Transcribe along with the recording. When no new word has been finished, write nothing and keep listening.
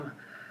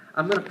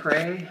I'm going to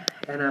pray,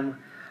 and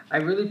I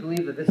really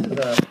believe that this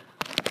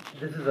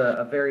is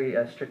a very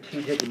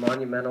strategic,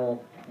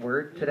 monumental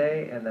word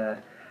today, and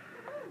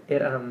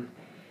I'm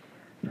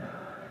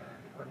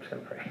just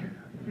going to pray.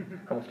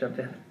 Almost jumped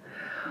in.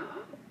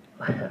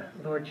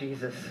 Lord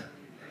Jesus,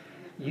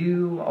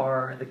 you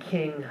are the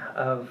King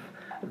of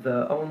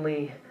the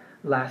only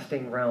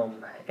lasting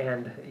realm,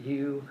 and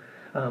you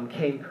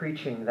came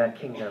preaching that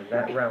kingdom,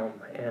 that realm,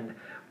 and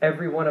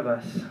every one of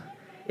us,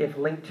 if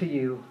linked to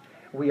you,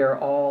 we are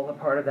all a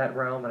part of that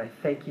realm, and I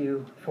thank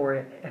you for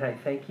it, and I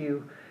thank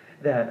you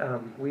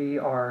that we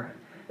are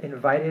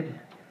invited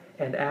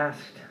and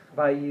asked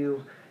by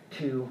you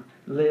to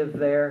live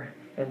there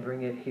and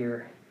bring it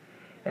here.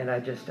 And I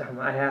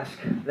ask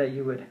that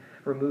you would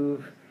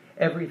remove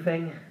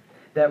everything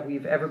that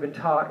we've ever been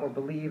taught or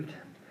believed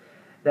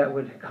that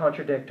would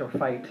contradict or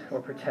fight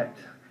or protect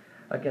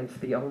against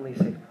the only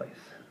safe place,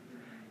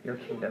 your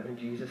kingdom, in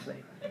Jesus'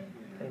 name.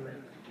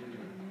 Amen.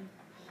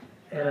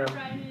 And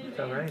it's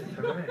all right. It's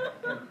all right.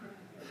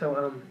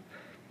 So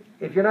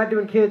if you're not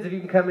doing kids, if you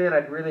can come in,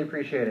 I'd really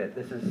appreciate it.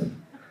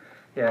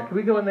 Can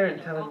we go in there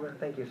and tell them?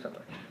 Thank you so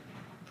much.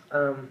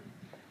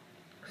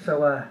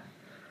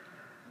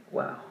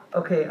 Wow.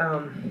 Okay.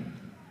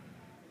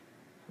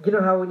 You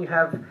know how when you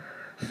have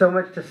so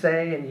much to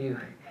say and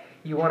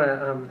you want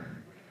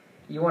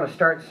to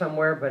start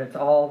somewhere, but it's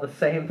all the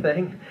same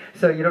thing,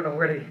 so you don't know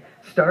where to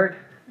start.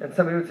 And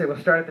somebody would say, "Well,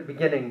 start at the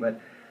beginning," but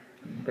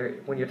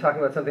when you're talking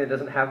about something that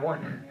doesn't have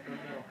one,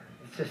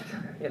 it's just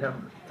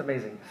it's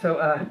amazing.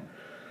 So,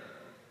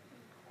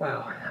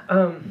 wow.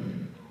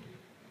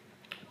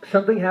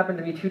 Something happened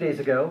to me 2 days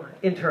ago,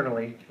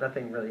 internally,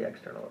 nothing really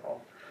external at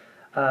all.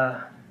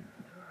 Are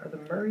the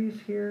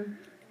Murrays here?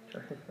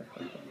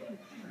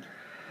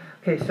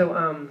 Okay, so,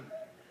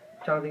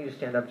 Jonathan, you just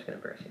stand up. I'm just going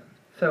to embarrass you.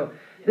 So,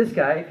 this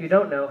guy, if you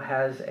don't know,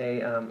 has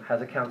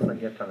a counseling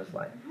gift on his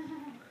life.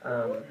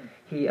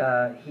 He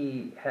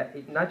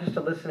not just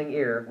a listening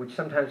ear, which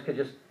sometimes could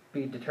just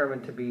be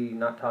determined to be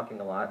not talking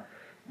a lot,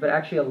 but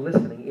actually a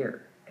listening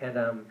ear.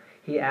 And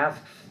he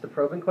asks the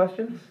probing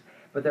questions,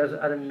 but there's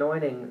an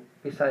anointing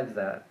besides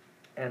that.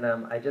 And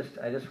I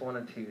just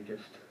wanted to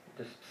just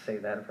say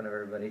that in front of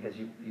everybody, because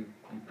you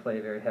play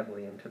very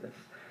heavily into this.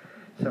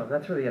 So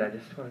that's really it. I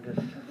just wanted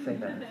to say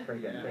that. It's very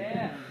good.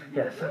 Yeah.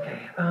 Yes.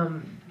 Okay.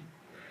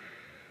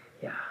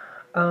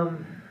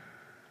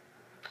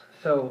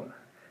 So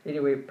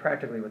anyway,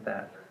 practically with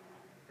that,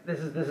 this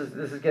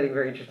is getting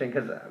very interesting,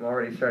 because I'm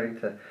already starting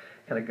to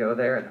kind of go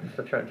there, and I'm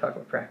still trying to talk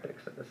about practice.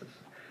 So this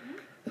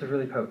is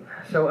really potent.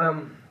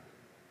 So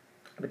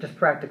but just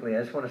practically,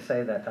 I just want to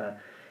say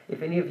that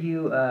if any of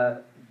you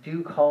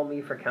do call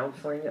me for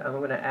counseling, I'm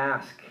going to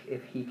ask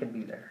if he can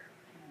be there.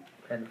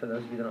 And for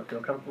those of you that don't feel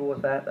comfortable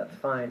with that, that's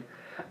fine.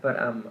 But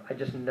I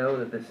just know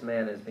that this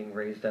man is being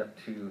raised up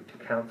to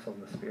counsel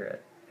in the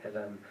Spirit.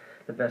 And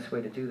the best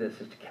way to do this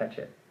is to catch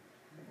it.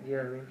 You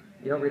know what I mean?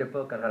 You don't read a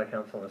book on how to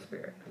counsel in the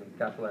Spirit. I mean,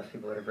 God bless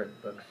people that have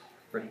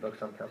written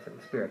books on counseling in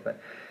the Spirit. But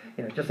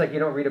just like you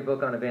don't read a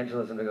book on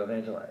evangelism to go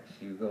evangelize.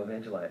 You go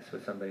evangelize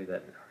with somebody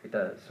that already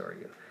does. Or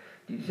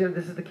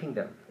this is the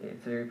kingdom.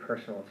 It's very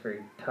personal. It's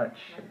very touch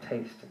and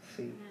taste and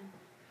see.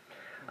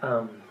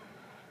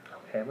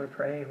 Okay, I'm going to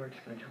pray. We're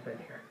just going to jump in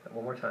here.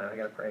 One more time. I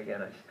got to pray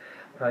again. I'm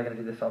probably going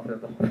to do this all through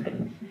the whole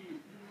thing.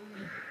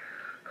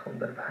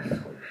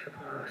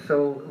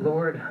 So,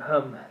 Lord,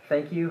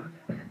 thank you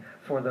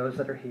for those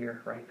that are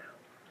here right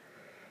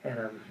now.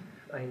 And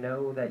I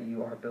know that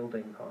you are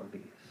building on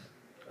these.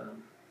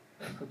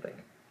 Something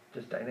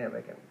just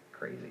dynamic and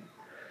crazy.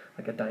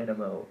 Like a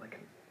dynamo, like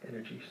an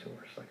energy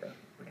source, like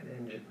an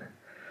engine.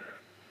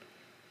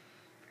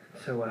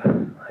 So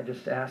I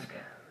just ask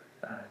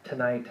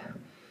tonight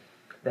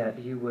that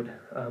you would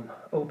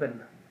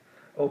open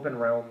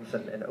realms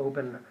and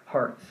open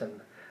hearts,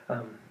 and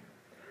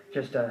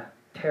just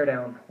tear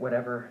down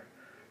whatever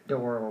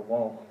door or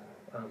wall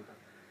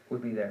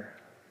would be there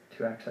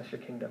to access your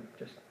kingdom.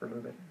 Just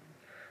remove it.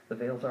 The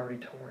veil's already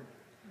torn.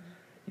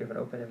 You have an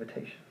open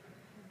invitation.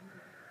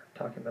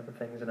 Talking about the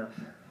things in us,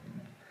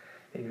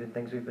 even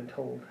things we've been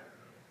told.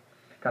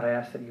 God, I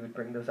ask that you would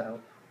bring those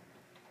out.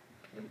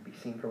 They would be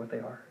seen for what they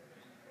are,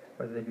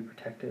 whether they be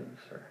protectives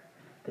or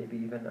they be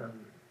even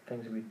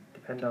things we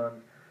depend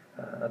on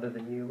other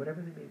than you,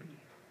 whatever they may be.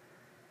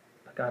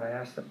 But God, I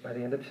ask that by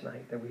the end of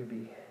tonight that we would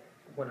be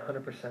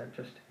 100%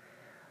 just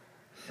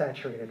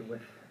saturated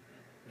with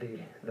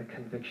the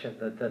conviction,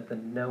 the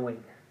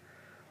knowing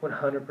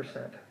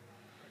 100%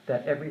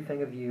 that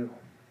everything of you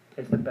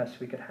is the best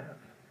we could have.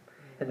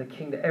 And the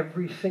kingdom,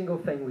 every single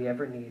thing we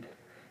ever need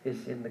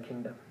is in the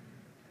kingdom.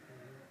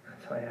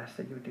 So I ask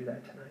that you would do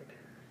that tonight.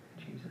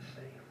 In Jesus'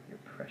 name, your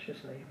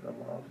precious name, the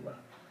law of love.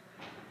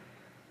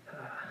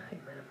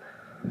 Amen.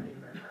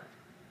 Amen.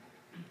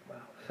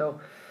 Wow. So,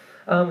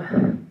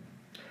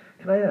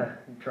 can I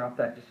drop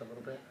that just a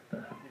little bit?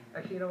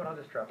 Actually, you know what? I'll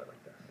just drop it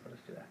like this. I'll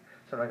just do that.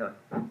 So I'm not going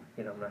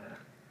to, I'm not.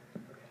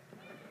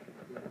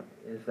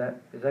 Okay. Is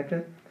that good? Is that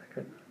good?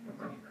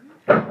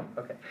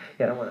 Okay.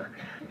 Yeah, I don't want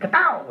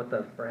to with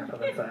the wrap on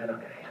the side.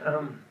 Okay.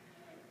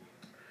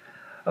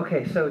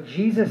 Okay, so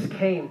Jesus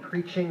came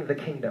preaching the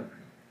kingdom,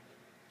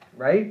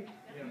 right?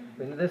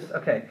 Yeah. Into this,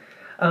 okay.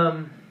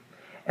 And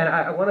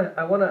I want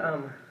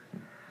to.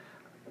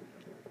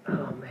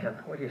 Oh man,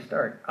 where do you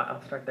start?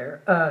 I'll start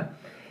there.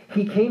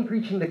 He came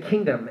preaching the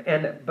kingdom,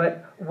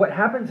 but what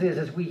happens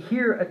is we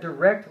hear a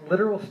direct,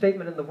 literal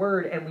statement in the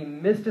Word, and we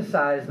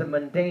mysticize the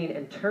mundane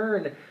and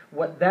turn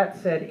what that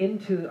said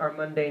into our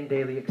mundane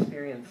daily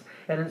experience,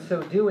 and in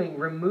so doing,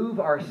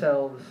 remove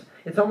ourselves.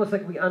 It's almost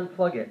like we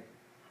unplug it.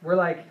 We're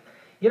like,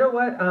 you know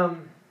what?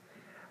 I'm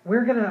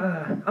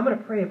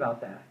gonna pray about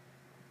that.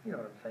 You know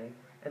what I'm saying?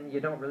 And you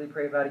don't really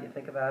pray about it. You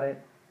think about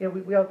it. You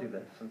know, we all do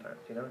this sometimes.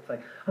 You know, it's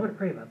like, I'm gonna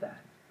pray about that.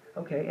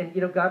 Okay, and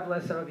you know, God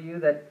bless some of you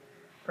that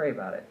pray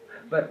about it.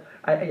 But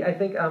I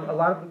think a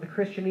lot of the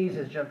Christianese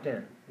has jumped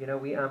in. You know,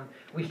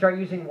 we start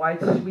using wide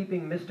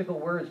sweeping mystical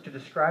words to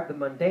describe the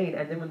mundane,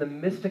 and then when the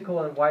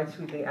mystical and wide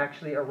sweeping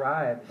actually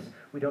arrives,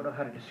 we don't know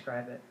how to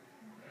describe it.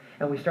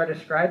 And we start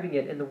describing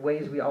it in the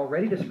ways we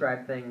already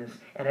describe things,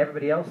 and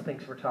everybody else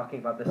thinks we're talking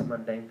about this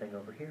mundane thing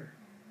over here.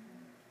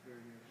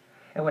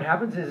 And what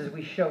happens is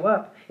we show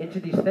up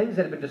into these things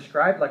that have been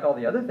described like all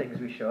the other things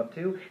we show up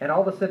to, and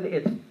all of a sudden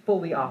it's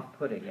fully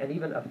off-putting and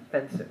even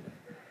offensive.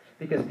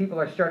 Because people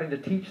are starting to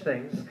teach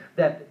things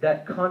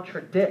that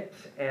contradict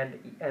and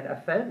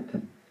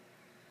offend.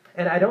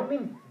 And I don't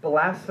mean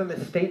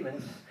blasphemous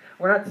statements.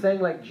 We're not saying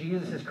like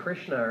Jesus is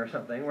Krishna or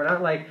something. We're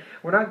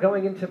not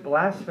going into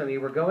blasphemy.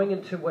 We're going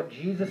into what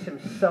Jesus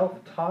himself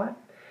taught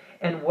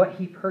and what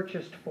he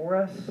purchased for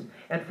us.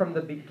 And from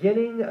the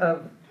beginning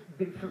of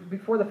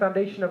before the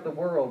foundation of the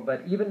world,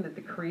 but even at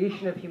the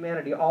creation of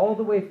humanity, all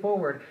the way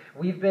forward,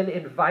 we've been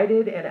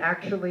invited and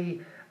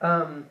actually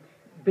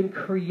been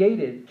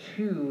created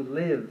to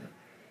live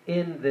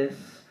in this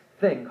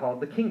thing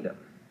called the kingdom.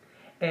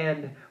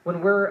 And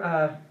when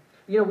we're,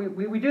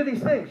 we do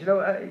these things. You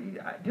know,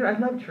 dude, I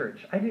love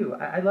church. I do.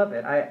 I love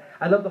it.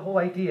 I love the whole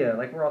idea.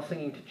 Like we're all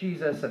singing to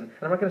Jesus, and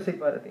I'm not going to say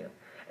but at the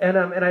end.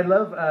 And I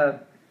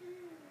love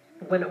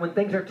when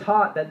things are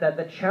taught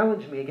that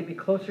challenge me and get me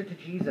closer to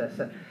Jesus.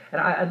 And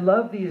I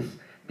love this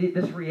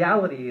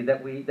reality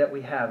that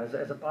we have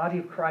as a body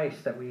of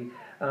Christ, that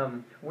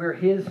we're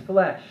his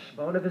flesh,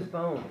 bone of his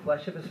bone,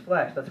 flesh of his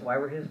flesh. That's why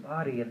we're his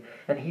body.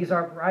 And he's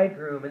our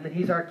bridegroom, and then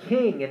he's our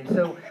king. And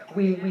so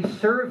we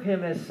serve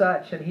him as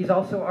such. And he's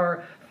also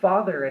our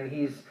father, and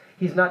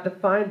he's not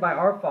defined by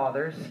our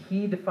fathers.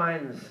 He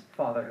defines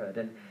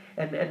fatherhood.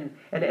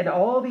 And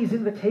all these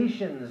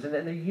invitations,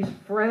 and he's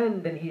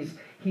friend, and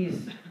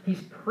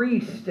he's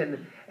priest,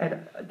 and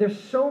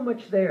there's so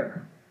much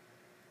there.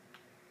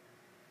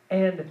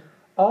 And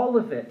all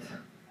of it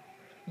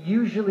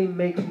usually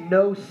makes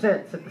no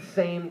sense at the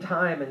same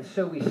time, and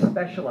so we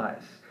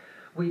specialize.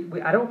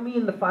 I don't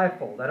mean the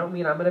fivefold. I don't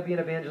mean I'm going to be an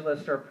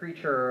evangelist or a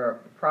preacher or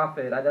a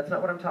prophet. That's not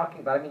what I'm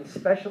talking about. I mean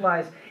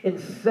specialize in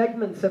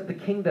segments of the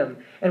kingdom,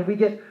 and we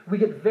get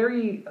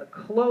very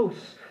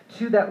close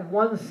to that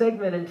one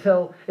segment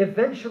until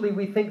eventually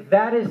we think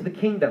that is the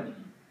kingdom.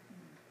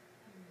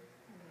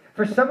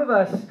 For some of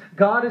us,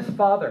 God is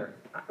Father.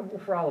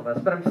 For all of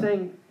us, but I'm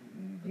saying,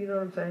 you know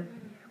what I'm saying?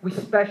 We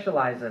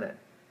specialize in it.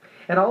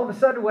 And all of a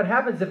sudden what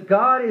happens if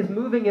God is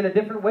moving in a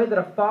different way that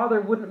a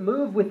father wouldn't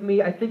move with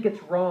me, I think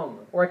it's wrong.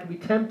 Or I can be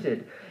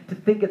tempted to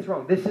think it's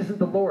wrong. This isn't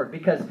the Lord,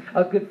 because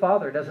a good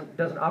father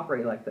doesn't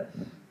operate like this.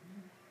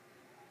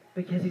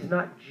 Because he's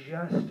not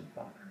just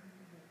Father,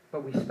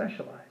 but we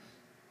specialize.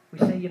 We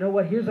say, you know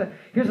what, here's a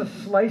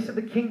slice of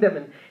the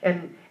kingdom,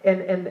 and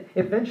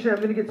eventually I'm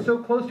going to get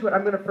so close to it,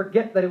 I'm going to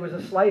forget that it was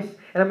a slice,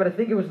 and I'm going to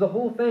think it was the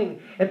whole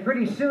thing. And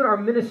pretty soon our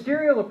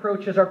ministerial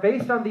approaches are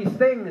based on these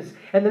things,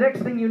 and the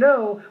next thing you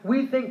know,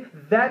 we think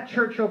that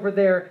church over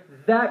there,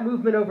 that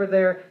movement over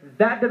there,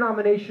 that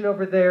denomination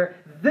over there,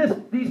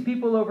 these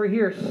people over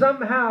here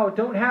somehow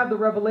don't have the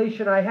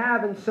revelation I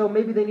have, and so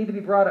maybe they need to be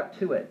brought up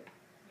to it.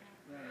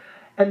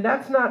 And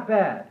that's not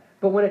bad,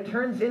 but when it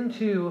turns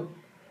into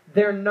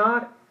they're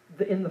not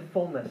in the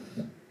fullness,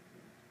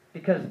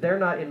 because they're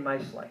not in my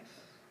slice,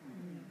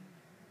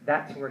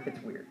 that's where it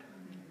gets weird.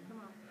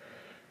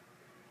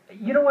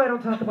 You know why I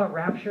don't talk about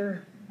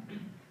rapture?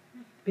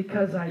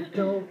 Because I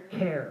don't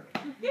care.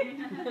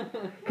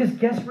 Because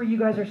guess where you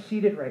guys are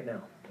seated right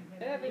now?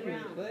 Heavenly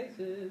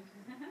places.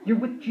 You're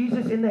with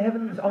Jesus in the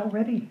heavens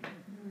already.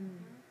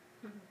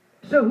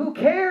 So who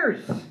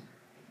cares?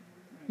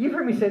 You've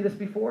heard me say this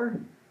before.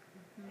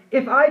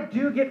 If I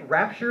do get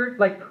raptured,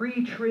 like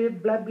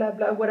pre-trib, blah, blah,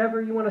 blah,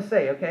 whatever you want to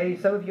say, okay?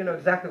 Some of you know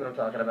exactly what I'm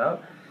talking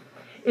about.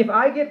 If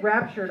I get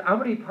raptured, I'm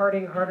going to be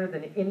partying harder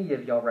than any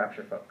of y'all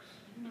rapture folks.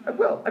 I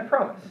will, I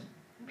promise.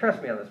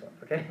 Trust me on this one,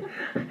 okay?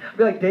 I'll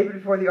be like David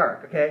before the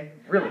ark, okay?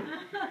 Really.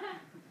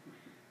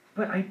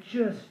 But I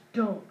just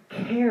don't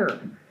care.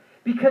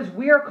 Because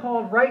we are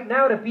called right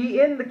now to be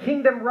in the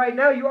kingdom right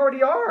now. You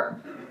already are.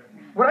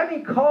 What I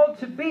mean called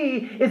to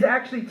be is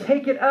actually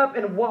take it up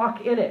and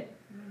walk in it.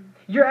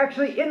 You're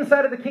actually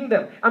inside of the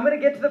kingdom. I'm going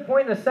to get to the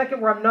point in a second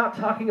where I'm not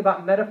talking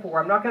about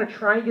metaphor. I'm not going to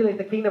triangulate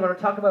the kingdom. I'm going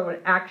to talk about what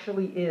it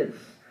actually is.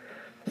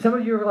 Some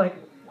of you are like,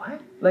 what?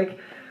 Like,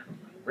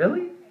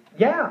 really?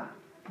 Yeah.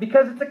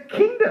 Because it's a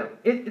kingdom.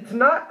 It's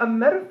not a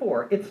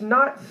metaphor. It's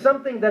not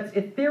something that's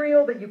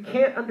ethereal that you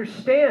can't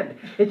understand.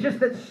 It's just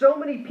that so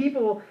many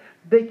people,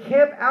 they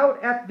camp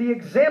out at the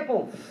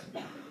examples.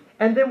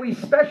 And then we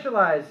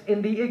specialize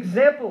in the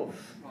examples.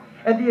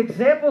 And the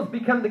examples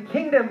become the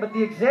kingdom, but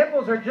the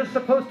examples are just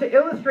supposed to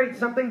illustrate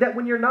something that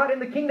when you're not in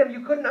the kingdom,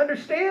 you couldn't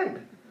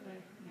understand.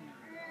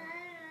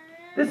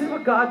 This is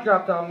what God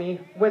dropped on me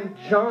when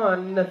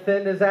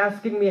Jonathan is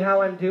asking me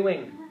how I'm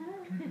doing.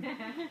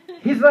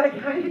 He's like,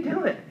 how are you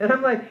doing? And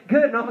I'm like,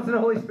 good. And all of a sudden the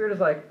Holy Spirit is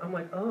like, I'm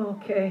like, oh,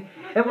 okay.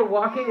 And we're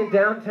walking in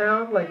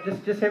downtown, like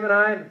just him and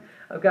I, and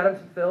I've got him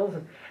some fills.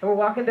 And we're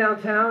walking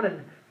downtown,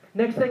 and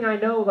next thing I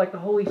know, like the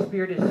Holy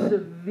Spirit is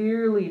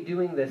severely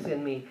doing this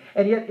in me.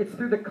 And yet it's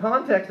through the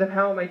context of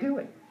how am I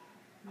doing?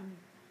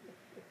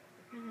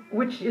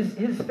 Which is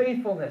his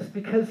faithfulness,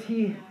 because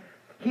he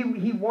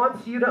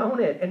wants you to own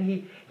it.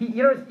 And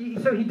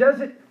so he does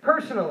it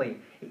personally.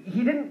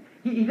 He didn't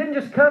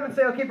just come and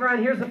say, okay,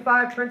 Brian, here's the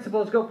 5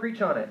 principles, go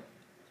preach on it.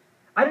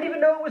 I didn't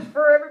even know it was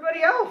for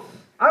everybody else.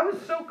 I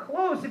was so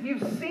close. If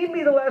you've seen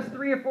me the last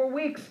 3 or 4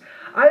 weeks,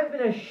 I've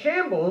been a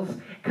shambles,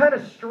 kind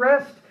of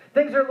stressed.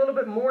 Things are a little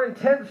bit more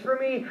intense for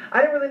me. I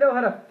didn't really know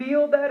how to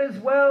field that as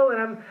well,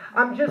 and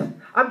I'm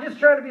just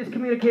trying to be as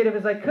communicative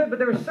as I could, but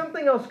there was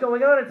something else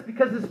going on. It's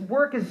because this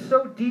work is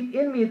so deep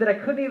in me that I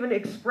couldn't even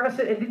express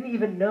it and didn't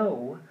even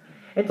know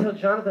until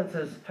Jonathan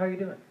says, how are you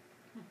doing?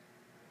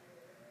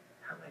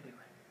 How am I doing?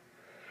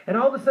 And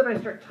all of a sudden I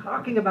start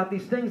talking about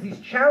these things, these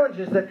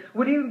challenges that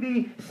would even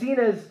be seen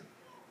as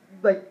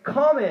like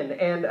common,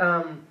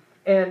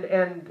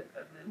 and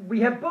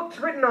we have books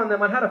written on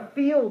them on how to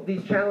field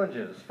these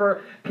challenges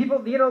for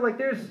people.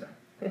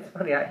 It's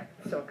funny,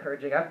 it's so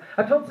encouraging.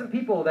 I've told some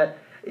people that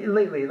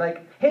lately,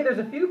 like, hey, there's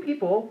a few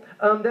people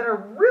that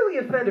are really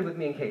offended with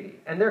me and Katie,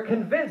 and they're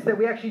convinced that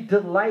we actually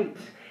delight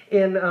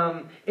in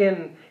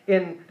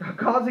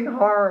causing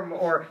harm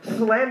or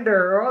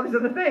slander or all these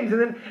other things.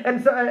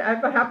 And so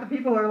half the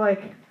people are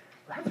like,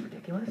 that's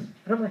ridiculous.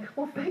 And I'm like,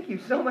 well, thank you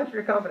so much for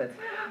your confidence.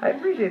 I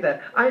appreciate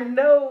that. I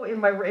know in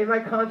my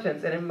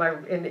conscience and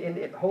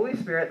in Holy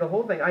Spirit, the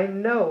whole thing, I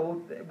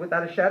know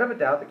without a shadow of a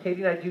doubt that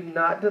Katie and I do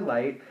not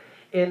delight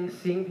in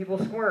seeing people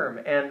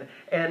squirm and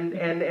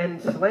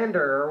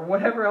slander or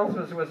whatever else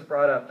was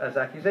brought up as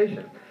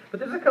accusation. But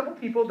there's a couple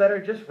people that are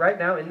just right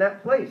now in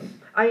that place.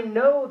 I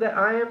know that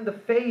I am the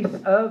face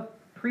of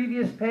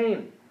previous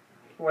pain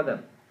for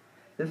them.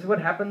 This is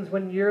what happens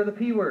when you're the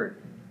P word.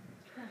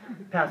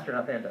 Pastor,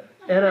 not Panda.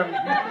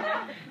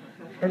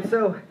 And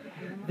so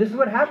this is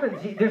what happens.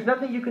 There's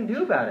nothing you can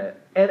do about it.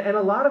 And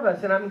a lot of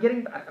us, and I'm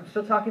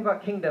still talking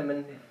about kingdom,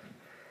 and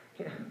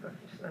I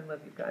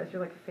love you guys.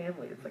 You're like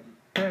family. It's like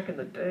back in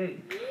the day.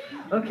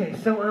 Okay,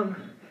 so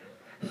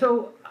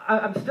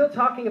I'm still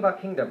talking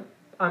about kingdom.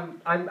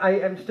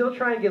 I'm still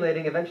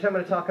triangulating. Eventually I'm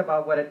going to talk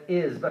about what it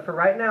is. But for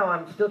right now,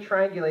 I'm still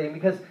triangulating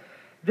because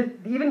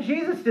even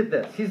Jesus did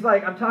this. He's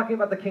like, I'm talking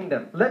about the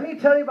kingdom. Let me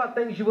tell you about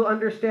things you will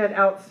understand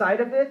outside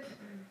of it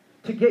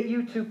to get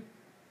you to,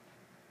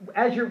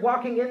 as you're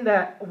walking in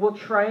that, will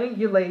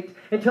triangulate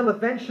until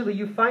eventually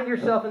you find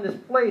yourself in this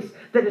place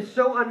that is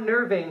so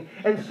unnerving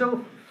and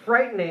so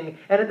frightening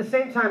and at the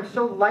same time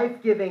so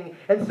life-giving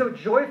and so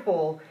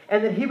joyful,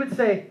 and then he would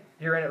say,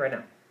 you're in it right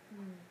now.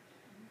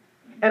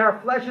 And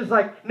our flesh is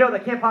like, no,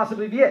 that can't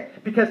possibly be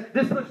it. Because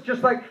this looks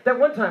just like that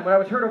one time when I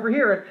was hurt over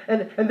here.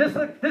 And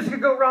this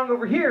could go wrong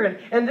over here.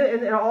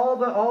 And all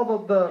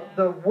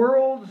the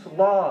world's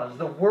laws,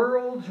 the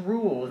world's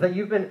rules that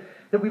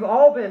we've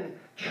all been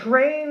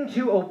trained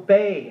to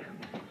obey.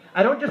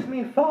 I don't just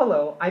mean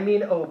follow, I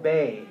mean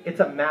obey. It's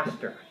a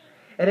master.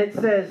 And it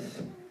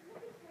says,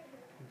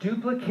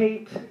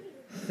 duplicate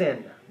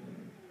sin.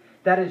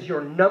 That is your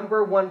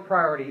number one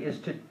priority, is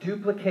to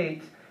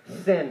duplicate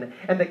sin.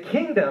 And the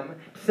kingdom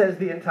says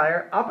the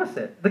entire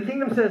opposite. The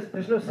kingdom says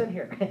there's no sin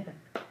here.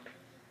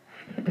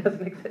 It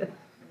doesn't exist.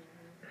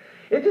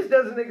 It just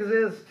doesn't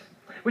exist.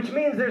 Which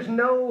means there's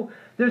no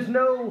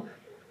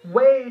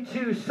way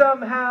to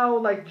somehow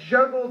like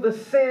juggle the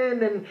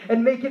sin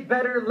and make it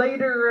better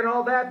later and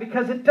all that,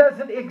 because it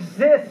doesn't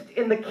exist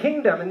in the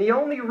kingdom. And the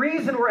only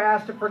reason we're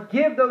asked to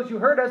forgive those who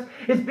hurt us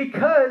is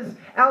because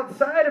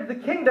outside of the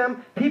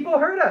kingdom, people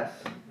hurt us.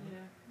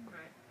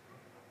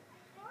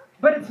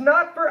 But it's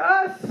not for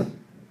us.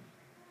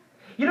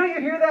 You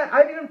hear that?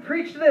 I've even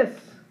preached this.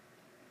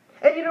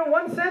 And in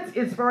one sense,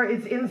 as far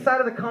as it's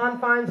inside of the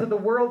confines of the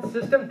world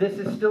system, this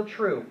is still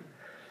true.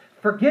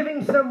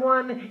 Forgiving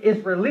someone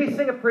is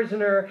releasing a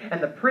prisoner,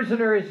 and the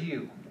prisoner is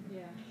you.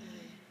 Yeah.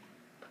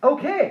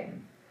 Okay.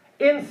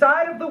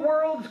 Inside of the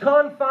world's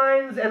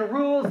confines and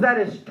rules, that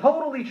is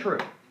totally true.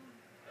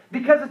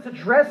 Because it's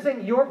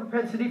addressing your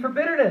propensity for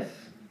bitterness.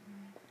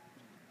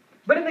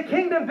 But in the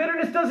kingdom,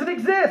 bitterness doesn't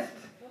exist.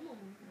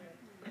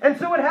 And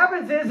so what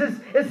happens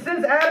is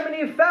since Adam and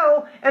Eve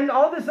fell and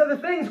all this other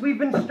things, we've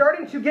been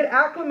starting to get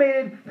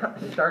acclimated.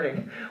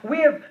 We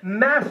have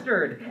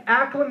mastered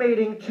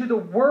acclimating to the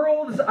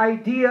world's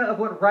idea of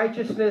what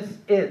righteousness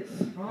is.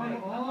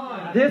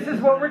 This is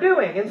what we're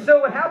doing. And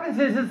so what happens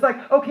is, it's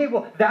like, okay,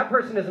 well, that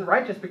person isn't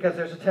righteous because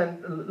there's a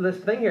 10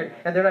 list thing here,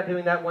 and they're not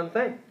doing that one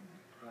thing.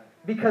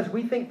 Because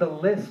we think the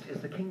list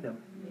is the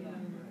kingdom.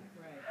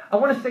 I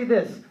want to say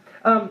this.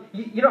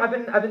 You know,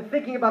 I've been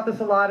thinking about this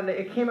a lot, and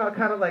it came out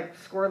kind of like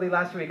squirrely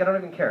last week. I don't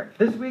even care.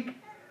 This week,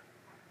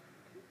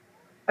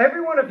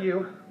 every one of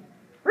you,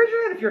 raise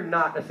your hand if you're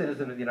not a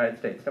citizen of the United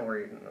States. Don't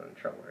worry, you're not in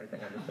trouble or anything.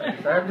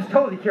 I'm just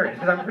totally curious,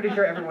 because I'm pretty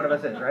sure every one of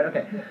us is, right?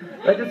 Okay.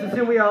 Let's just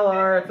assume we all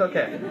are. It's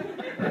okay.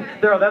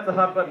 Daryl, that's a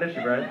hot button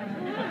issue,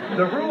 right?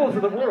 The rules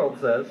of the world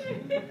says.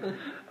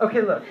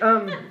 Okay, look.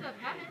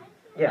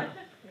 Yeah.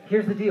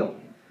 Here's the deal.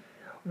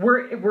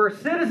 We're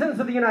citizens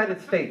of the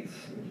United States.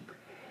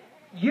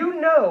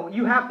 You know,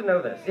 you have to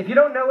know this. If you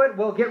don't know it,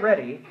 well, get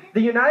ready.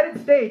 The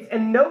United States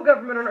and no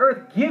government on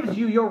earth gives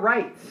you your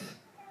rights.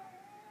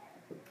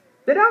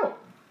 They don't.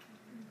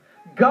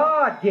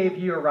 God gave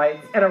you your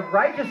rights, and a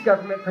righteous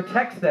government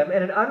protects them,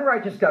 and an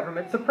unrighteous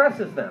government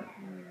suppresses them.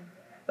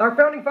 Our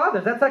founding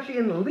fathers, that's actually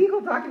in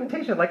legal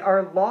documentation. Like,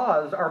 our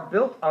laws are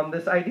built on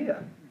this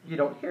idea. You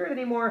don't hear it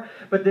anymore,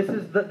 but this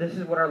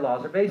is what our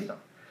laws are based on.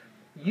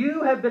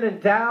 You have been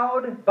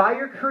endowed by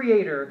your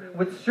Creator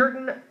with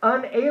certain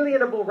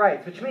unalienable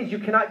rights, which means you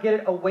cannot get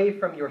it away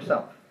from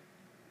yourself.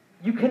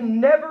 You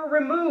can never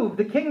remove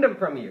the kingdom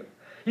from you.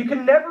 You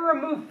can never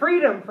remove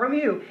freedom from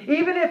you,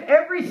 even if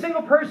every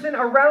single person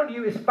around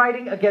you is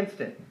fighting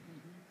against it.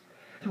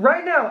 So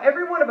right now,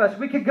 every one of us,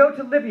 we could go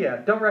to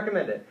Libya, don't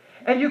recommend it,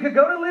 and you could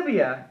go to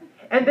Libya,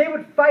 and they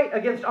would fight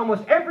against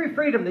almost every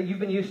freedom that you've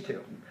been used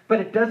to.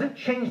 But it doesn't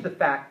change the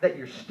fact that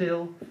you're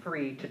still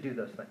free to do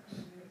those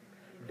things.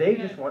 They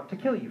just want to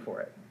kill you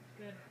for it.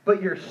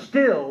 But you're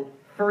still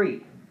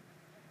free.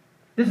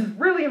 This is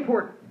really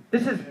important.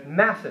 This is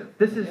massive.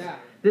 This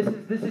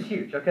is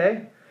huge,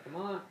 okay?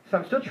 Come on. So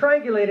I'm still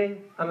triangulating.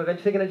 I'm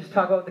eventually going to just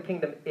talk about what the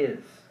kingdom is,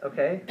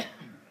 okay?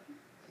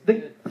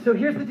 So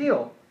here's the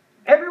deal.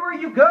 Everywhere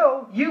you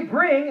go, you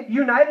bring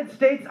United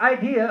States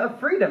idea of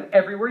freedom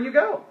everywhere you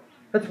go.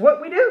 That's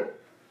what we do.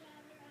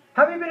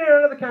 Have you been in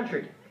another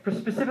country?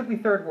 Specifically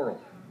third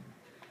world.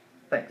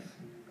 Thanks.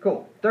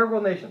 Cool. Third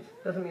world nations.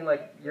 Doesn't mean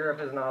like Europe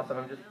isn't awesome.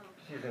 I'm just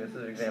using this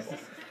as an example.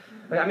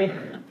 I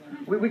mean,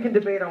 we can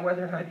debate on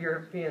whether or not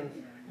Europeans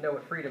know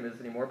what freedom is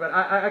anymore, but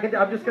I'm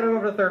just going to go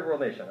over the third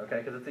world nation,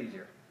 okay, because it's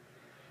easier.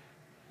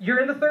 You're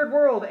in the third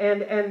world,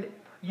 and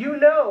you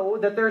know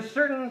that there's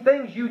certain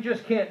things you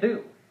just can't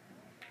do.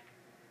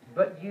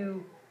 But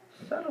you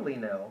subtly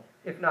know,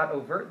 if not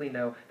overtly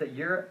know, that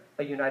you're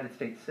a United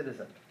States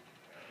citizen.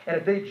 And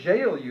if they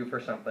jail you for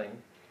something,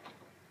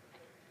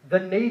 the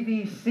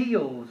Navy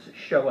SEALs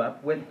show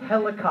up with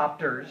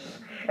helicopters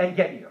and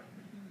get you.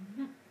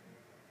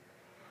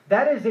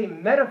 That is a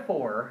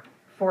metaphor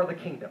for the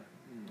kingdom.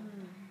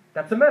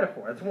 That's a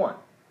metaphor. That's one.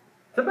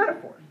 It's a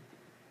metaphor.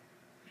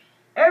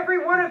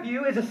 Every one of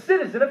you is a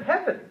citizen of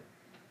heaven.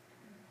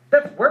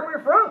 That's where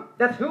we're from.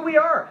 That's who we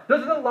are.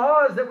 Those are the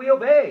laws that we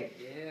obey.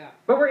 Yeah.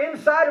 But we're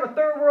inside of a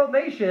third world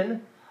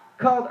nation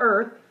called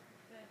Earth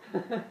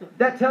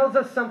that tells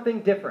us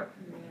something different.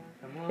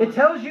 It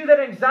tells you that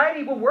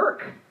anxiety will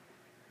work.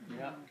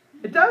 Yeah.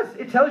 It does.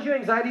 It tells you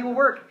anxiety will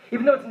work,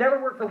 even though it's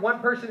never worked for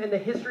one person in the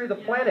history of the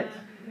planet.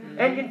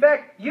 And in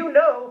fact, you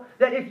know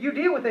that if you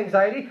deal with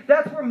anxiety,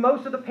 that's where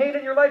most of the pain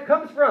in your life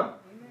comes from.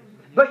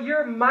 But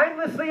you're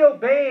mindlessly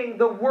obeying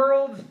the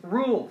world's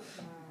rules.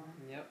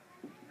 Yep.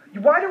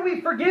 Why do we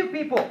forgive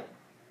people?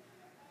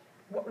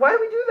 Why do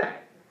we do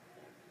that?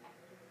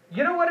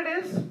 You know what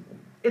it is?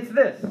 It's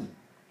this.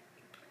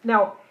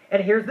 Now,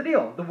 and here's the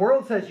deal. The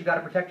world says you got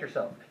to protect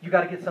yourself. You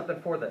got to get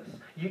something for this.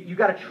 You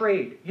got to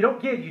trade. You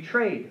don't give, you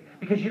trade.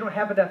 Because you don't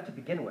have enough to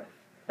begin with.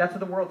 That's what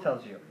the world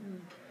tells you.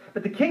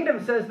 But the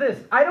kingdom says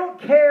this. I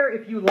don't care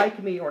if you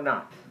like me or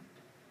not.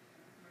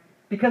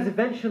 Because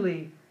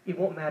eventually, it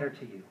won't matter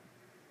to you.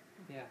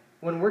 Yeah.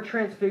 When we're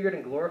transfigured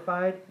and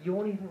glorified, you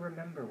won't even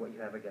remember what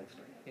you have against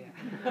me.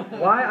 Yeah.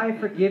 Why I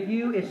forgive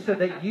you is so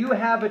that you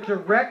have a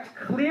direct,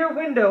 clear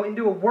window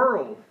into a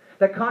world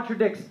that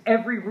contradicts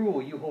every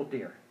rule you hold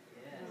dear.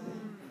 Yes.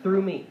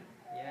 Through me.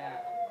 Yeah.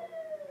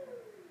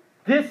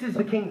 This is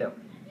the kingdom.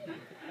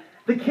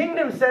 The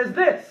kingdom says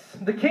this.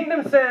 The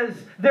kingdom says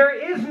there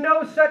is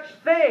no such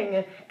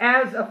thing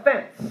as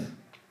offense.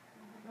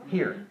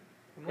 Here.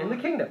 In the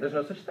kingdom, there's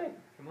no such thing.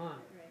 Come on.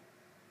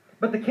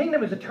 But the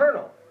kingdom is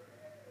eternal.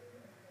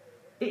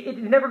 It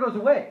never goes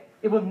away.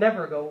 It will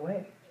never go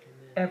away.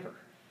 Ever.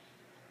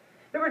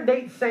 Remember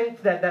Nate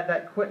Saint,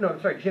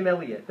 Jim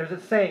Elliott. There's a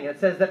saying that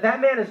says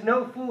that man is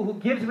no fool who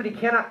gives what he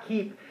cannot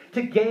keep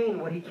to gain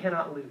what he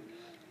cannot lose.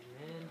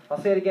 Amen.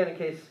 I'll say it again in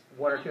case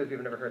one or two of you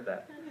have never heard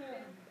that.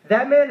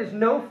 That man is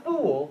no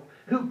fool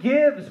who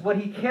gives what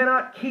he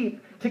cannot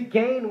keep to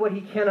gain what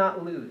he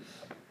cannot lose.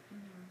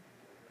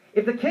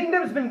 If the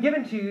kingdom's been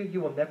given to you,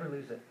 you will never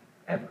lose it.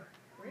 Ever.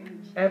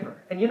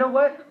 Ever. And you know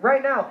what?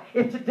 Right now,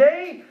 if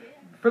today,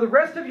 for the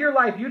rest of your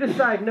life, you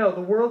decide, no,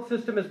 the world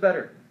system is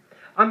better.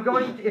 I'm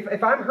going to,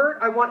 if I'm hurt,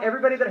 I want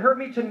everybody that hurt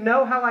me to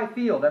know how I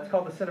feel. That's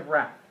called the sin of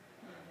wrath.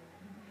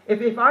 If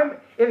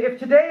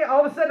today,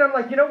 all of a sudden, I'm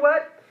like, you know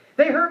what?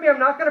 They hurt me, I'm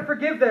not going to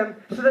forgive them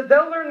so that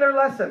they'll learn their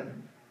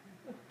lesson.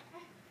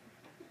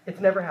 It's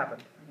never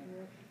happened.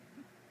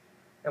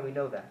 And we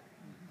know that.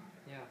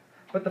 Yeah.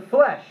 But the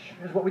flesh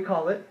is what we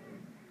call it.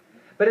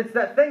 But it's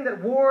that thing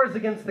that wars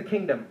against the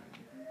kingdom.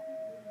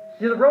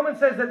 You know, the Roman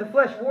says that the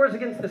flesh wars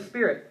against the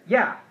spirit.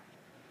 Yeah.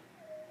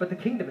 But the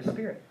kingdom is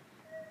spirit.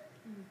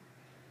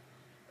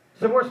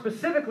 So more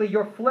specifically,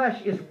 your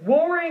flesh is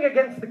warring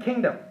against the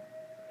kingdom.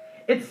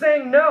 It's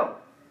saying, no,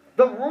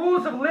 the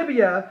rules of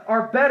Libya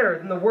are better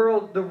than the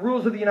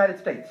rules of the United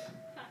States.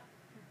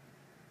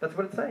 That's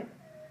what it's saying.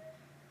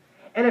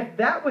 And if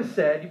that was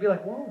said, you'd be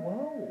like,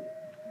 whoa,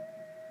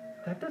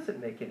 that doesn't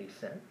make any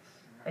sense.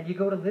 And you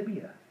go to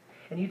Libya,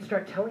 and you'd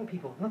start telling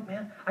people, look,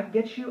 man, I can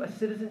get you a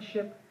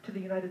citizenship to the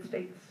United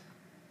States.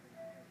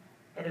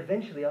 And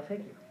eventually I'll take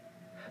you.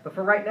 But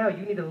for right now,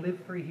 you need to live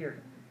free here.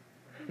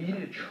 You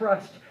need to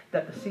trust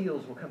that the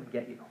SEALs will come and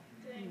get you.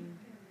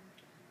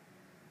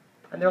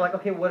 And they're like,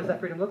 okay, what does that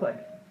freedom look like?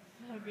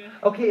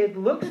 Okay, it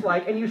looks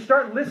like, and you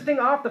start listing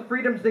off the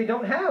freedoms they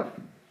don't have.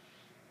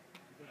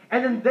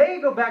 And then they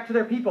go back to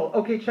their people.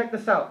 Okay, check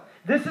this out.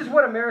 This is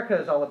what America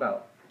is all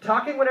about.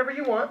 Talking whenever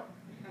you want.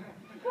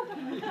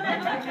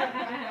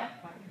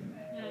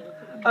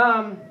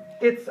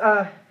 It's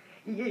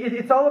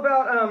all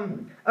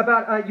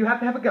about you have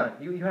to have a gun.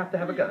 You have to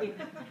have a gun.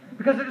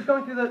 Because they're just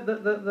going through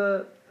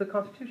the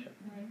Constitution.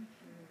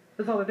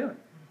 That's all they're doing.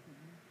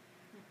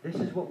 This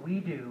is what we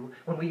do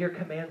when we hear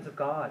commands of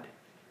God.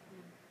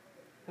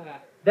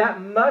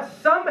 That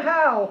must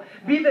somehow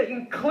be the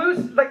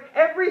inclusive, like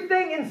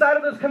everything inside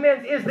of those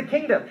commands is the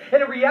kingdom.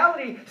 And in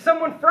reality,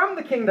 someone from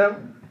the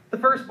kingdom, the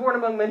firstborn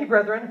among many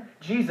brethren,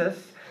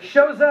 Jesus,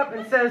 shows up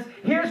and says,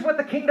 here's what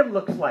the kingdom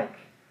looks like.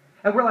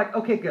 And we're like,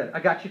 okay, good, I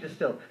got you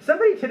distilled.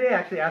 Somebody today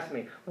actually asked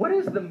me, what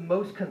is the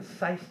most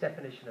concise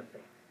definition of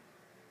faith?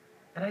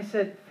 And I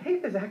said,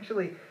 faith is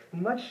actually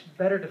much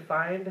better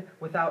defined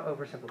without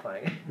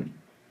oversimplifying it.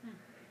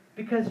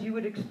 Because you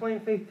would explain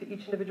faith to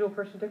each individual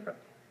person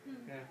differently.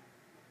 Yeah.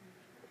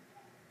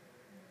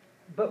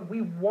 But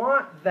we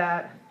want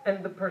that,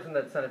 and the person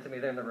that sent it to me,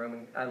 they're in the room,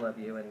 and I love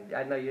you, and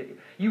I know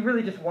you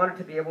really just wanted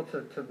to be able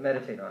to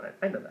meditate on it.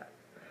 I know that.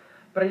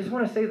 But I just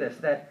want to say this,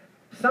 that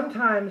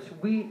sometimes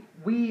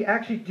we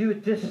actually do a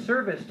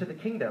disservice to the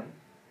kingdom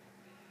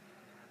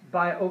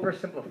by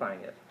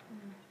oversimplifying it.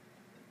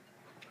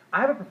 I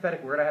have a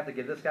prophetic word I have to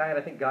give this guy, and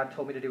I think God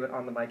told me to do it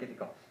on the mic if he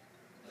calls.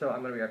 So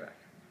I'm going to be right back.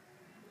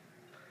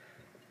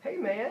 Hey,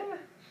 man.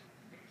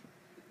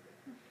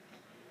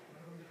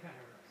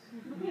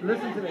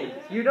 Listen to me.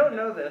 You don't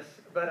know this,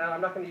 but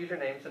I'm not going to use your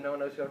name, so no one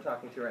knows who I'm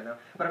talking to right now.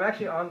 But I'm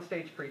actually on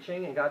stage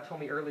preaching, and God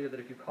told me earlier that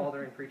if you call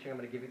during preaching, I'm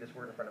going to give you this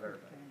word in front of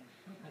everybody.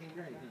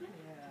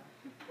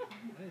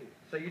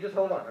 So you just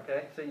hold on,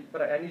 okay?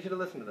 But I need you to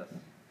listen to this.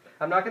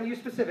 I'm not going to use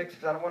specifics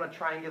because I don't want to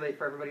triangulate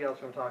for everybody else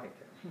who I'm talking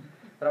to.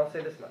 But I'll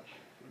say this much.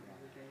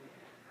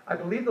 I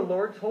believe the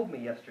Lord told me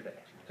yesterday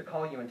to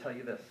call you and tell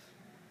you this.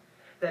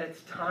 That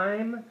it's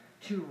time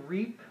to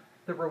reap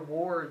the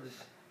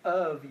rewards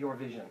of your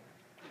vision.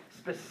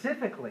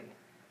 Specifically,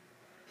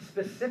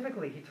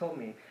 he told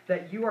me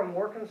that you are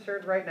more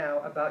concerned right now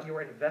about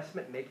your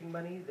investment making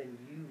money than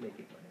you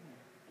making money.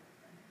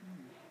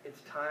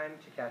 It's time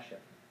to cash in.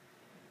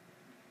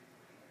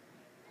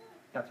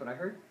 That's what I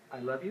heard. I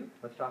love you.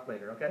 Let's talk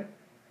later, okay?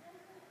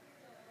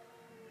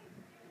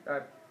 All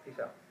right. Peace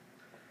out.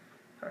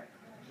 All right.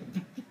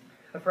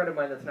 A friend of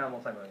mine that's now a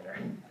multimillionaire.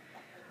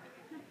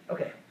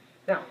 Okay.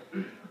 Now,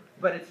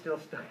 but it's still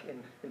stuck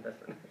in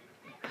investment.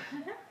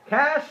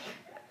 Cash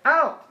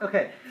out.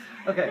 Okay.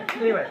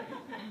 Anyway.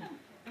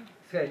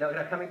 Okay, now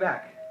coming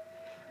back.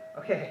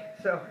 Okay,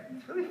 so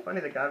it's really funny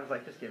that God was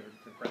like, just give it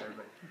in front of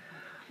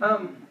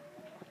everybody.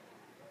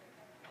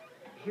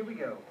 Here we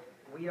go.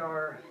 We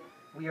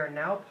are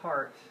now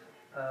part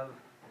of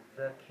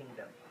the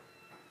kingdom.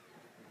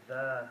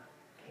 The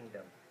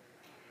kingdom.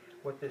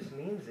 What this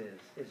means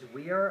is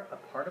we are a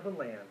part of a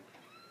land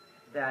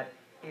that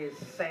is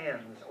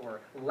sans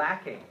or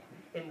lacking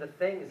in the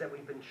things that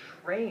we've been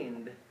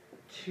trained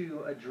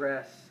to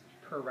address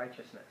per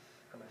righteousness.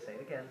 I'm going to say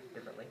it again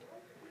differently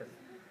because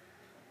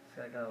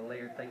it's got a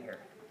layered thing here.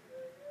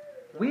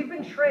 We've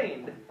been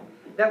trained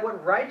that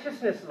what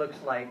righteousness looks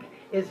like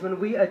is when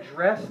we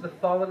address the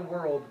fallen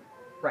world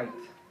right.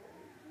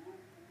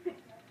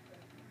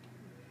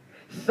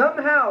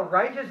 Somehow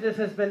righteousness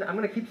has been, I'm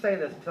going to keep saying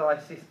this until I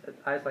see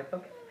eyes like,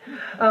 okay.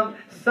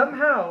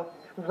 Somehow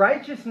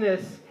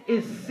righteousness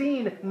is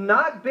seen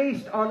not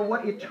based on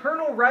what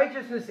eternal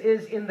righteousness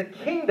is in the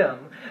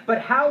kingdom,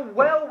 but how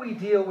well we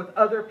deal with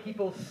other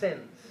people's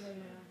sins.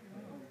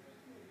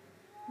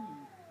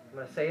 I'm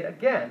going to say it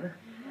again.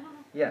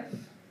 Yes.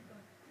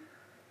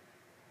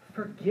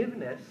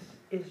 Forgiveness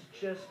is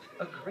just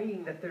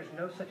agreeing that there's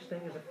no such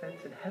thing as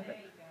offense in heaven.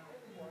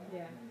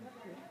 Yeah.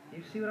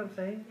 You see what I'm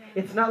saying?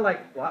 It's not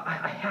like, well,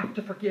 I have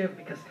to forgive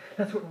because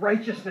that's what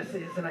righteousness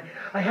is, and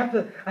I have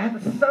to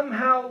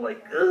somehow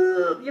like,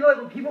 you know, like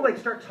when people like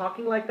start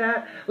talking like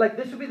that, like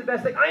this would be the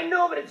best thing. I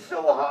know, but it's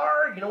so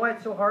hard. You know why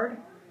it's so hard?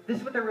 This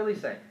is what they're really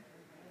saying.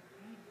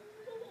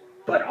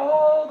 But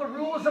all the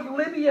rules of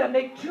Libya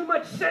make too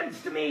much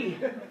sense to me.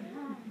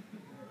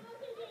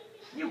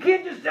 You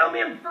can't just tell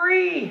me I'm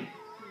free.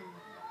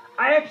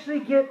 I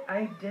actually get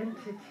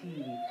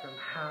identity from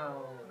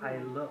how I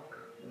look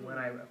when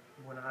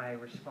I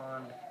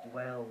respond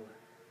well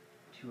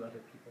to other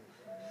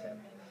people's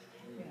sins.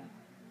 Yeah.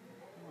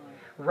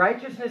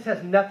 Righteousness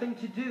has nothing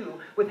to do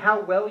with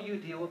how well you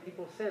deal with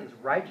people's sins.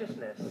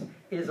 Righteousness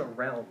is a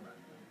realm.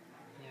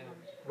 Yeah.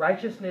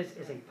 Righteousness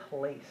is a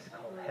place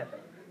called heaven.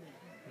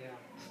 Yeah.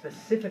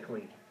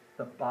 Specifically,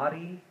 the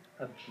body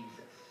of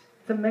Jesus.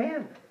 It's a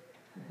man.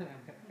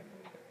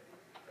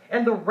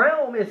 And the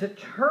realm is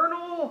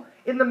eternal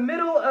in the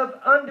middle of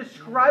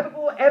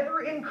undescribable,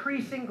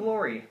 ever-increasing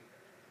glory.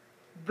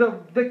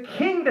 The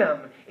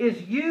kingdom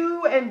is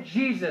you and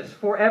Jesus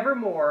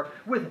forevermore,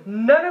 with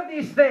none of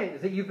these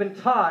things that you've been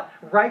taught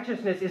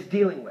righteousness is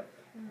dealing with.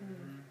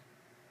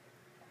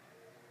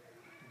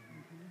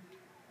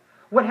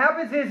 What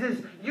happens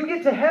is you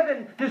get to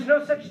heaven, there's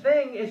no such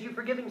thing as you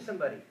forgiving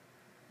somebody.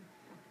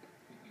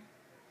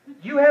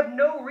 You have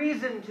no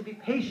reason to be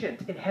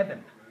patient in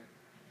heaven.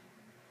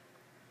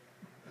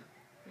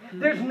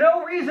 There's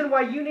no reason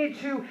why you need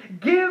to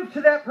give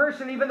to that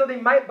person even though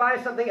they might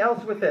buy something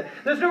else with it.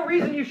 There's no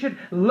reason you should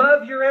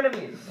love your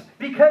enemies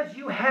because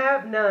you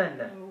have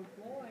none. Oh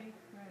boy.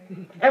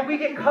 Right. And we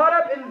get caught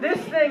up in this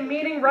thing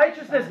meaning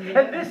righteousness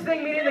and this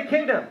thing meaning the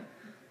kingdom.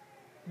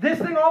 This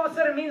thing all of a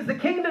sudden means the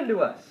kingdom to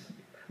us.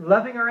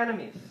 Loving our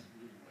enemies.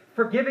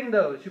 Forgiving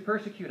those who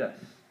persecute us.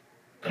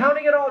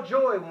 Counting it all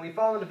joy when we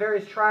fall into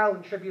various trial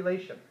and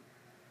tribulation.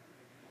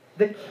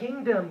 The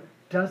kingdom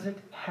doesn't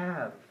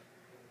have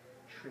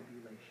tribulation.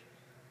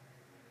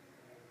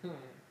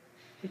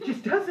 It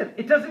just doesn't.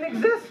 It doesn't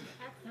exist.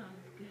 That sounds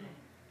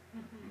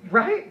good.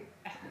 Right?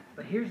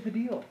 But here's the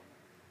deal.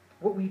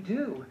 What we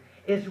do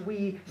is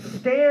we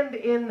stand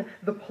in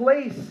the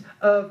place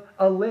of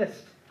a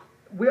list.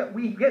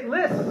 We get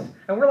lists,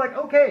 and we're like,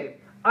 okay,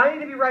 I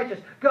need to be righteous.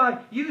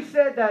 God, you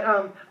said that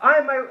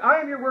I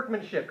am your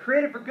workmanship,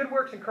 created for good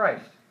works in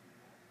Christ.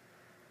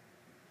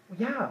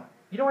 Yeah.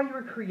 You know why you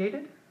were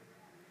created?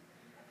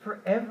 For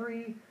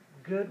every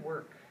good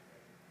work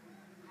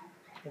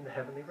in the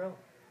heavenly realm.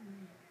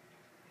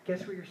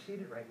 Guess where you're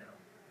seated right now?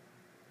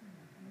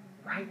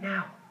 Right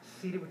now,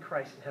 seated with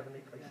Christ in heavenly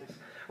places.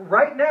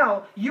 Right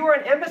now, you are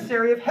an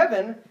emissary of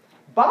heaven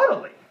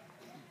bodily.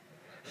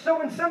 So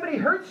when somebody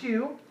hurts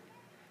you,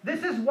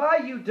 this is why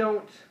you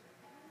don't.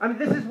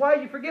 This is why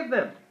you forgive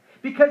them.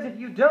 Because if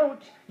you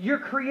don't, you're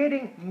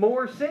creating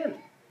more sin.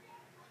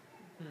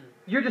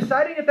 You're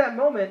deciding at that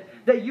moment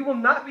that you will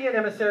not be an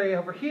emissary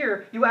over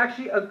here. You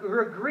actually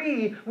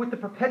agree with the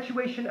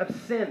perpetuation of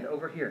sin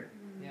over here.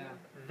 Yeah.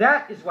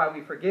 That is why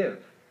we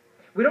forgive.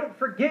 We don't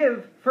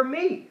forgive for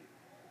me.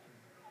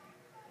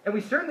 And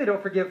we certainly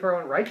don't forgive for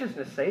our own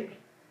righteousness' sake.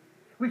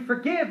 We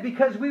forgive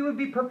because we would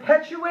be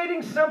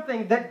perpetuating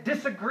something that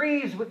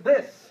disagrees with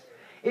this.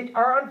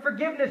 Our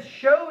unforgiveness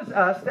shows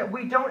us that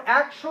we don't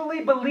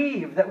actually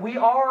believe that we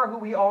are who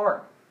we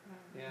are.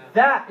 Yeah.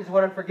 That is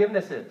what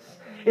unforgiveness is.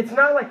 It's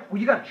not like,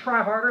 well, you got to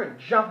try harder and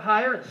jump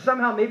higher and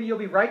somehow maybe you'll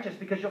be righteous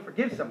because you'll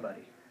forgive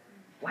somebody.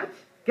 What?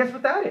 Guess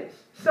what that is?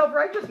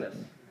 Self-righteousness.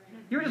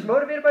 You're just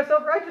motivated by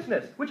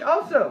self-righteousness, which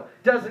also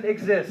doesn't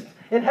exist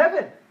in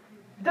heaven.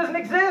 It doesn't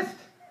exist.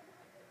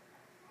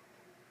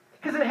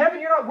 Because in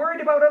heaven, you're not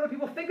worried about what other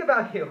people think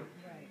about you.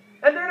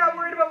 And they're not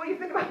worried about what you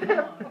think about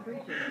them.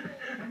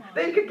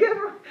 They could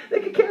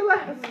care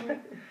less.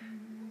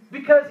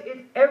 Because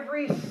in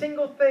every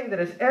single thing that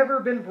has ever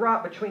been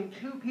brought between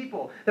two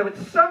people that would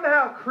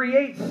somehow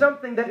create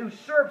something that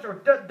usurps or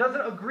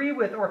doesn't agree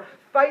with or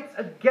fights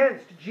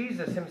against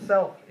Jesus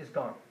himself is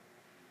gone.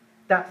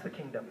 That's the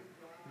kingdom.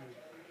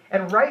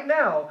 And right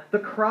now, the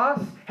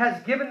cross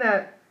has given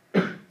that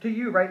to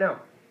you right now.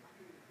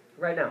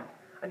 Right now.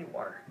 I need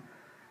water.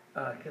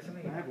 Because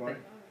I have water.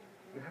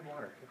 You have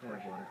water. I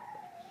have water.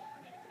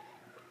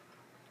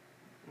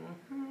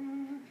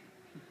 Mm-hmm.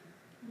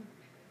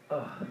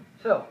 Oh,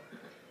 so,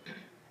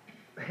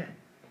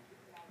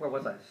 where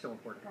was I? So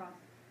important. Cross.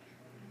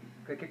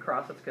 Good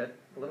cross, that's good.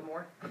 A little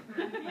more.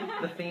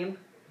 The theme.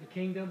 The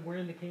kingdom, we're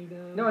in the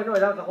kingdom. No, that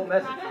was the whole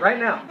message. Right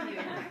now.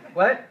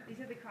 What? You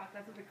said the cross.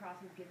 That's what the cross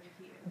was given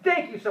to you.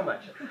 Thank you so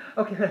much.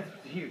 Okay, that's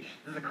huge.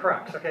 This is a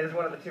crux. Okay, this is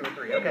one of the 2 or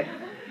 3. Okay,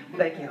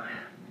 thank you.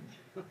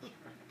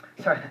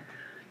 Sorry.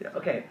 Yeah,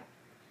 okay.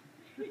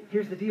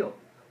 Here's the deal.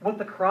 What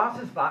the cross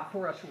has bought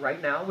for us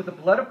right now, what the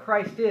blood of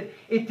Christ did,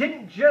 it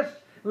didn't just,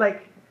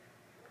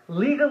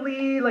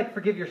 legally,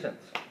 forgive your sins.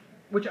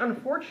 Which,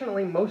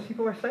 unfortunately, most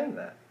people are saying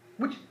that.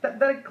 Which,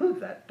 that includes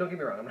that. Don't get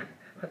me wrong. I'm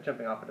not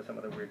jumping off into some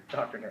other weird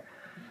doctrine here.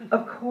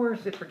 Of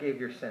course it forgave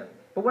your sin.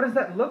 But what does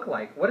that look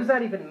like? What does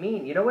that even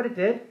mean? You know what it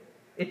did?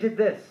 It did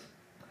this.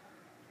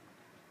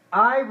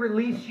 I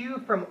release you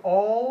from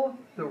all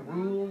the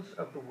rules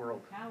of the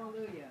world.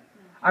 Hallelujah.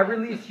 I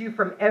release you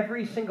from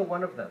every single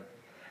one of them.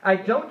 I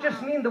don't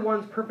just mean the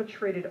ones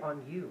perpetrated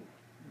on you.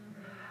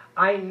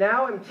 I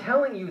now am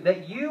telling you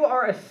that you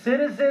are a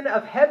citizen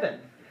of heaven.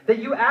 That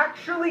you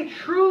actually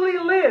truly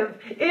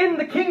live in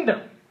the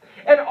kingdom.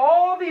 And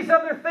all these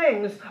other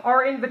things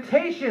are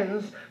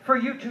invitations for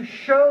you to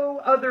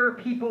show other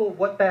people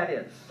what that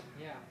is.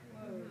 Yeah.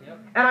 Yep.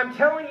 And I'm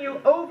telling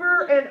you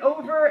over and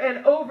over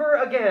and over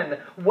again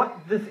what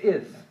this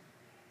is.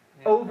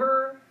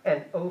 Over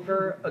and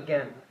over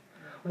again.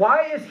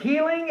 Why is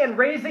healing and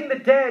raising the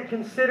dead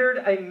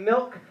considered a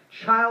milk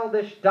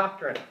childish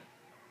doctrine?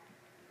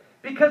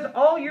 Because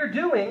all you're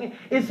doing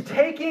is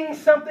taking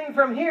something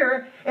from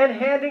here and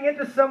handing it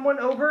to someone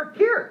over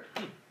here.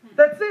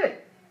 That's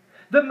it.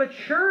 The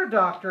mature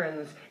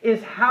doctrines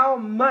is how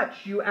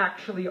much you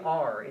actually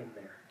are in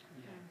there.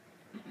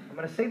 I'm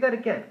going to say that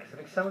again because I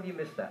think some of you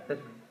missed that.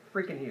 That's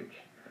freaking huge.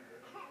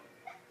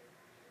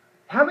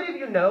 How many of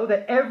you know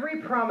that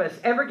every promise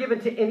ever given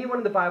to anyone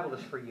in the Bible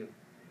is for you?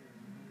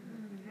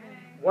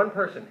 One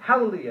person.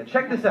 Hallelujah.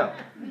 Check this out.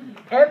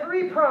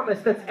 Every promise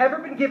that's ever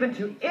been given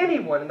to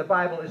anyone in the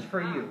Bible is for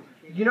you.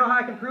 You know how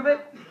I can prove it?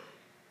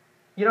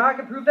 You know how I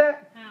can prove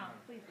that? How?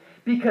 Please.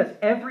 Because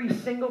every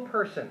single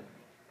person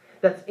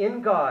that's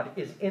in God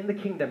is in the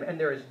kingdom, and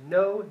there is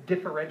no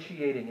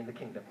differentiating in the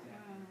kingdom.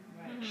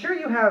 Sure,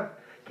 you have,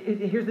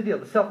 here's the deal,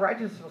 the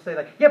self-righteous will say,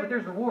 like, yeah, but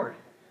there's reward.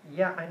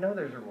 Yeah, I know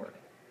there's reward.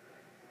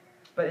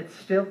 But it's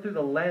still through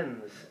the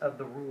lens of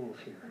the rules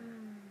here.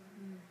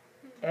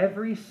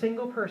 Every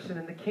single person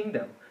in the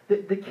kingdom,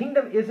 the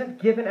kingdom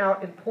isn't given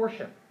out in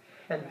portion.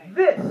 And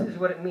this is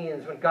what it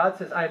means when God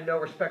says, I have no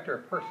respecter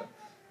of persons.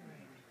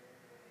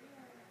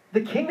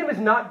 The kingdom is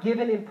not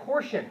given in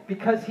portion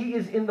because he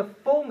is in the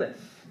fullness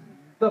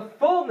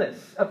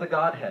of the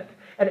Godhead.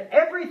 And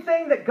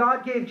everything that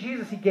God gave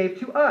Jesus, he gave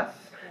to us.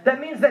 That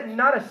means that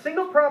not a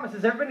single promise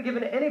has ever been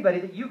given to anybody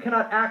that you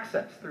cannot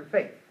access through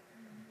faith.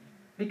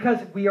 Because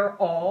we are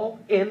all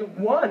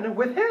in one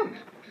with him.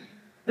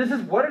 This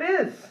is what it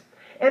is.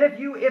 And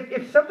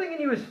if something in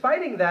you is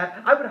fighting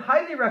that, I would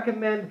highly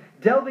recommend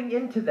delving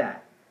into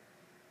that.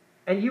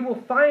 And you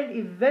will find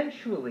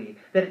eventually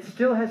that it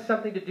still has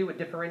something to do with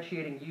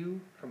differentiating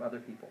you from other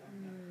people.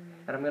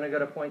 And I'm going to go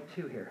to point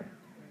 2 here.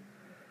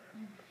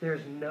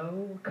 There's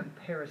no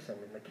comparison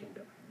in the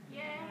kingdom.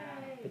 Yay!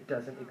 It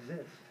doesn't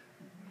exist.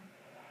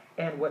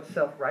 And what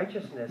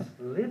self-righteousness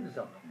lives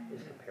on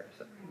is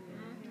comparison.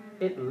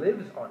 It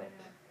lives on it.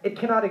 It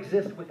cannot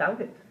exist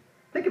without it.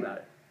 Think about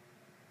it.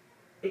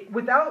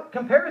 Without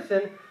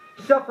comparison,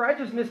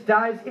 self-righteousness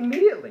dies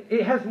immediately.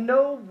 It has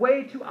no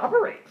way to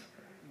operate.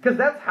 Because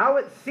that's how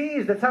it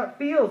sees, that's how it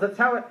feels, that's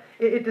how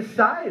it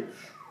decides.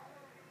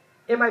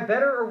 Am I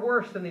better or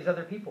worse than these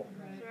other people?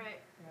 That's right.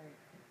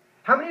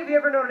 How many of you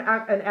ever known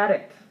an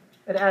addict?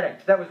 An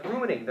addict that was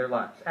ruining their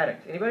lives?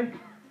 Addict. Anybody?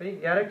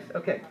 Any addicts?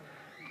 Okay.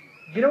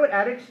 You know what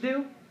addicts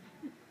do?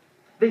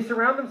 They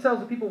surround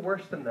themselves with people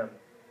worse than them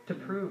to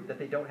prove that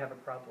they don't have a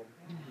problem.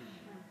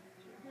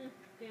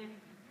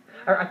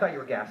 I thought you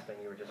were gasping.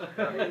 You were just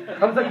yawning.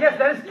 I was like, yes,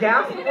 that is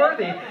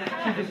gasp-worthy.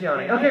 She's just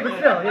yawning. Okay, but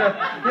still, yes.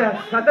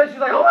 I thought she was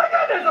like, oh my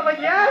goodness. I'm like,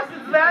 yes,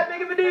 it's that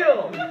big of a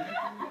deal.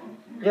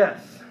 Yes.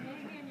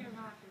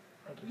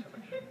 Thank you so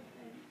much.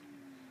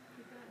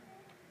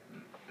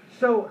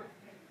 So,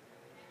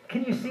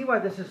 can you see why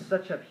this is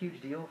such a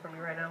huge deal for me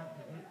right now?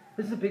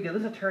 This is a big deal.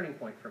 This is a turning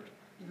point for me.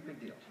 This is a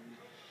big deal.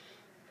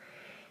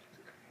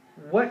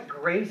 What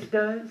grace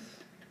does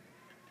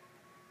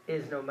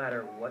is no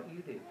matter what you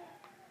do,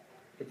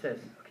 it says,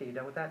 okay, you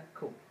done with that?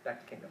 Cool.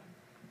 Back to kingdom.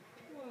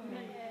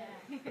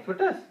 That's what it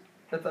does.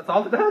 That's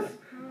all it does.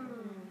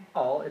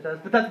 All it does.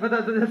 But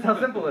that's how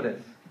simple it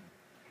is.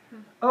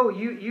 Oh,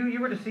 you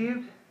were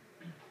deceived?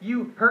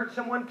 You hurt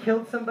someone,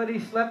 killed somebody,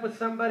 slept with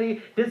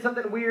somebody, did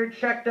something weird,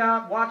 checked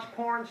out, watched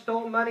porn,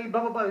 stole money,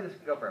 blah, blah, blah. This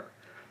can go forever.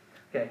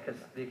 Okay, because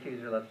the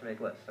accuser loves to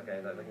make lists. Okay,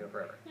 that can go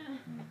forever.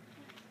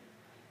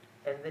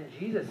 And then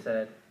Jesus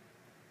said,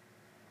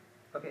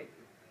 okay,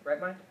 right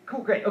mind?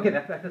 Cool, great. Okay,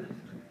 back to this.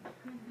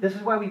 This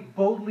is why we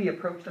boldly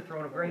approach the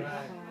throne of grace.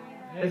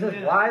 Right. This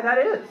is why that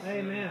is.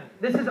 Amen.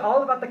 This is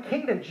all about the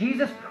kingdom.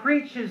 Jesus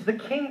preaches the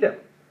kingdom.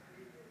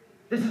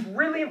 This is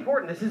really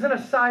important. This isn't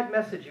a side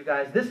message, you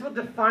guys. This will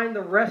define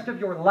the rest of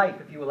your life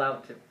if you allow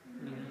it to.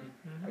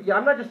 Yeah,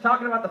 I'm not just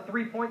talking about the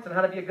 3 points on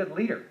how to be a good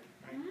leader.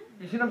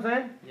 You see what I'm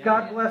saying? Yeah.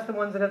 God bless the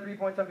ones that have 3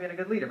 points on being a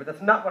good leader, but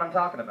that's not what I'm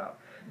talking about.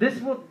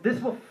 This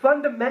will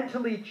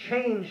fundamentally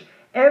change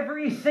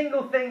every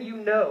single thing you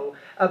know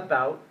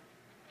about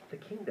the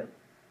kingdom.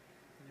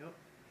 Yep.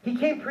 He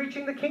came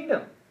preaching the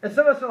kingdom. And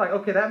some of us are like,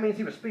 okay, that means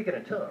he was speaking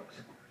in tongues.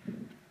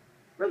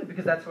 Really,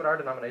 because that's what our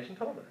denomination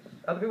told us.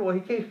 Other people, well,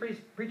 he came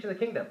preaching the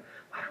kingdom.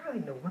 Well, I don't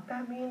really know what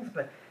that means,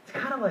 but it's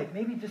kind of like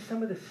maybe just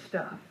some of this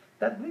stuff.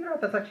 Believe it or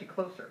not, that's actually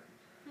closer.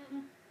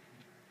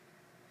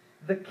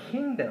 The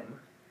kingdom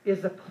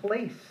is a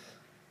place.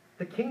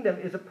 The kingdom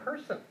is a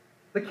person.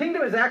 The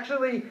kingdom is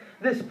actually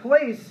this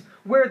place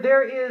where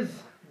there is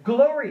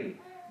glory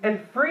and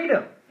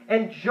freedom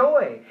and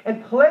joy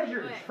and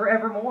pleasures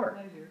forevermore.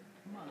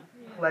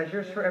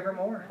 Pleasures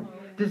forevermore.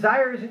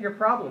 Desire isn't your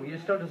problem. You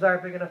just don't desire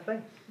big enough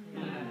things.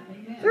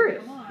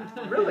 Serious.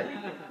 Really.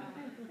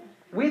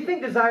 We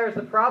think desire is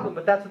the problem,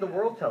 but that's what the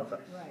world tells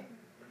us.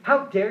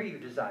 How dare you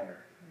desire?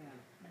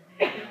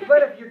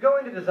 But if you're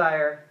going to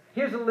desire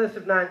Here's a list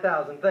of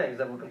 9,000 things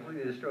that will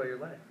completely destroy your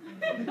life.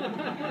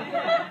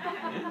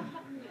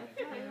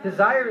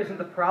 Desire isn't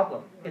the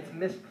problem. It's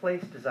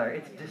misplaced desire.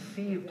 It's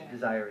deceived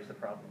desire is the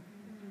problem.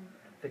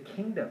 The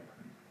kingdom.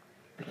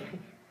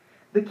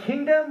 The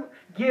kingdom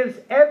gives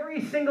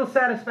every single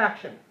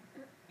satisfaction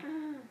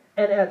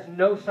and adds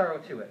no sorrow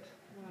to it.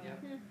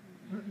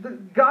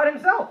 God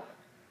himself.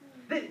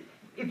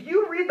 If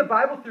you read the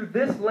Bible through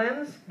this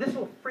lens, this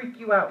will freak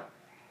you out.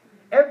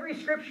 Every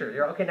scripture,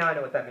 you're okay, now I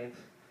know what that means.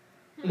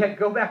 You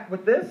go back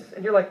with this,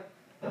 and you're like,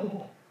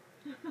 oh,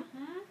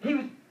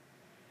 he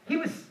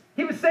was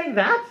saying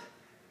that?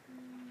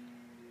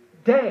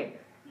 Dang.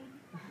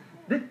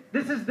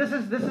 This is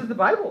the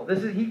Bible.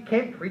 He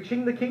came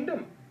preaching the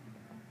kingdom.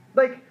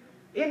 Like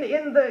in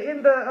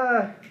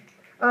the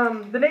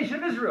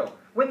nation of Israel,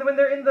 when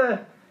they're in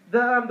the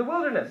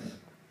wilderness.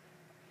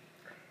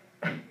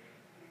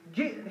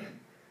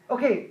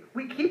 Okay,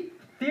 we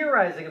keep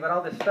theorizing about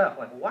all this stuff.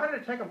 Like, why did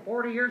it take them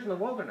 40 years in the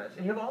wilderness?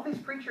 And you have all these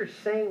preachers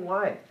saying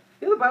why.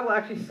 You know the Bible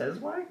actually says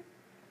why?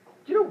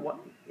 Do you know what?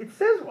 It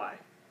says why.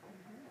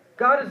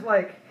 God is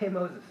like, hey,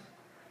 Moses,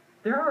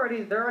 they're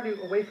already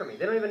away from me.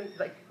 They don't even,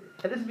 like,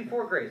 and this is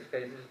before grace,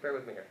 okay, so just bear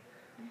with me here.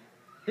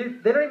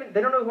 They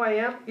don't know who I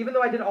am, even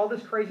though I did all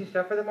this crazy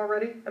stuff for them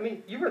already. I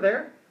mean, you were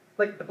there.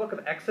 Like the book of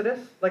Exodus.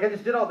 Like I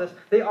just did all this.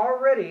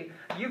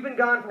 You've been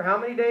gone for how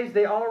many days?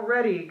 They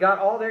already got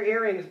all their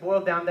earrings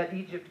boiled down that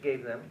Egypt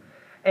gave them.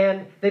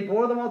 And they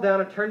boiled them all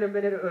down and turned them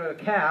into a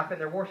calf, and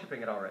they're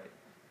worshiping it already.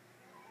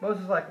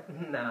 Moses is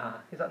like, nah.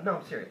 He's like, no,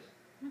 I'm serious.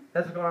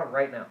 That's what's going on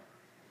right now.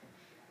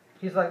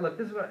 He's like, look,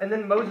 this is what... And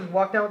then Moses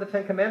walked down with the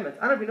Ten Commandments.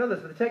 I don't know if you know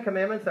this, but the Ten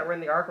Commandments that were in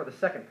the ark were the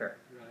second pair.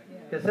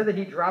 Right. It said that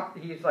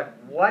he's like,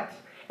 what?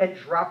 And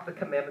dropped the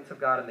commandments of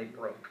God, and they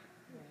broke.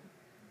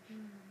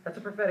 That's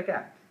a prophetic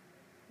act.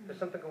 There's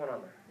something going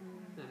on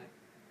there.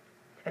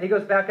 And he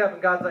goes back up,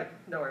 and God's like,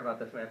 don't worry about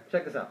this, man.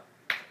 Check this out.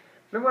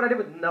 Remember what I did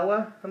with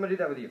Noah? I'm going to do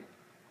that with you.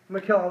 I'm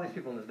going to kill all these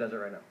people in this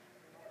desert right now.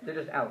 They're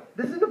just out.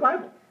 This is the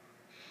Bible.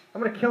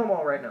 I'm going to kill them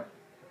all right now.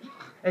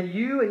 And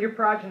you and your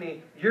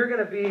progeny, you're going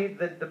to be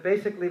the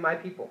basically my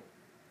people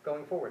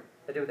going forward.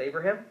 I did with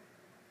Abraham.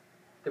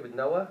 I did with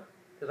Noah.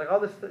 There's like all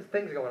this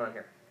things going on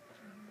here.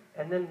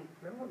 And then,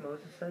 remember what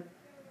Moses said?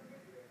 He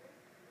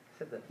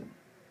said this.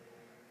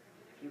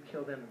 If you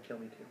kill them, then kill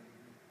me too.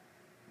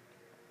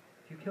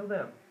 If you kill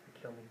them,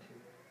 then kill me too.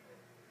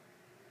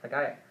 Like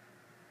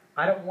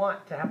I don't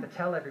want to have to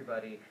tell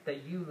everybody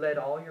that you led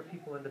all your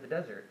people into the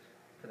desert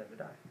for them to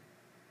die.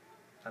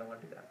 I don't want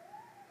to do that.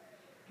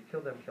 If you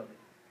kill them, kill me.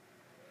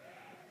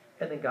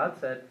 And then God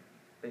said,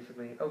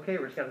 basically, okay,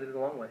 we're just going to do it the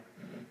long way.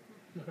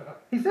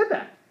 He said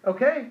that.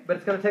 Okay, but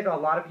it's going to take a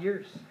lot of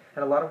years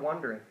and a lot of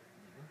wandering.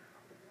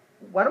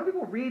 Why don't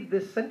people read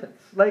this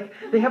sentence? Like,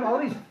 they have all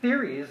these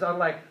theories on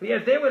like, yeah,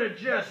 if they would have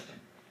just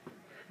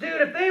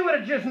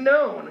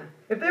known,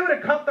 if they would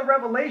have caught the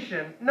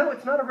revelation. No,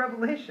 it's not a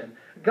revelation.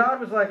 God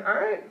was like, all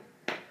right,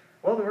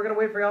 well, then we're going to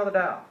wait for y'all to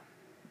die off.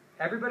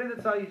 Everybody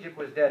that saw Egypt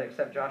was dead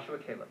except Joshua,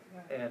 Caleb,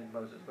 and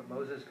Moses. But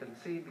Moses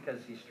couldn't see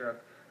because he struck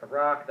a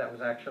rock. That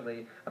was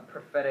actually a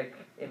prophetic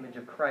image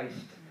of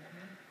Christ.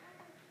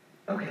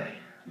 Okay,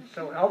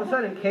 so all of a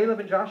sudden, Caleb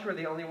and Joshua are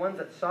the only ones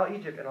that saw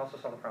Egypt and also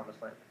saw the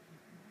Promised Land.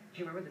 Do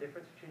you remember the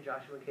difference between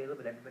Joshua and Caleb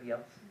and everybody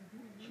else?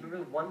 Do you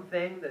remember the one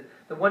thing,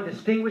 the one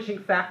distinguishing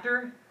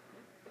factor?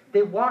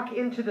 They walk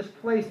into this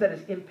place that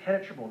is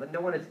impenetrable, that no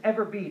one has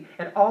ever been,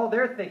 and all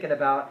they're thinking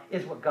about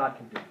is what God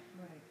can do.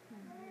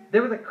 They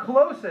were the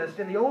closest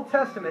in the Old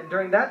Testament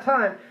during that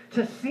time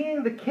to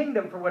seeing the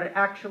kingdom for what it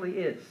actually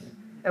is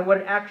and what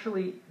it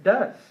actually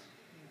does.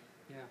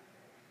 Yeah.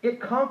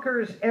 It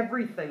conquers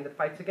everything that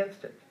fights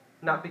against it.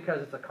 Not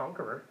because it's a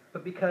conqueror,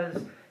 but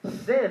because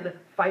sin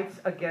fights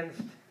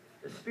against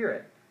the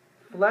spirit.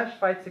 Flesh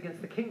fights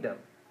against the kingdom.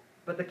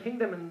 But the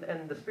kingdom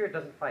and the spirit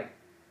doesn't fight.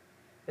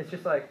 It's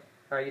just like,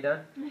 are you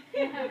done?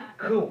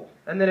 Cool.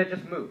 And then it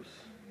just moves.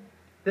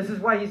 This is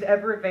why he's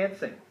ever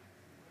advancing.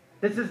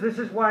 This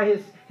is why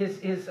his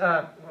let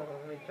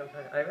me jump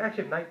back. I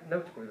actually have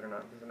notes, believe it or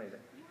not. This is amazing.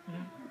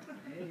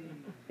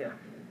 Yeah.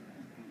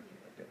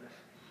 Goodness.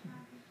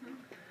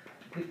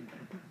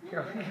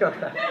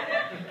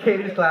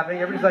 Katie's clapping.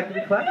 Everybody's like,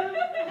 can we clap?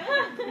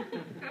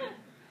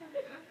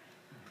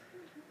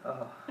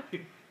 Oh.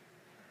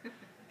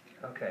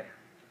 Okay.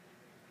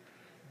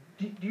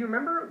 Do you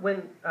remember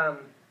when,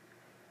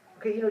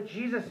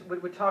 Jesus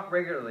would talk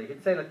regularly.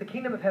 He'd say, like, the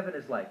kingdom of heaven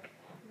is like.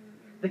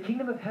 The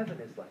kingdom of heaven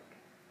is like.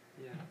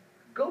 Yeah.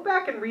 Go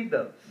back and read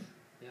those.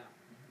 Yeah.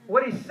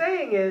 What he's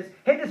saying is,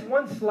 hey, this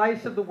one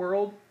slice of the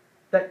world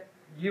that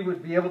you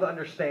would be able to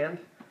understand,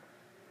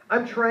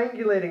 I'm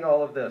triangulating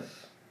all of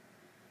this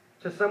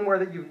to somewhere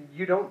that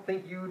you don't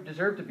think you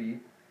deserve to be.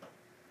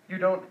 You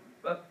don't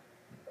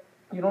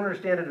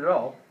understand it at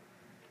all.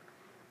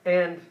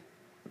 And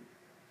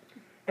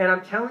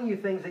I'm telling you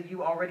things that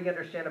you already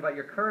understand about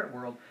your current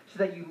world so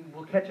that you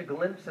will catch a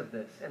glimpse of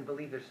this and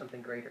believe there's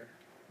something greater.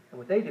 And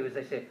what they do is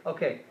they say,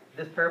 okay,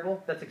 this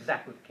parable, that's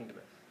exactly what the kingdom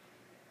is.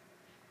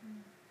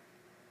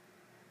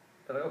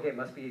 They're like, okay, it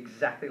must be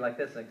exactly like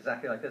this and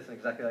exactly like this and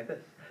exactly like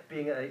this.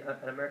 being an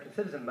American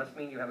citizen must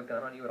mean you have a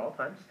gun on you at all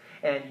times,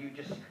 and you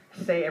just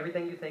say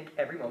everything you think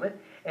every moment,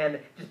 and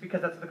just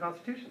because that's what the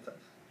Constitution says.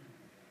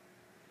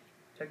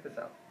 Check this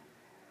out.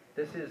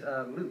 This is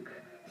Luke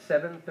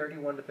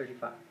 7:31-35.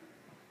 It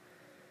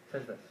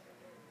says this.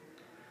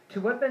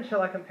 To what then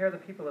shall I compare the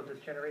people of this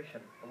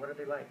generation, and what are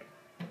they like?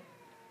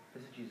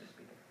 This is Jesus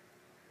speaking.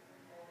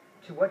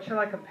 To what shall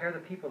I compare the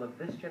people of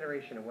this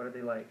generation, and what are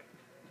they like?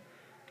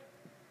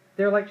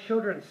 They're like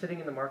children sitting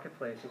in the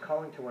marketplace and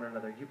calling to one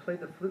another.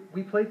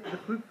 We played the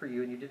flute for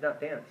you, and you did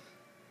not dance.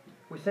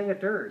 We sang a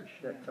dirge,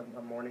 that's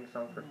a mourning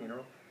song for a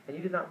funeral, and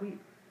you did not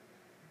weep.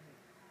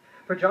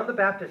 For John the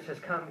Baptist has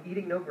come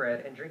eating no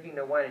bread and drinking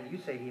no wine, and you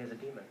say he has a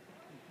demon.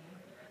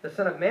 The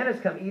Son of Man has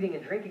come eating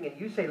and drinking, and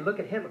you say, look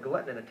at him, a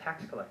glutton and a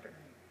tax collector.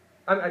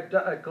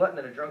 A glutton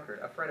and a drunkard,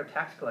 a friend of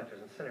tax collectors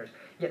and sinners.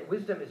 Yet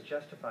wisdom is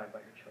justified by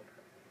her children.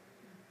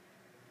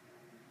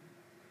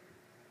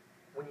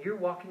 When you're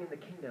walking in the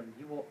kingdom,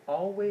 you will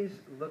always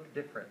look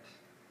different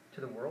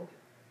to the world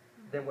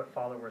than what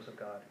followers of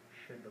God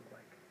should look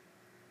like.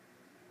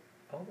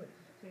 Always.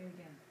 Say it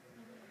again.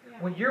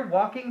 When you're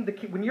walking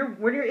when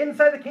you're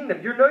inside the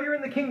kingdom, you know you're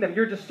in the kingdom,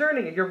 you're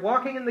discerning it, you're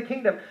walking in the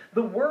kingdom,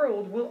 the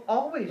world will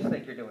always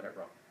think you're doing it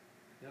wrong.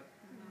 Yep.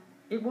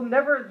 You will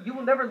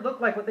never look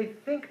like what they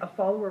think a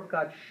follower of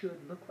God should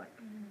look like.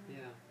 Yeah.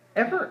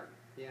 Ever.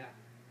 Yeah.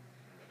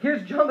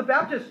 Here's John the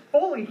Baptist,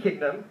 fully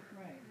kingdom,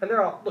 Right. and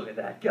they're all, look at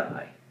that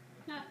guy.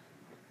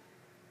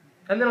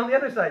 And then on the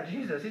other side,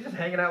 Jesus, he's just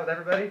hanging out with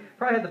everybody.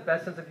 Probably had the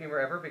best sense of humor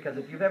ever, because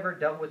if you've ever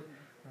dealt with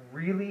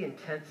really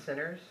intense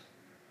sinners,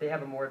 they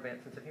have a more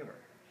advanced sense of humor.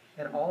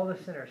 And all the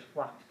sinners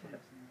flocked to him.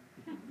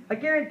 I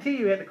guarantee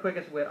you he had the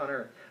quickest wit on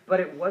earth. But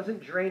it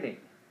wasn't draining.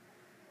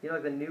 You know,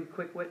 like the new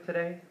quick wit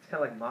today? It's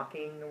kind of like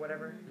mocking or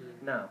whatever.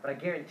 Mm-hmm. No, but I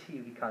guarantee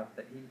you he caught up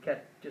with it. He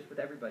kept just with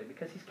everybody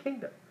because he's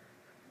kingdom.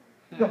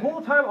 The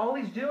whole time, all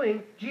he's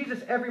doing,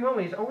 Jesus, every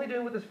moment, he's only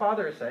doing what his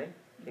Father is saying,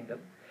 kingdom.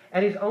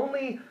 And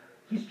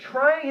he's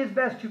trying his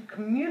best to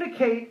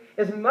communicate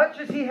as much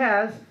as he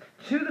has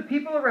to the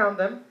people around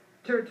them,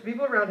 to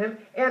people around him.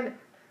 And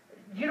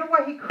you know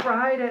why he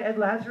cried at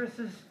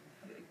Lazarus'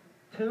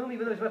 tomb,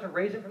 even though he's about to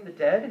raise him from the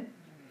dead?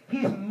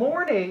 He's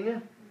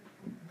mourning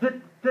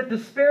the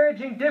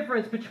disparaging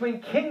difference between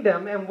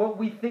kingdom and what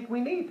we think we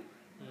need.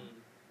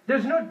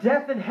 There's no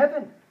death in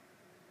heaven.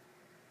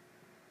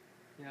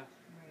 Yeah.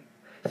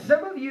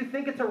 Some of you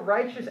think it's a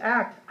righteous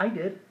act, I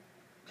did,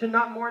 to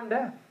not mourn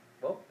death.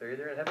 Well, they're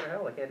either in heaven or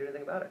hell. I can't do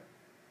anything about it.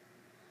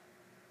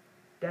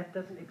 Death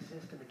doesn't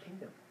exist in the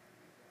kingdom.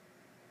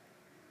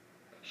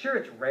 Sure,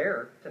 it's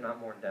rare to not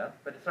mourn death,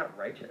 but it's not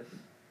righteous.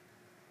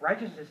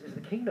 Righteousness is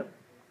the kingdom.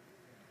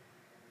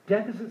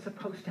 Death isn't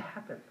supposed to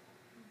happen.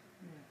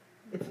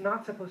 It's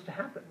not supposed to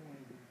happen.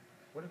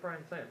 What is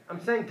Brian saying?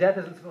 I'm saying death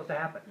isn't supposed to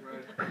happen.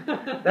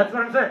 Right. That's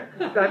what I'm saying.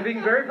 I'm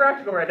being very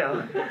practical right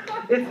now.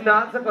 It's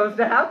not supposed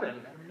to happen.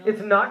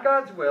 It's not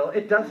God's will.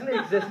 It doesn't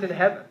exist in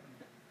heaven.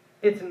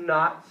 It's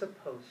not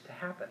supposed to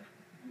happen.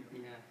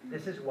 Yeah.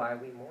 This is why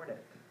we mourn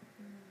it.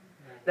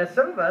 Now,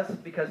 some of us,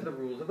 because of the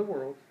rules of the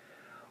world,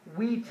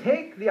 we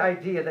take the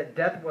idea that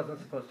death wasn't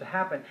supposed to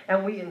happen,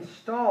 and we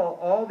install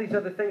all these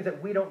other things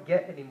that we don't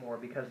get anymore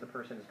because the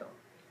person is gone.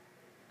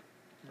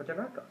 But they're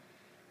not gone.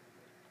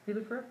 You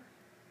live forever.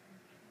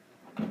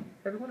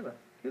 Every one of us.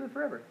 You live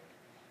forever.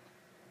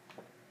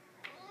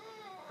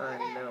 I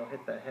know,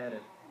 hit the head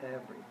and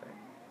everything.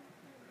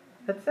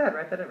 That's sad,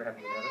 right? That never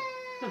happened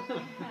to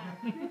me.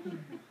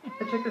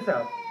 But check this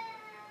out.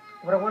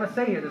 What I want to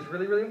say here is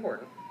really, really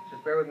important.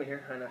 Just bear with me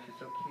here. I know she's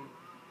so cute.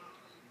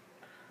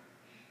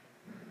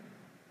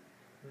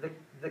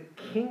 The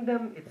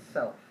kingdom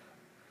itself.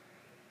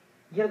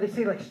 You know, they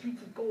say like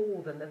streets of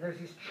gold, and then there's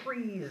these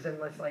trees, and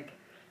it's like,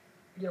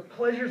 you know,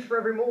 pleasures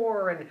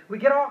forevermore, and we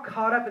get all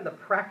caught up in the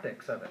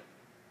practice of it,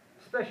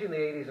 especially in the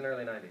 80s and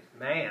early 90s.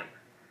 Man,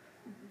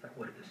 it's like,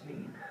 what does this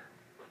mean?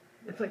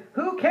 It's like,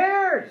 who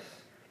cares?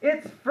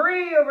 It's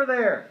free over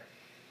there.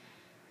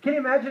 Can you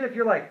imagine if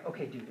you're like,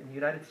 okay, dude, in the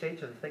United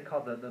States there's a thing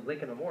called the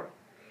Lincoln Memorial,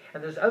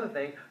 and there's another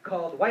thing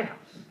called the White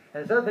House, and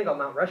there's another thing called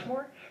Mount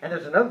Rushmore, and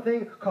there's another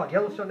thing called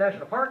Yellowstone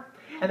National Park,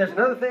 and there's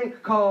another thing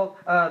called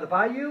the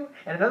Bayou,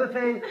 and another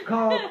thing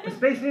called the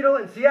Space Needle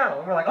in Seattle.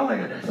 And we're like, oh my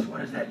goodness,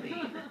 what does that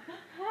mean?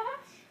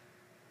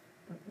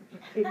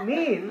 It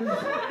means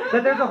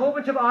that there's a whole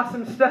bunch of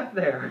awesome stuff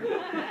there,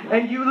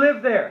 and you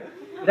live there.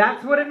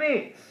 That's what it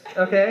means,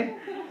 okay?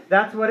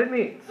 That's what it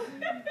means.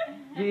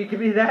 It can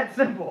be that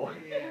simple,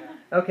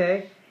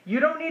 okay? You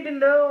don't need to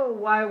know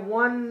why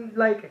one,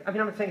 like, I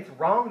mean, I'm not saying it's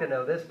wrong to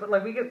know this, but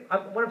like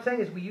what I'm saying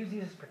is we use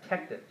these as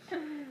protectives.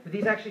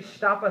 These actually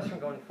stop us from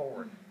going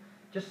forward.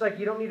 Just like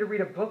you don't need to read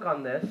a book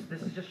on this.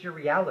 This is just your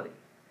reality.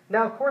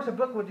 Now, of course, a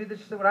book will do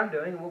this is what I'm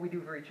doing and what we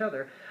do for each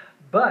other.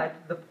 But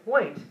the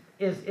point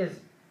is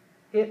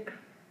it.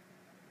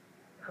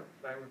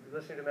 I was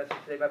listening to a message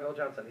today by Bill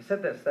Johnson. He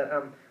said this, that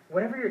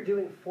whatever you're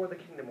doing for the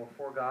kingdom or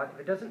for God, if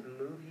it doesn't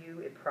move you,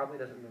 it probably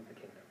doesn't move the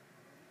kingdom.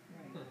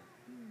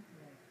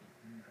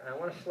 And I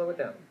want to slow it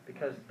down,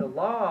 because the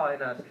law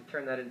in us could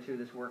turn that into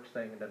this works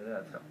thing and da-da-da.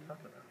 That's not what I'm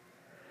talking about.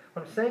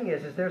 What I'm saying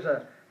is there's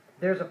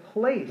there's a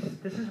place.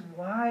 This is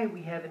why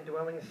we have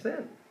indwelling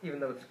sin, even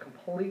though it's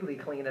completely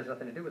clean, has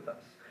nothing to do with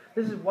us.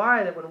 This is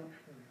why that when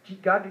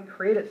God didn't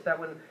create it, so that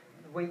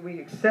when we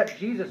accept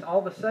Jesus, all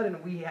of a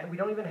sudden we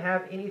don't even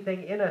have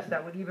anything in us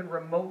that would even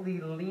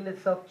remotely lean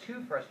itself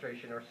to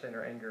frustration or sin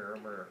or anger or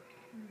murder.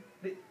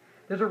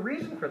 There's a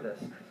reason for this.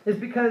 It's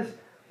because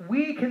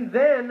we can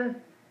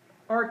then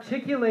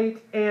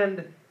articulate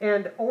and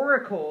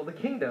oracle the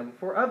kingdom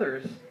for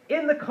others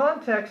in the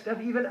context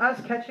of even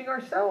us catching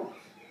ourselves.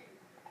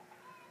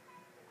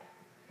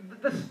 You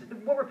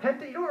know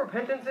what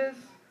repentance is?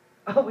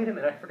 Oh, wait a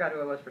minute, I forgot who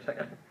I was for a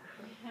second.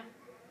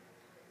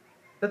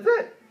 That's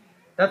it.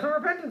 That's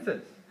what repentance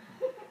is.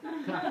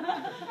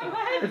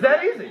 It's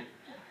that easy.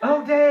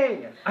 Oh,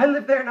 dang. I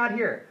live there, not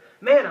here.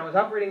 Man, I was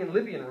operating in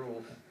Libyan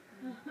rules.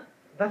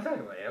 That's not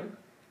who I am.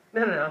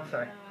 No, I'm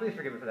sorry. Please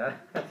forgive me for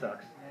that. That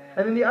sucks. Yeah.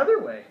 And then the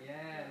other way.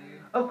 Yeah, dude.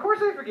 Of course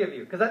I forgive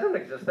you, because I don't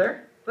exist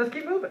there. Let's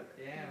keep moving.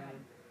 Yeah,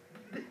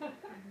 man.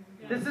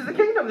 This is the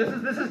kingdom.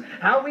 This is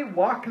how we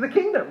walk the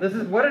kingdom. This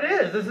is what it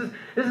is.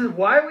 This is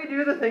why we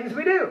do the things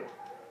we do.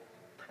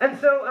 And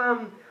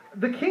so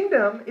the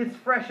kingdom is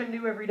fresh and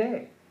new every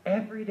day.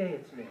 Every day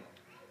it's new.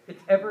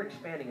 It's ever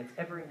expanding. It's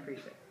ever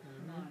increasing.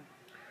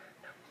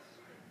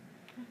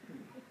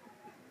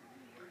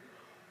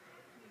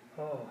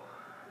 Oh.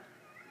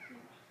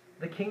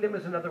 The kingdom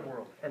is another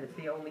world, and it's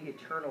the only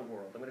eternal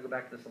world. I'm going to go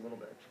back to this a little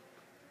bit.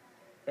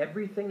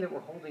 Everything that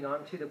we're holding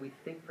on to that we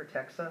think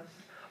protects us,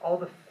 all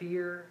the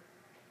fear,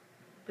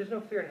 there's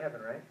no fear in heaven,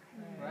 right?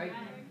 Right.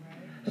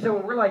 So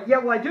when we're like, yeah,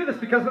 well, I do this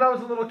because when I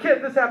was a little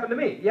kid, this happened to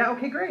me. Yeah,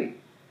 okay, great.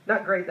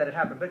 Not great that it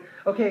happened, but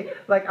okay,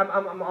 like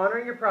I'm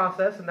honoring your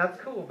process, and that's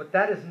cool, but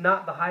that is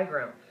not the high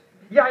ground.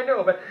 Yeah, I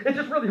know, but it's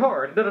just really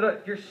hard.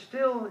 You're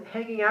still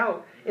hanging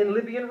out in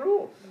Libyan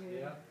rules.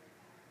 Yeah.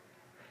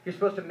 You're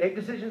supposed to make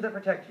decisions that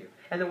protect you.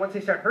 And then once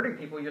they start hurting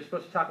people, you're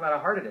supposed to talk about how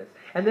hard it is.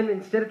 And then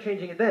instead of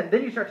changing it then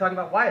you start talking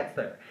about why it's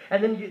there.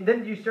 And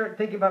then you start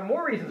thinking about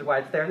more reasons why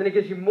it's there, and then it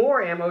gives you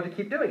more ammo to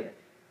keep doing it.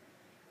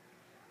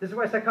 This is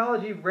why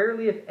psychology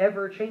rarely, if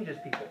ever, changes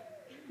people.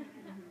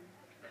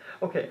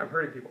 Okay, I'm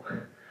hurting people.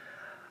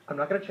 I'm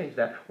not going to change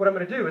that. What I'm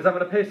going to do is I'm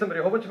going to pay somebody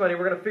a whole bunch of money.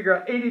 We're going to figure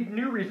out 80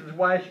 new reasons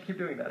why I should keep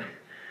doing that.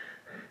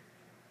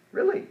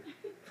 Really?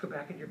 Let's go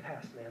back into your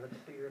past, man. Let's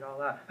figure it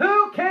all out.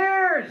 Who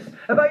cares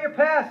about your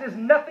past? It has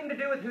nothing to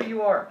do with who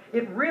you are.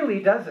 It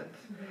really doesn't.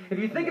 If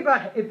you think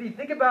about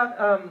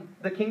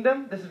the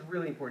kingdom, this is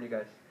really important, you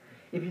guys.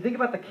 If you think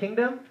about the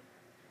kingdom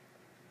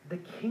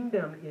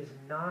is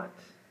not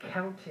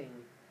counting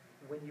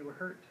when you were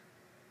hurt.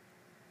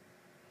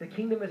 The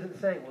kingdom isn't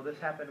saying, well, this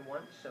happened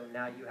once, so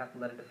now you have to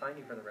let it define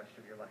you for the rest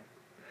of your life.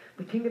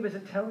 The kingdom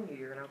isn't telling you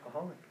you're an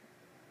alcoholic.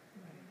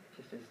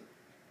 It just isn't.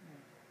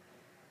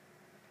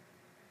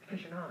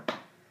 Because you're not.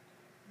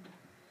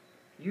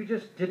 You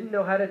just didn't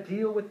know how to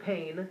deal with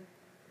pain,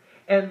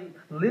 and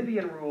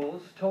Libyan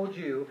rules told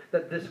you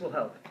that this will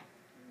help.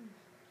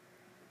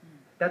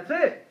 That's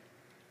it.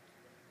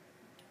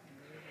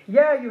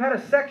 Yeah, you had a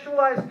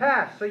sexualized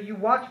past, so you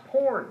watch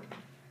porn.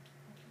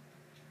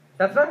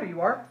 That's not who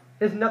you are.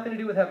 It has nothing to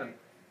do with heaven.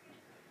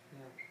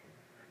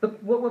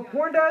 What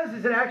porn does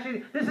is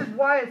this is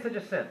why it's such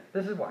a sin.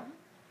 This is why.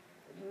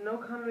 No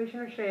condemnation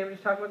or shame.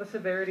 Just talking about the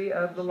severity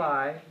of the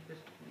lie.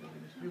 Just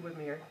be with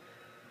me here.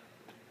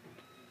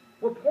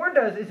 What porn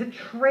does is it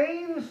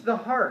trains the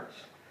heart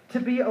to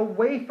be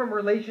away from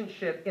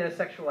relationship in a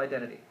sexual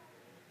identity.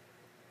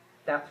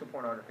 That's what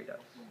pornography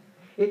does.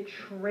 It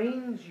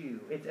trains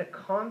you. It's a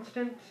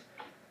constant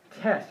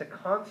test, a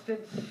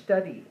constant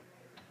study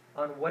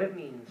on what it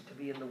means to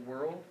be in the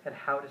world and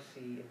how to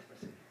see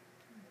intimacy.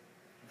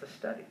 It's a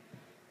study.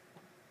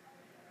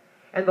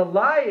 And the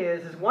lie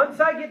is once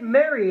I get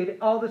married,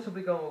 all this will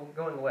be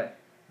going away.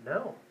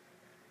 No.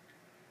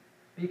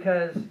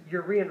 Because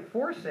you're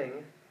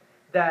reinforcing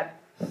that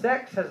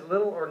sex has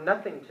little or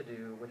nothing to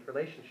do with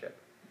relationship.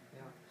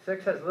 Yeah.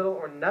 Sex has little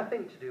or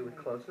nothing to do with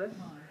closeness.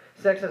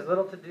 Sex has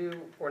little to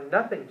do or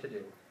nothing to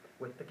do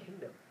with the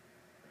kingdom.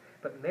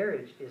 But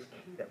marriage is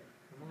kingdom.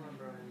 Come on,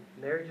 Brian.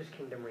 Marriage is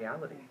kingdom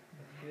reality.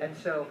 And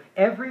so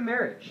every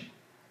marriage,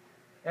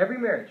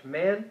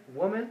 man,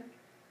 woman,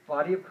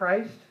 body of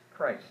Christ,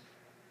 Christ.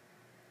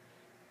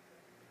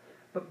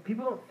 But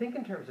people don't think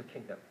in terms of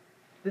kingdom.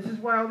 This is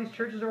why all these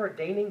churches are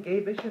ordaining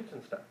gay bishops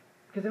and stuff.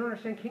 Because they don't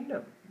understand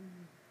kingdom.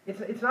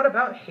 It's not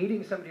about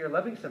hating somebody or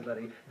loving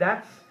somebody.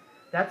 That's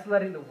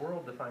letting the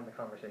world define the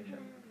conversation.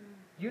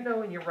 You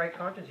know in your right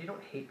conscience you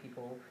don't hate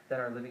people that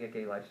are living a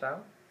gay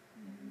lifestyle.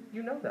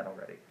 You know that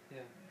already.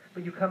 Yeah.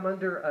 But you come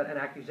under an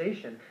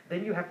accusation,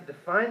 then you have to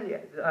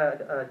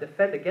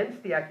defend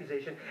against the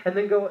accusation, and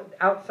then go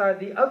outside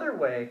the other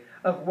way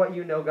of what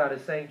you know God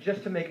is saying,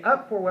 just to make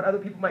up for what other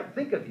people might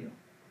think of you.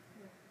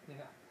 Yeah.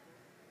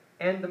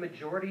 And the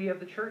majority of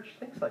the church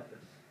thinks like this.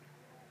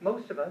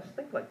 Most of us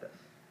think like this.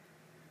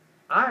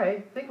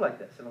 I think like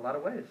this in a lot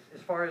of ways.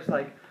 As far as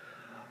like,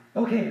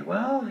 okay,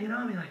 well, okay,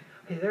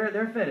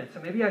 they're offended, so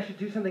maybe I should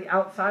do something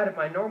outside of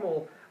my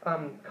normal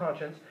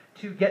conscience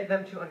to get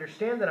them to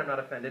understand that I'm not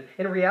offended.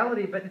 In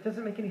reality, but it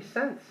doesn't make any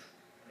sense.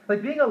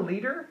 Like being a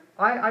leader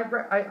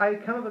I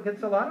come up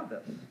against a lot of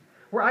this,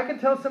 where I can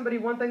tell somebody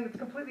one thing that's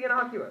completely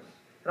innocuous,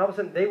 and all of a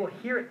sudden they will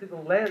hear it through the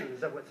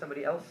lens of what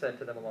somebody else said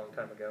to them a long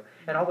time ago,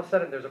 and all of a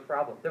sudden there's a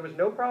problem. There was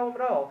no problem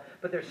at all,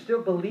 but they're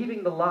still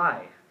believing the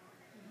lie,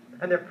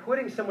 and they're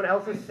putting someone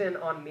else's sin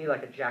on me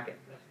like a jacket.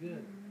 That's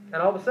good.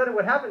 And all of a sudden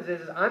what happens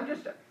is I'm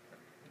just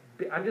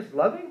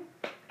loving.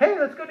 Hey,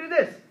 let's go do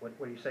this. What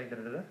are you saying?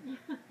 Da-da-da-da?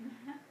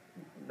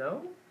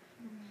 No?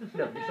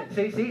 No, you're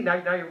saying, see, now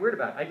you're weird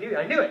about it. I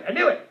knew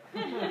it.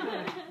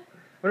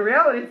 But in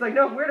reality, it's like,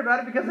 no, I'm weird about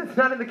it because it's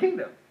not in the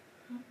kingdom.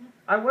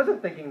 I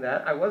wasn't thinking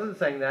that. I wasn't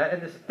saying that.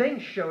 And this thing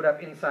showed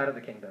up inside of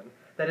the kingdom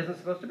that isn't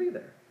supposed to be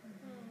there.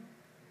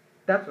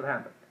 That's what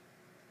happened.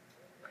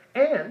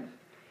 And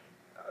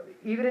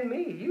even in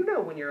me, you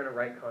know when you're in a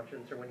right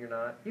conscience or when you're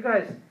not. You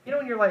guys, you know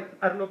when you're like,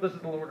 I don't know if this is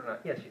the Lord or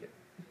not. Yes, you do.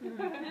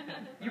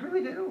 You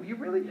really do. You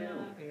really do.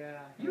 Yeah.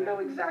 You know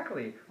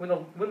exactly when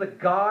the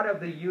God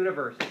of the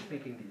universe is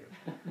speaking to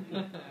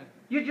you.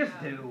 You just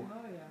do.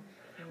 Oh, yeah.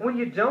 When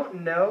you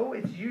don't know,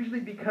 it's usually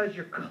because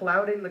you're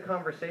clouding the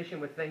conversation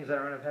with things that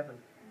aren't of heaven.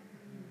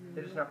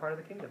 They're just not part of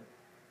the kingdom.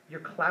 You're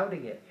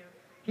clouding it.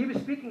 He was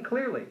speaking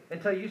clearly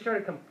until you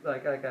started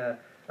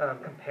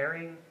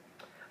comparing.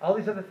 All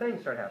these other things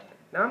start happening.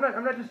 Now,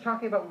 I'm not just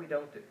talking about what we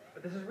don't do,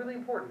 but this is really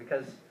important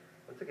because,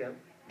 once again,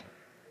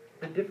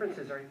 the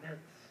differences are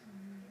immense.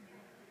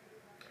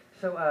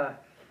 So,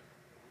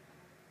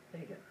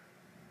 there you go.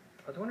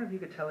 I was wondering if you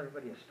could tell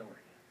everybody a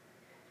story.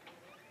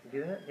 You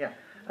do that? Yeah.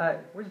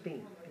 Where's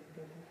Dean?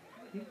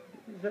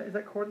 Is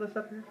that cordless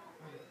up here?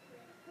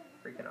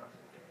 Freaking awesome.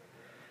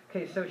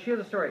 Okay, so she has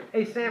a story.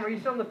 Hey, Sam, are you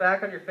still in the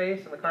back on your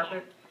face on the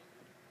carpet?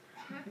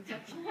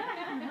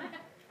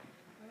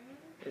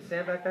 Is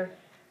Sam back there?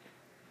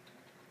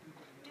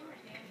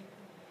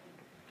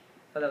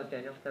 Oh, that was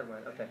Daniel? Never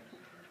mind. Okay.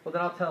 Well,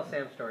 then I'll tell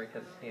Sam's story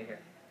because he ain't here.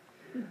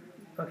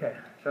 Okay,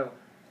 so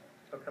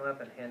I'll come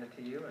up and hand it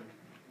to you, and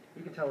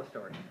you can tell a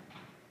story.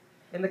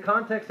 In the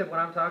context of what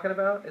I'm talking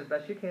about, as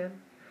best you can.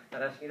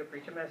 Not asking you to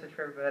preach a message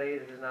for everybody.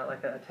 This is not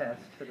like a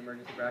test to the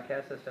emergency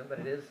broadcast system, but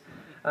it is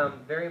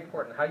very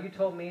important. How you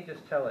told me,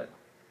 just tell it.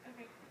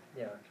 Okay.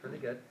 Yeah, it's really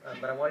good.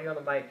 But I want you on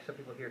the mic so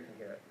people here can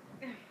hear it.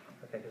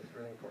 Okay, because it's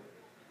really important.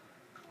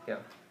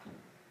 Yeah.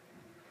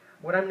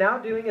 What I'm now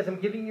doing is I'm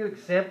giving you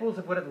examples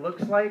of what it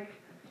looks like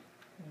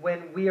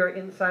when we are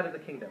inside of the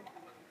kingdom.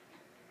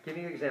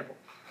 Giving you examples.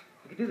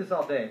 We could do this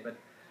all day, but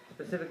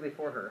specifically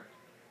for her.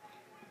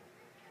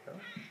 So,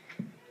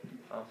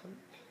 awesome.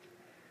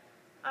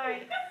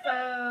 Alright,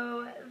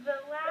 so the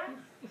last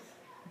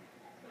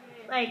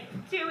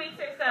 2 weeks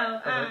or so,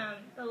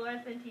 the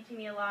Lord's been teaching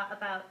me a lot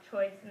about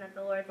choice and that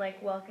the Lord's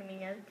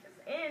welcoming us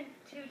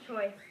into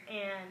choice,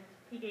 and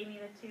He gave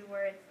me the two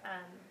words,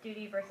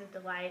 duty versus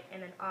delight,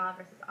 and then awe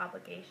versus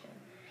obligation,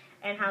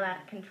 and how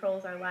that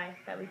controls our life,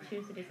 that we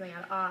choose to do something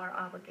out of awe or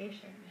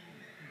obligation.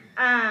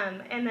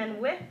 And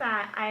then with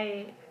that,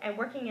 I am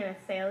working in a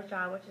sales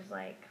job, which is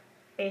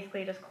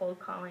basically just cold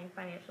calling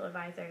financial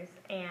advisors,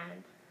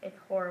 and it's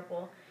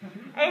horrible.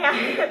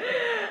 And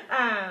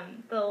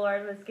the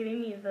Lord was giving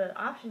me the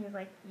option. He's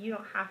like, you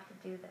don't have to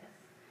do this.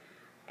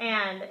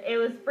 And it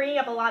was bringing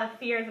up a lot of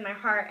fears in my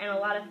heart and a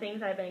lot of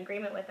things I've been in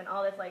agreement with, and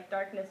all this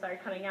darkness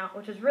started coming out,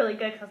 which was really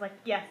good because I was like,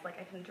 yes,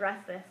 I can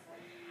address this.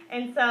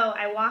 And so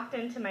I walked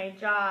into my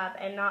job,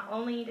 and not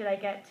only did I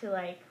get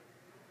to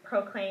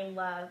proclaim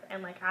love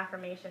and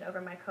affirmation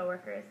over my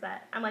coworkers,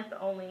 that I'm the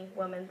only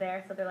woman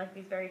there, so they're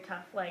these very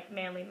tough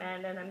manly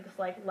men, and I'm just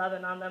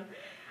loving on them.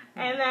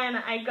 And then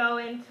I go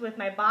in with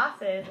my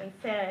bosses and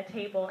sit at a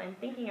table and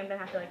thinking I'm going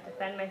to have to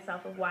defend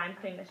myself of why I'm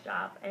quitting this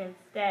job. And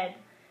instead,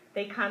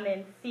 they come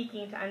in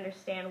seeking to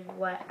understand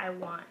what I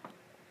want.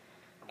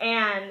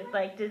 And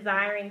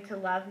desiring to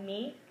love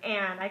me.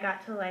 And I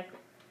got to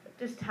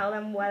just tell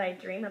them what I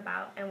dream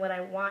about and what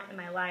I want in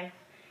my life.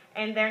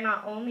 And they're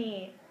not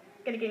only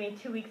going to give me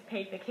 2 weeks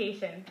paid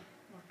vacation,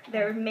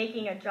 they're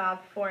making a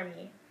job for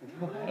me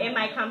in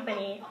my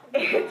company. So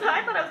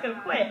I thought I was going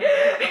to quit.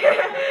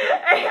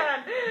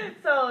 And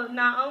so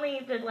not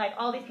only did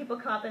all these people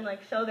come up and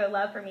show their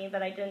love for me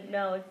that I didn't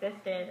know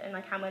existed, and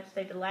how much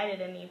they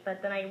delighted in me,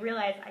 but then I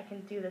realized I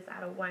can do this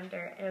out of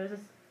wonder, and it was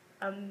just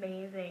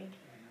amazing.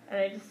 And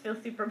I just feel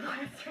super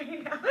blessed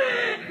right now.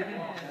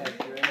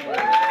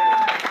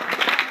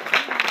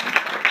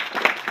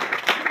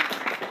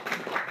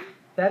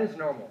 That is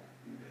normal.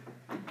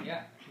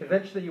 Yeah.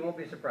 Eventually you won't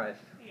be surprised.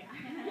 Yeah.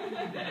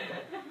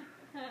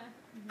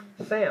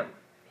 Sam,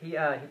 he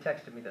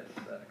texted me this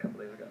a couple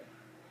days ago.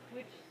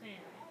 Which Sam?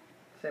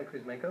 Sam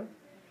Kuzmenko.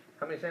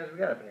 How many Sams have we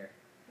got up in here?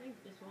 I think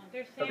just one.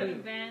 There's Sam Okay.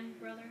 and Ben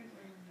brothers.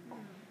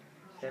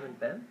 Sam and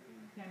Ben?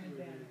 Sam and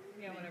Ben.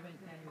 Yeah, whatever.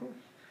 Cool.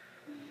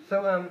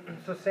 So,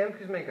 so Sam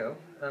Kuzmenko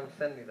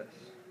sent me this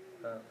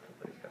a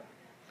couple days ago.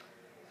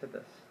 Said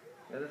this.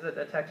 Now, this is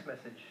a text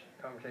message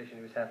conversation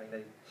he was having.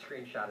 They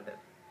screenshotted it.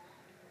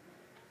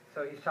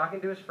 So he's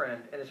talking to his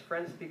friend, and his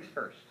friend speaks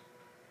first.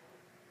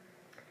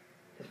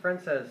 His friend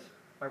says,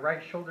 my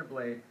right shoulder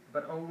blade,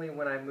 but only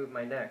when I move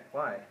my neck.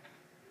 Why?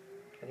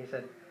 And he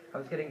said, I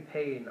was getting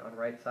pain on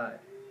right side.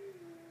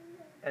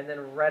 And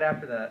then right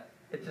after that,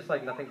 It's just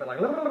like nothing but like,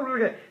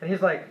 and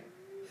he's like,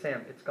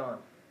 Sam, it's gone.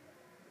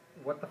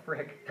 What the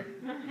frick?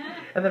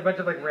 And then a bunch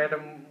of like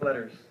random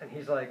letters. And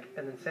he's like,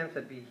 and then Sam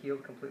said, be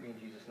healed completely in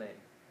Jesus' name.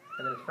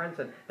 And then his friend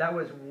said, that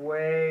was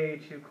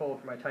way too cold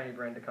for my tiny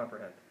brain to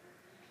comprehend.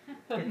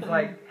 It's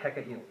like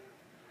hecka healed.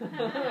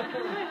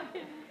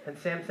 And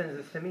Sam sends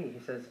this to me.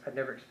 He says, I've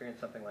never experienced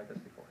something like this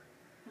before.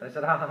 And I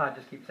said, ha ha ha,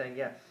 just keep saying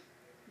yes.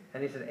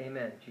 And he said,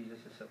 amen, Jesus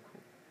is so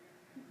cool.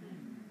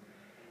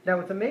 Now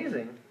what's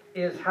amazing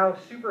is how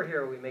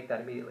superhero we make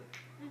that immediately.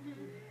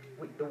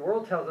 The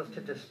world tells us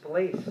to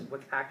displace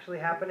what's actually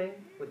happening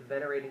with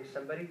venerating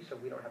somebody so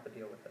we don't have to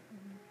deal with it.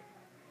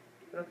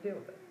 We don't have to deal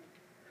with it.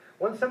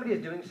 Once somebody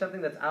is doing something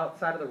that's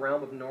outside of the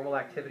realm of normal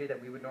activity that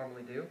we would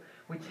normally do,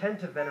 we tend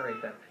to venerate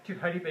them. Dude,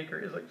 Heidi Baker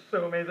is like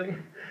so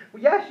amazing.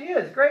 Well, yeah, she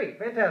is. Great.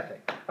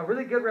 Fantastic. A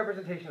really good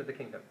representation of the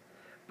kingdom.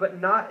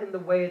 But not in the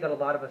way that a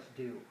lot of us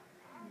do.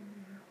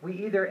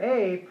 We either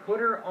A,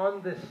 put her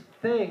on this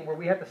thing where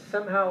we have to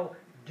somehow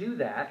do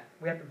that.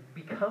 We have to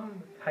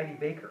become Heidi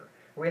Baker.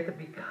 We have to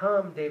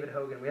become David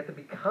Hogan. We have to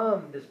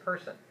become this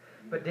person.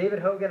 But David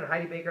Hogan and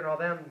Heidi Baker and all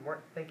them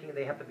weren't thinking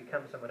they have to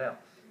become someone else.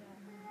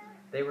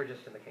 They were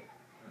just in the kingdom.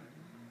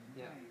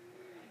 Yeah.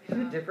 See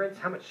the difference?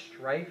 How much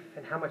strife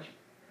and how much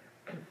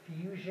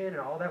confusion and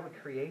all that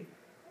would create?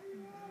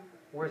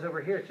 Whereas over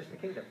here, it's just the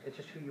kingdom. It's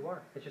just who you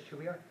are. It's just who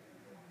we are.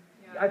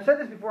 I've said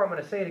this before. I'm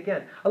going to say it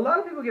again. A lot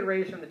of people get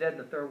raised from the dead in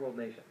the third world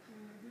nations.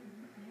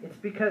 It's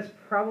because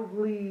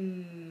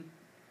probably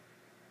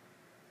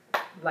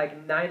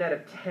like 9 out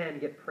of 10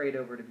 get prayed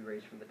over to be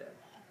raised from the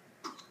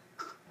dead.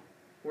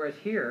 Whereas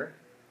here,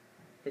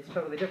 it's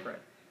totally different.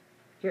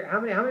 Here,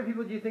 how many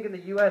people do you think in the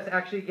U.S.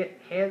 actually get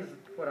hands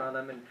put on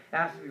them and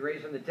asked to be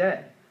raised from the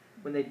dead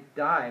when they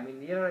die? I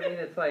mean, you know what I mean?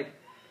 It's like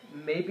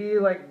maybe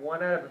like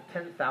 1 out of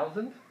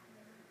 10,000. You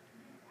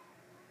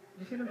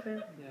see what I'm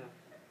saying? Yeah.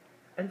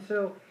 And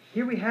so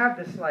here we have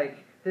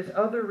this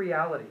other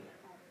reality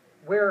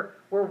where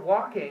we're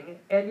walking,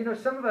 and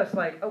some of us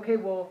like, okay,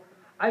 well,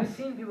 I've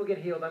seen people get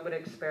healed. I'm going to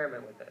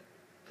experiment with it.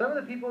 Some of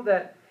the people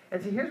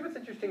and see, here's what's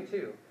interesting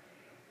too.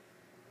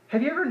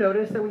 Have you ever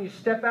noticed that when you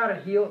step out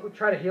and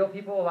try to heal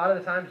people, a lot of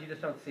the times you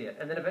just don't see it.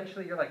 And then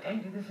eventually you're like, dang,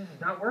 dude, this is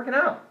not working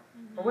out.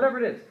 Or whatever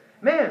it is.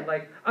 Man,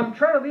 like, I'm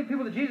trying to lead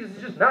people to Jesus.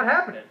 It's just not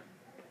happening.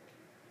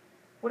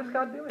 What is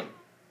God doing?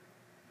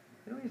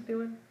 You know what he's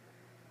doing?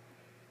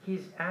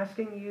 He's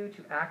asking you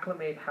to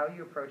acclimate how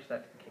you approach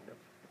that to the kingdom.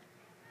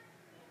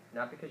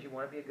 Not because you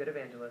want to be a good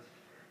evangelist.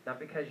 Not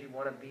because you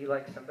want to be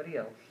like somebody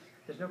else.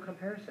 There's no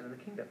comparison in the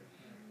kingdom.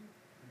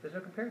 There's no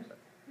comparison.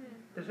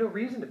 There's no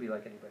reason to be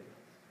like anybody else.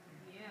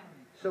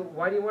 So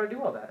why do you want to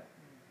do all that?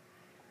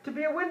 To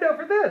be a window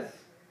for this.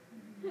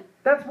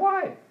 That's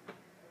why.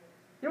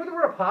 You know what the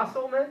word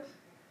apostle meant?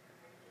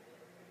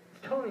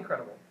 It's totally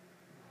incredible.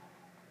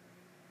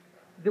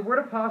 The word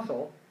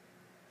apostle,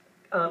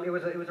 it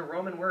was a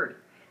Roman word.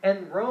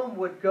 And Rome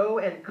would go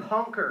and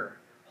conquer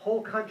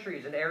whole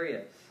countries and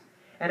areas.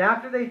 And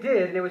after they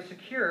did, and it was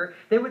secure,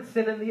 they would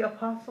send in the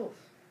apostles.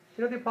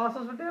 You know what the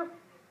apostles would do?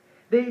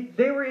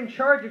 They were in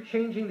charge of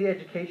changing the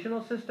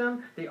educational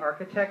system, the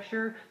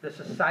architecture, the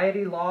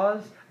society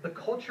laws, the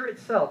culture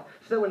itself,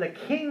 so that when the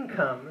king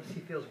comes, he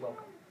feels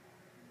welcome.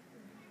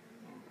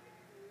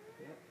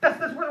 That's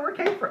where the word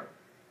came from.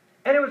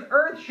 And it was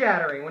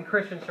earth-shattering when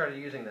Christians started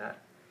using that.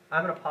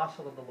 I'm an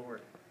apostle of the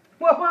Lord.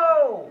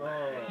 Whoa!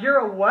 Oh. You're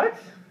a what?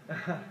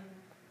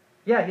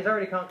 Yeah, he's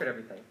already conquered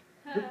everything.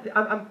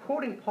 I'm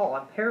quoting Paul.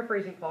 I'm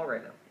paraphrasing Paul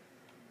right now.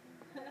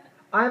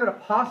 I am an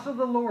apostle of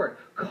the Lord,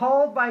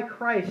 called by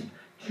Christ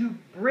to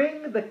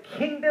bring the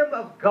kingdom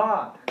of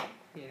God.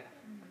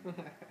 Yeah.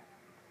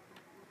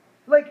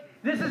 Like,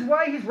 this is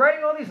why he's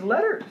writing all these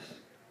letters.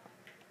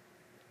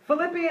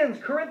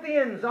 Philippians,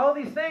 Corinthians, all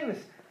these things.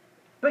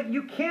 But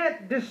you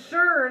can't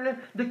discern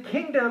the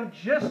kingdom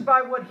just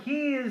by what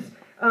he is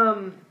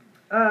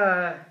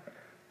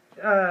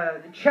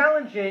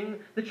challenging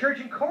the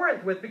church in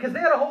Corinth with, because they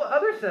had a whole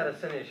other set of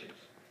sin issues.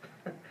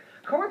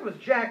 Corinth was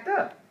jacked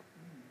up.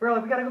 We're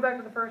like, we got to go back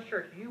to the first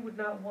church. You would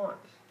not want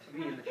to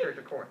be in the church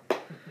of Corinth.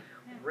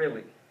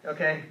 Really.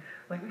 Okay?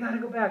 Like, we got to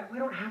go back. We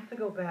don't have to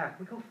go back.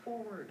 We go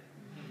forward.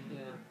 Yeah.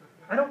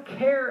 I don't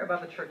care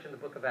about the church in the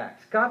book of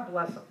Acts. God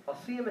bless them.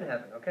 I'll see them in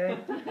heaven, okay?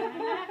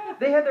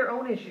 They had their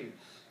own issues.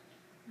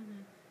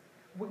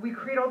 We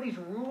create all these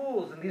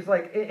rules and these,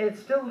 like, it's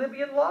still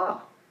Libyan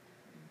law.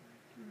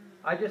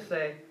 I just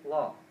say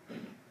law.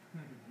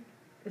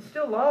 It's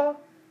still law.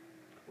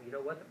 Well, you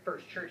know what? The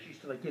first church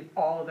used to like give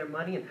all of their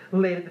money and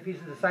lay it at the feet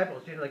of the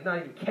disciples. Dude, like not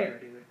even care,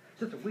 dude.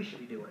 So that's what we should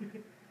be doing.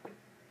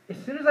 As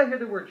soon as I hear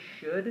the word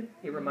should,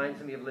 it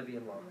reminds me of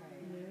Libyan law.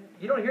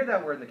 You don't hear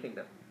that word in the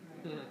kingdom.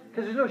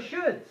 Because there's no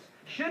shoulds.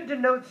 Should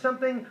denotes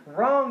something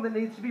wrong that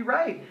needs to be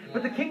right.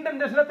 But the kingdom,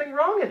 there's nothing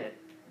wrong in it.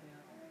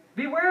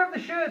 Beware of the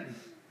shoulds.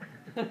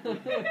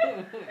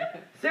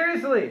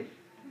 Seriously.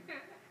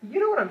 You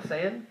know what I'm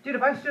saying? Dude,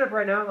 if I stood up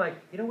right now and like,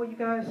 you know what, you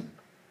guys?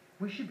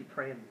 We should be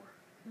praying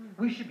more.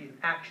 We should be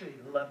actually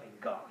loving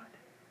God.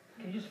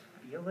 Can you just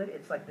feel it?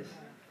 It's like this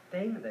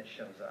thing that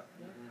shows up.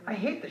 I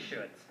hate the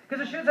shoulds.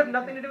 Because the shoulds have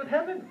nothing to do with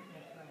heaven.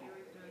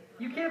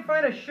 You can't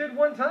find a should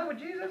one time with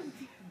Jesus.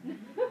 You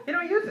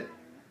don't use it.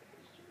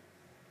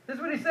 This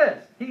is what he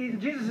says.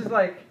 Jesus is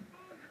like,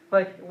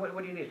 what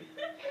do you need?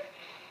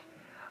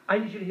 I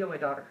need you to heal my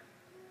daughter.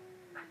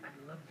 I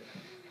love this.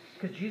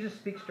 Because Jesus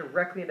speaks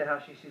directly into how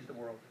she sees the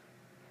world.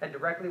 And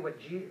directly what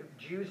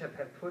Jews have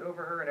put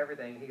over her and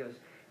everything. He goes,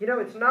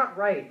 it's not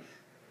right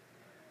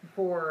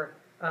for,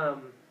 what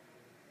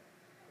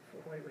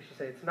would she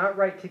say? It's not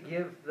right to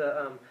give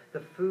the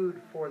food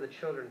for the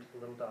children to the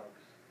little dogs.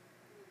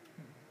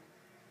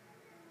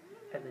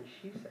 And then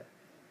she said,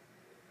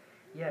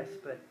 yes,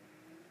 but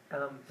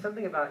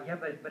something about,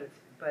 but it's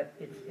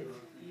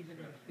even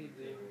if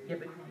people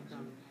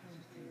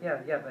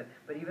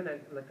but even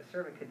like the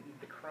servant could eat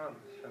the crumbs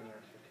from the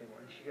master's table.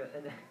 And she goes,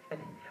 and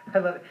I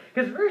love it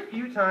because very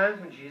few times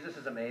when Jesus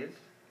is amazed,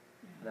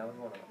 and that was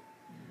one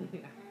of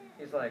them.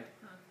 He's like,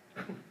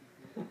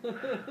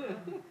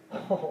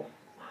 oh,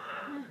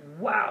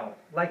 wow,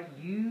 like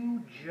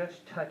you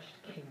just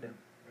touched kingdom.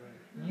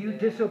 You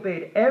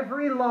disobeyed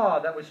every law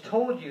that was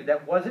told you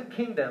that wasn't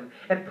kingdom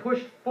and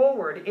pushed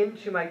forward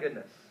into my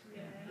goodness.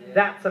 Yeah.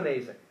 That's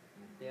amazing.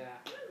 Yeah.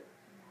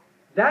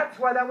 That's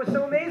why that was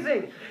so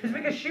amazing. It's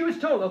because she was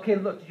told, okay,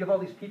 look, you have all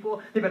these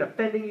people, they've been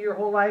offending you your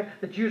whole life.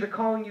 The Jews are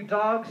calling you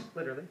dogs,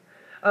 literally.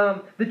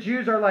 The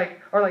Jews are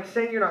like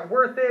saying you're not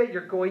worth it,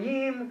 you're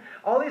goyim,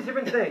 all these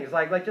different things.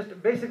 Like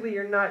just basically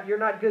you're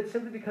not good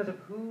simply because of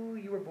who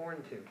you were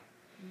born to.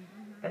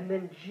 And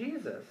then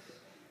Jesus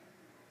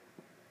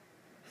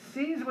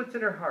sees what's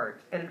in her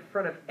heart and in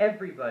front of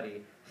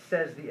everybody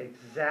says the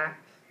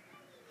exact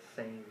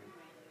same thing.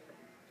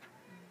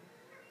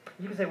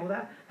 You can say, well,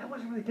 that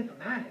wasn't really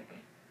diplomatic.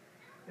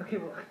 Okay,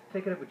 well,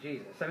 take it up with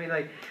Jesus. I mean,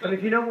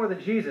 if you know more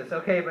than Jesus,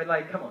 okay, but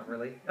come on,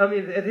 really? I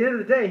mean, at the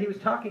end of the day, he was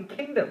talking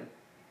kingdom.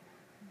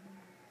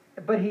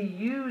 But he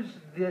used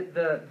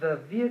the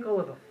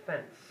vehicle of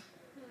offense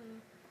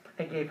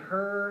and gave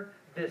her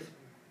this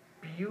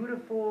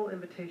beautiful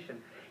invitation.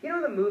 You know,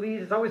 in the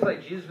movies, it's always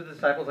like Jesus with the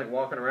disciples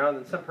walking around,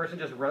 and some person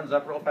just runs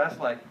up real fast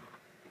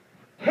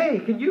hey,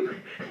 can you,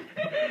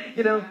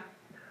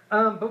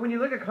 but when you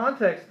look at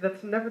context,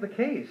 that's never the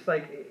case.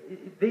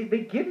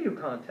 They give you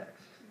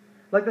context.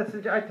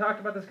 I talked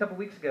about this a couple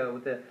weeks ago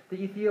with the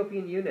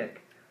Ethiopian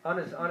eunuch on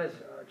his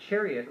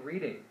chariot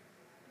reading.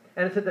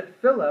 And it said that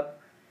Philip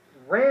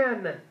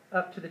ran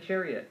up to the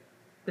chariot.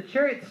 The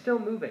chariot's still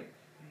moving.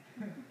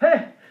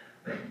 Hey!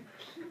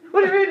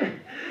 What are you reading?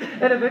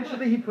 And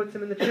eventually he puts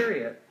him in the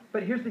chariot.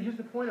 But here's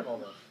the point of all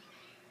this.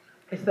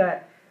 Is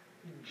that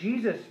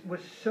Jesus was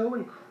so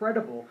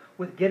incredible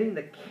with getting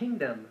the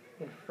kingdom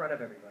in front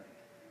of everybody.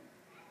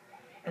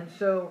 And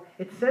so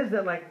it says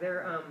that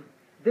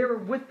they were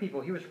with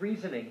people. He was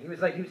reasoning. He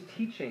was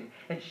teaching.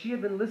 And she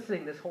had been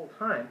listening this whole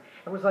time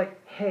and was like,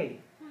 hey,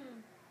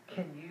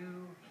 can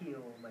you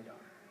heal my daughter?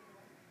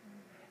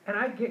 And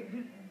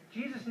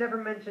Jesus never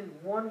mentioned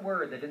one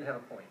word that didn't have a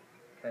point.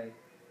 Okay?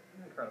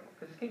 Incredible.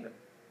 Because it's kingdom.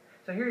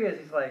 So here he is.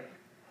 He's like,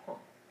 huh.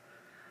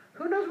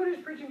 Who knows what he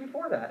was preaching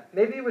before that?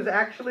 Maybe it was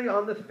actually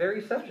on this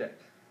very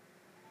subject.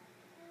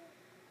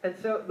 And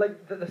so,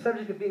 the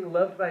subject of being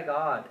loved by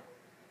God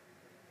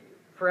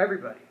for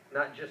everybody,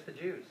 not just the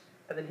Jews.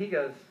 And then he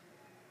goes,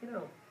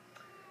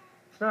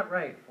 it's not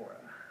right for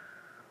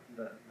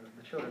the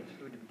children's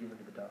food to be given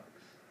to the dogs.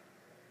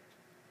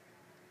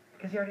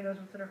 Because he already knows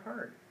what's in her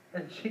heart.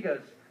 And she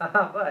goes,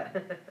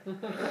 but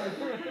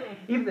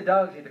even the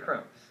dogs eat the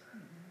crumbs.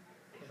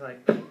 He's like,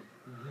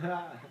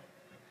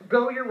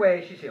 go your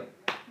way, she's healed.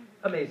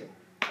 Amazing.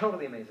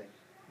 Totally amazing.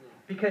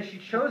 Because she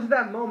chose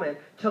that moment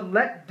to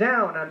let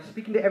down, I'm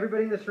speaking to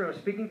everybody in this room,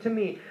 speaking to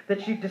me,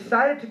 that she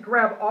decided to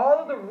grab all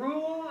of the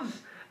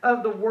rules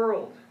of the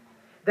world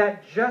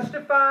that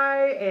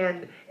justify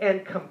and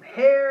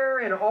compare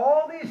and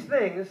all these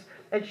things,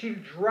 and she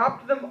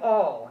dropped them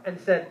all and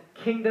said,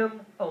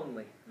 kingdom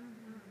only.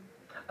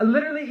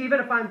 Literally,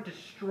 even if I'm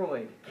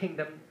destroyed,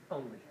 kingdom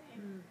only.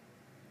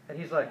 And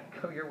he's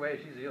like, go your way,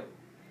 she's healed.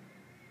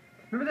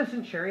 Remember the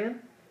centurion?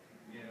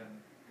 Yeah.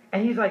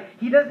 And he's like,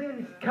 he doesn't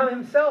even come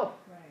himself.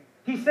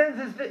 He sends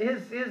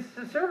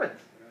his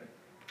servants.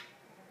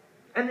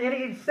 And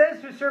he says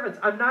to his servants,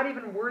 I'm not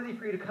even worthy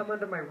for you to come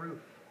under my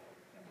roof.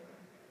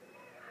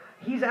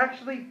 He's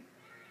actually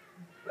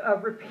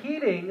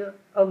repeating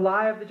a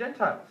lie of the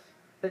Gentiles,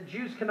 that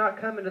Jews cannot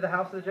come into the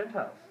house of the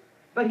Gentiles.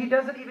 But he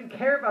doesn't even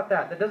care about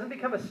that. That doesn't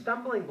become a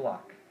stumbling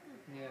block.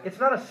 Yeah. It's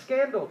not a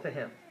scandal to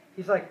him.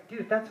 He's like,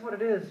 dude, if that's what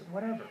it is,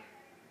 whatever.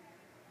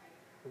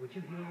 But would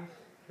you heal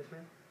this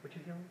man? Would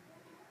you heal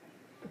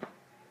him?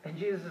 And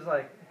Jesus is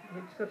like,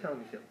 just go tell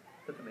him he's healed.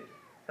 That's amazing.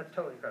 That's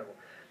totally incredible.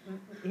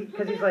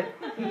 Because he's like,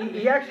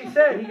 he actually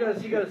said, he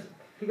goes,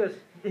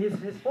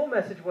 his full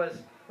message was,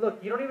 look,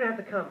 you don't even have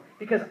to come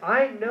because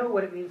I know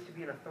what it means to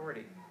be an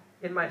authority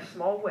in my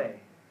small way.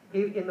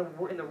 In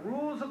the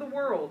rules of the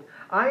world,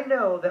 I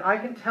know that I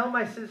can tell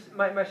my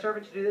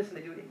servant to do this and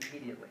they do it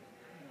immediately.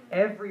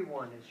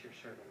 Everyone is your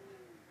servant.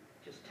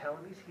 Just tell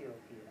him he's healed.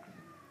 He is.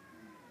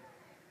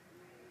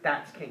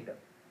 That's kingdom.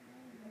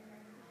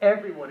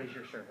 Everyone is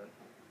your servant.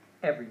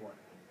 Everyone.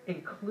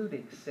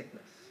 Including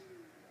sickness.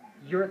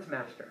 You're its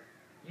master.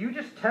 You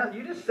just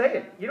say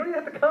it. You don't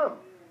even have to come.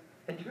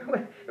 And do you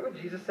know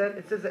what Jesus said?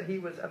 It says that he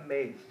was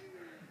amazed.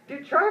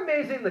 Dude, try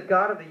amazing the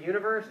God of the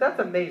universe. That's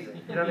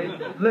amazing. You know what I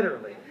mean?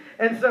 Literally.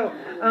 And so,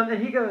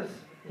 and he goes,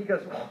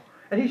 whoa.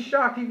 And he's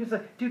shocked. He was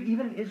like, dude,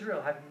 even in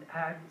Israel, I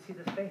haven't seen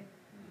this faith.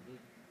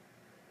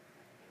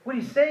 What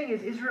he's saying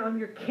is, Israel, I'm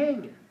your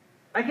king.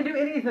 I can do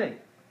anything.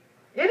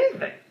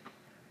 Anything.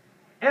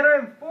 And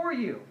I'm for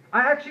you.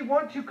 I actually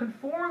want to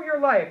conform your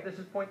life. This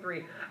is point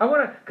 3. I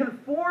want to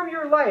conform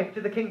your life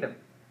to the kingdom.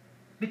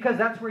 Because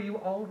that's where you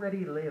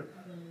already live.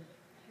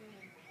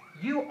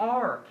 You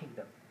are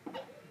kingdom.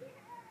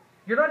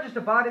 You're not just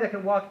a body that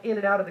can walk in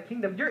and out of the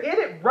kingdom. You're in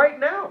it right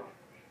now.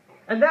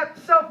 And that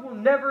self will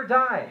never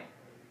die.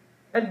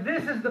 And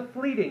this is the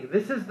fleeting. And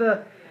this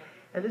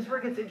is where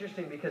it gets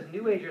interesting because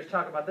New Agers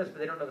talk about this, but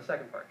they don't know the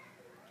second part.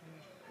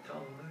 It's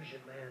all illusion,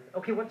 man.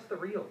 Okay, what's the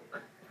real?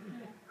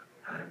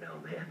 I don't know,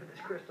 man, but this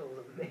crystal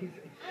is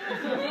amazing.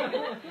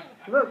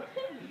 Look,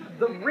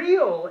 the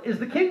real is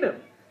the kingdom.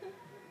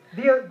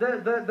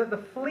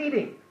 The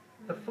fleeting.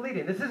 The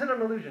fleeting. This isn't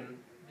an illusion.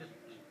 Just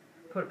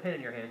put a pin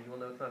in your hand. You will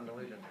know it's not an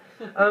illusion.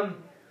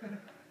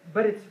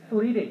 But it's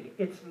fleeting.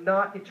 It's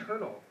not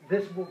eternal.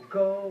 This will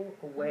go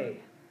away.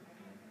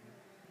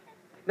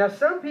 Now,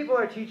 some people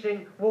are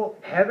teaching, well,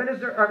 heaven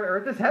is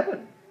earth is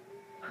heaven.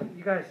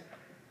 You guys,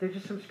 there's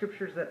just some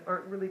scriptures that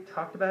aren't really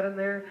talked about in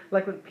there.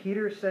 Like when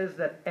Peter says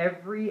that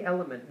every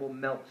element will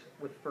melt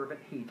with fervent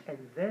heat, and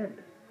then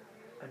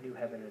a new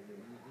heaven and a new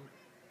earth.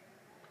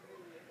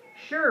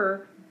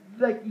 Sure,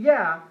 like,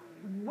 yeah,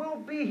 we'll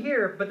be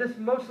here, but this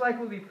most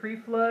likely will be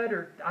pre-flood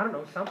or, I don't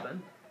know,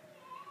 something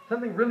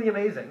really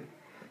amazing.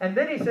 And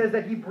then he says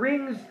that he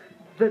brings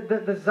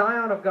the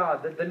Zion of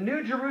God, the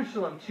New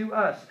Jerusalem to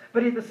us.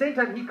 But at the same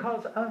time, he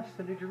calls us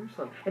the New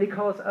Jerusalem. And he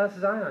calls us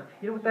Zion.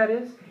 You know what that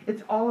is?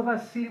 It's all of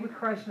us seated with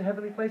Christ in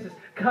heavenly places,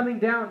 coming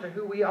down to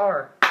who we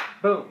are.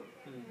 Boom.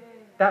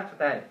 That's what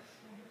that is.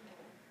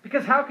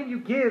 Because how can you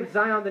give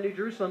Zion the New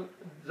Jerusalem?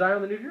 He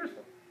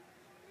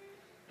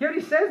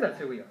already says that's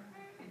who we are.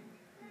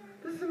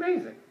 This is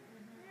amazing.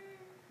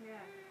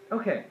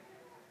 Okay.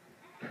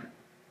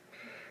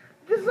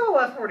 This is all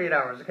last 48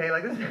 hours, okay?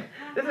 Like, this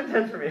is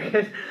intense for me.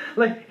 Okay?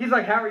 Like, he's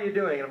like, how are you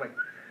doing? And I'm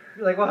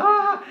like,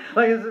 well,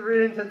 like, it's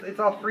really intense. It's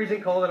all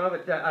freezing cold. I don't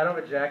have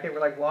a jacket.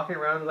 We're, like, walking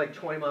around with, like,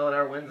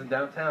 20-mile-an-hour winds in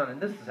downtown,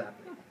 and this is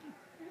happening.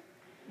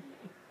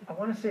 I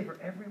want to say for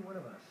every one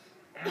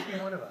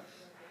of us,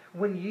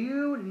 when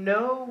you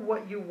know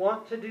what you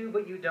want to do,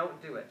 but you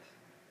don't do it.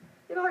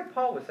 You know, like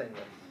Paul was saying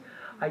this.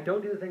 I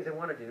don't do the things I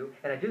want to do,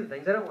 and I do the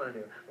things I don't want to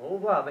do. Blah, blah,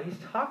 blah. But he's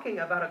talking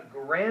about a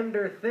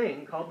grander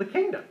thing called the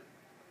kingdom.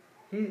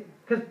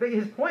 Because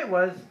his point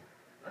was,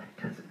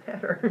 it doesn't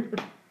matter.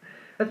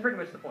 That's pretty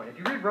much the point. If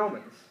you read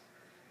Romans,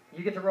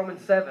 you get to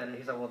Romans 7, and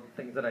he's like, well,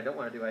 the things that I don't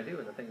want to do, I do,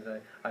 and the things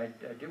that I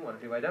do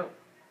want to do, I don't.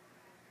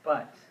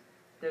 But,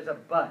 there's a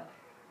but.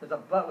 There's a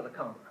but with a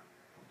comma.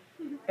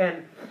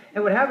 And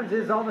what happens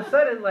is, all of a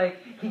sudden, like,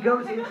 he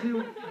goes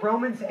into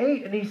Romans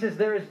 8, and he says,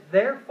 there is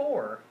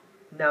therefore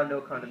now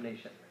no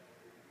condemnation.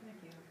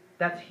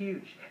 That's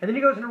huge. And then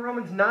he goes into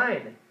Romans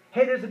 9.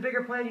 Hey, there's a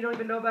bigger plan you don't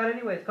even know about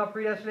anyway. It's called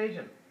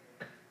predestination.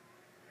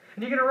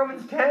 And you get to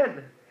Romans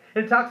 10,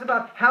 and it talks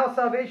about how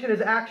salvation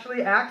is actually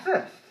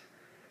accessed.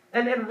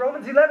 And in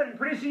Romans 11,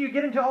 pretty soon you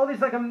get into all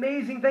these like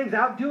amazing things,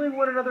 outdoing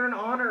one another in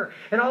honor,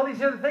 and all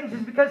these other things.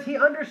 Is because he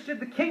understood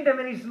the kingdom,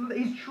 and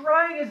he's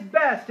trying his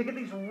best to get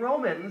these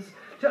Romans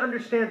to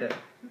understand it.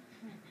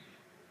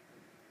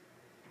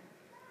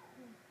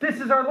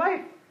 This is our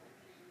life.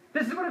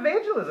 This is what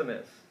evangelism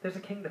is. There's a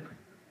kingdom,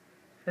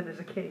 and there's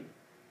a king,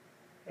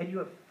 and you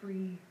have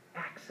free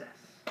access.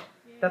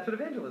 That's what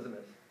evangelism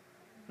is.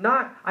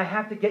 Not, I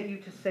have to get you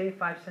to say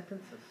 5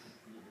 sentences.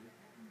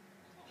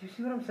 Do you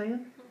see what I'm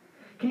saying?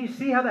 Can you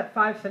see how that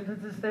 5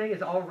 sentences thing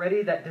is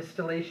already that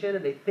distillation,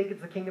 and they think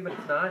it's the kingdom, but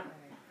it's not?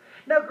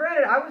 Now,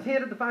 granted, I was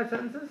handed the 5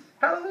 sentences.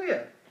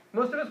 Hallelujah.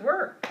 Most of us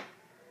were.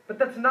 But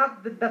that's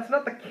not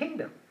the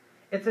kingdom.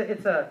 It's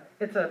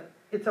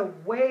a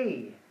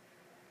way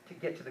to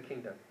get to the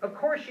kingdom. Of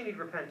course you need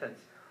repentance.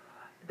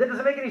 That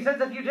doesn't make any sense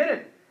if you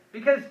didn't.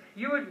 Because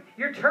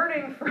you're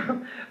turning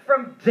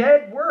from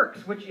dead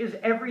works, which is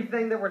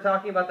everything that we're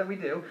talking about that we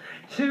do,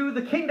 to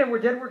the kingdom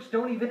where dead works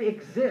don't even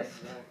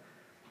exist.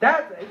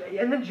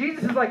 And then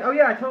Jesus is like, oh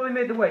yeah, I totally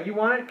made the way. You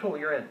want it? Cool,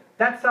 you're in.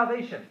 That's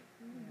salvation.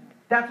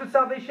 That's what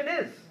salvation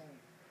is.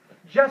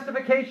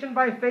 Justification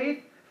by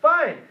faith?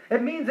 Fine.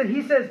 It means that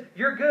he says,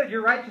 you're good,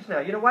 you're righteous now.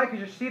 You know why? Because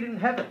you're seated in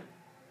heaven.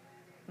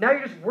 Now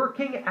you're just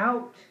working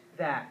out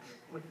that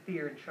with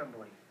fear and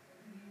trembling.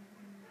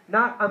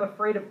 Not, I'm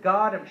afraid of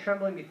God, I'm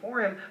trembling before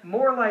him.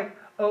 More like,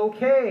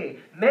 okay,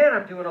 man,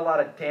 I'm doing a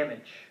lot of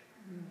damage.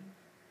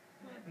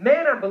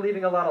 Man, I'm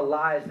believing a lot of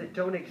lies that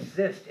don't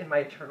exist in my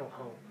eternal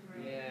home.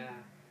 Yeah.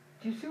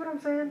 Do you see what I'm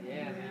saying?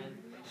 Yeah, man.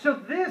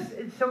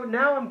 So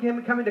now I'm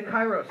coming to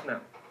Kairos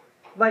now.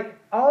 Like,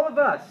 all of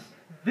us,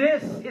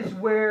 this is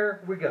where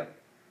we go.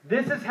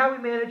 This is how we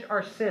manage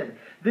our sin.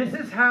 This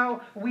is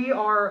how we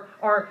are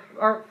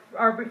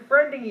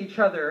befriending each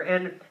other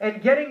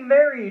and getting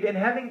married and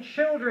having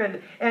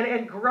children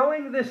and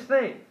growing this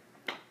thing.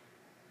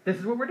 This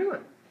is what we're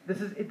doing.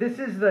 This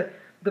is the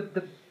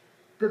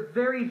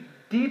very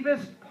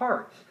deepest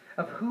part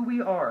of who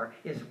we are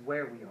is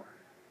where we are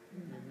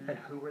and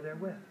who we're there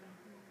with.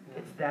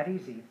 It's that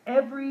easy.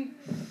 Every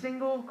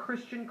single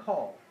Christian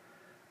call,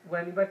 what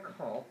I mean by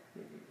call,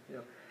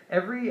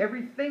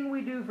 everything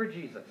we do for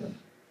Jesus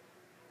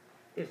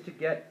is to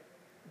get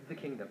the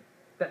kingdom.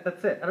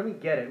 That's it. I don't mean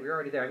get it. We're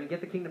already there. I mean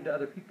get the kingdom to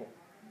other people.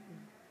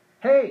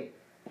 Hey,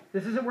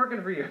 this isn't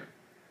working for you.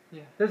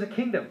 Yeah. There's a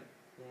kingdom.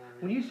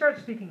 Yeah, When you start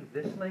speaking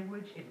this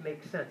language, it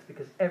makes sense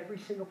because every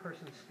single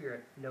person's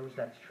spirit knows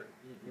that's true.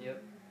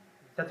 Yep.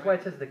 That's why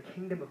it says the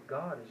kingdom of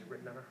God is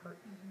written on our hearts.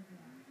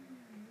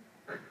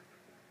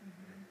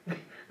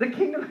 The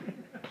kingdom...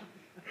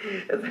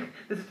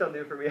 This is still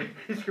new for me.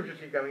 These scriptures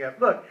keep coming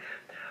up. Look,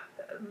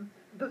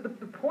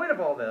 the point of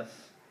all this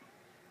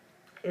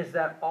is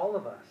that all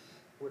of us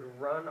would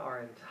run our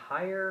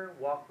entire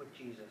walk with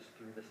Jesus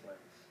through this lens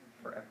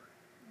forever.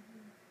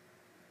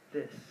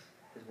 This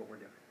is what we're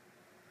doing.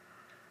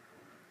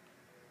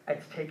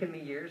 It's taken me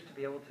years to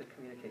be able to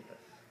communicate this.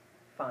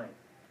 Fine.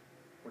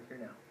 We're here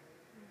now.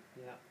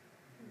 Yeah.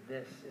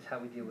 This is how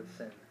we deal with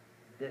sin.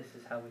 This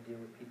is how we deal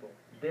with people.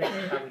 This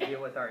is how we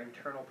deal with our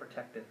internal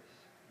protectives.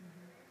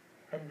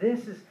 And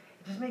this is,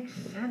 it just makes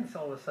sense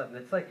all of a sudden.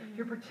 It's like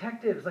your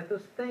protectives, like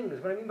those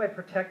things. What I mean by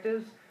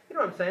protectives, you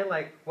know what I'm saying?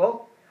 Like,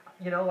 well,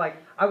 like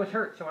I was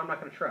hurt, so I'm not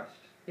going to trust.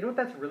 You know what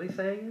that's really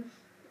saying is?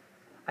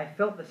 I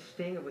felt the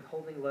sting of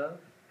withholding love,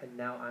 and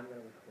now I'm going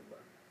to withhold love.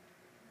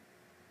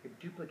 You're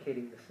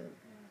duplicating the sin.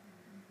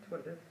 That's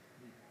what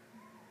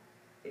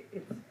it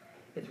is.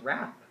 It's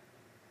wrath.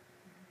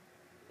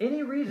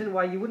 Any reason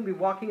why you wouldn't be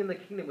walking in the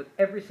kingdom with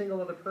every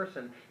single other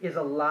person is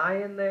a lie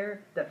in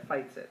there that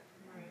fights it.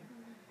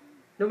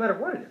 No matter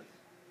what it is.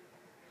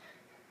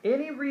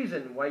 Any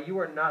reason why you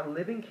are not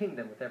living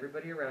kingdom with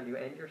everybody around you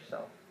and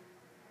yourself,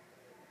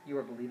 you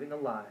are believing a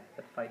lie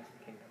that fights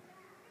the kingdom.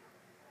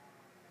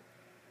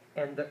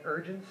 And the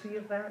urgency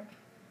of that,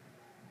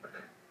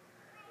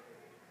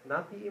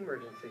 not the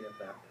emergency of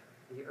that,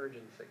 the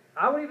urgency.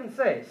 I would even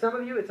say, some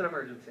of you, it's an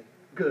emergency.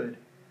 Good.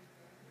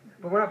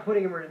 But we're not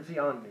putting emergency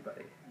on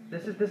anybody.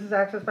 This is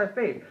access by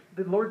faith.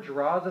 The Lord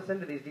draws us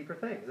into these deeper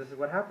things. This is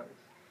what happens.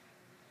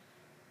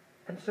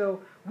 And so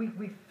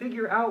we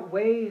figure out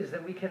ways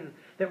that we can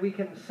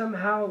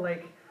somehow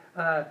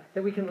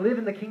that we can live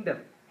in the kingdom.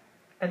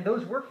 And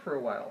those work for a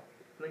while.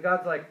 And then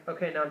God's like,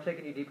 okay, now I'm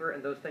taking you deeper,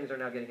 and those things are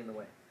now getting in the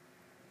way.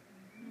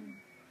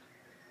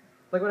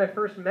 Like when I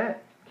first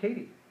met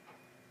Katie,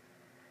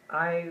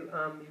 you've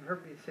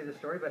heard me say this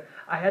story, but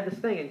I had this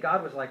thing, and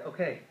God was like,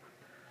 okay,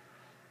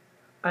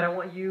 I don't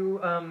want you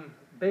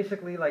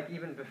basically like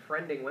even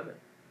befriending women.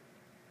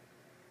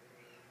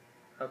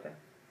 Okay.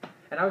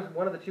 And I was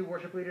one of the 2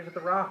 worship leaders at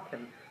the Rock,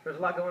 and there was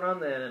a lot going on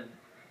then, and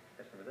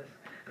I just remember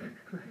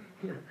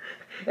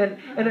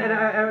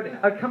this.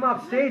 I'd come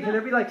off stage, and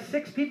there'd be like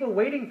 6 people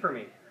waiting for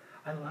me.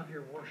 I love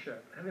your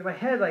worship. I mean, in my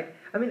head,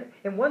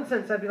 in one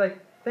sense, I'd be like,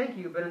 thank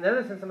you, but in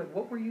another sense, I'm like,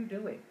 what were you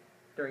doing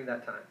during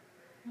that time?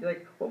 You're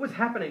like, what was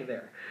happening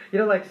there?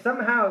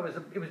 Somehow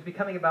it was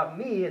becoming about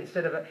me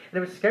instead of, and it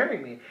was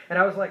scaring me. And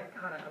I was like,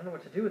 God, I don't know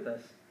what to do with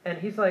this. And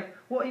he's like,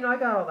 well, I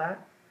got all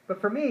that. But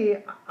for me,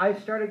 I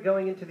started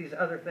going into these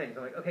other things.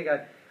 I'm like, okay,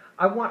 God,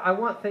 I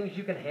want things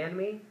you can hand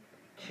me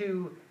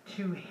to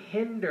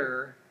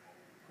hinder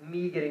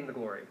me getting the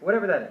glory,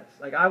 whatever that is.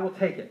 Like, I will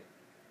take it.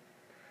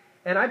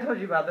 And I told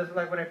you about this.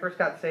 Like when I first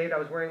got saved, I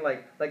was wearing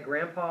like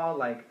grandpa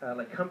like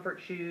comfort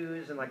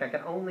shoes, and like I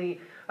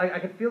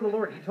could feel the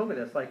Lord. He told me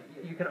this. Like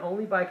you can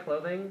only buy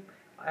clothing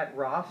at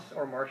Ross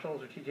or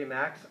Marshalls or TJ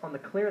Maxx on the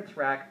clearance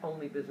rack,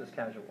 only business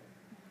casual.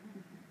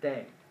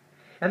 Dang.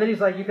 And then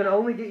he's like, you can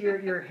only get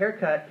your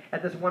haircut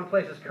at this one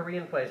place, this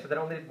Korean place, but they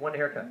only did one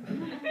haircut.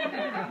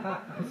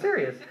 I'm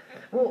serious.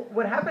 Well,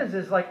 what happens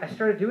is like I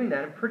started doing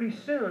that, and pretty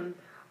soon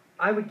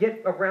I would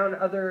get around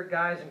other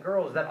guys and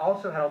girls that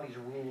also had all these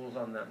rules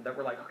on them that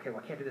were like, okay,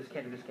 well, I can't do this,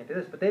 can't do this, can't do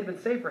this. But they'd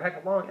been saved for a heck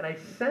of long, and I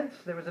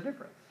sensed there was a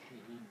difference.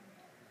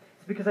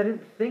 It's because I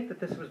didn't think that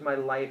this was my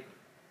life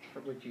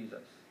with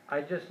Jesus.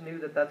 I just knew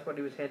that that's what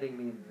he was handing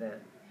me then.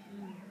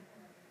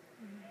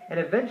 And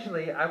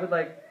eventually,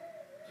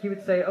 he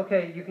would say,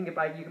 okay, you can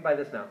buy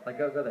this now. Like,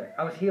 go there.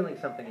 I was healing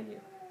something in you.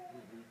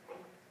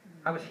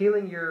 I was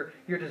healing your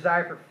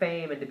desire for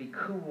fame and to be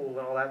cool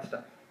and all that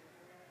stuff.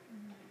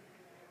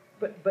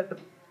 But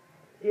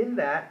in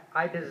that,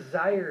 I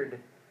desired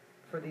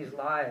for these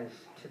lies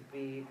to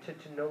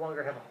no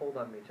longer have a hold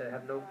on me, to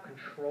have no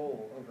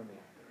control over me.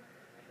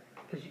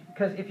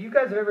 Because if you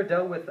guys have ever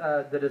dealt with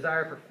the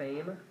desire for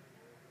fame,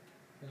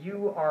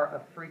 you are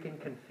a freaking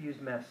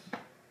confused mess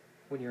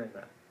when you're in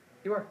that.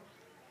 You are.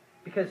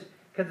 Because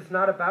it's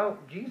not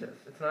about Jesus.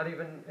 It's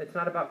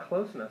not about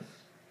closeness.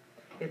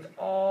 It's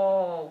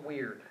all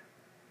weird.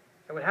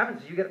 And what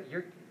happens is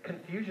your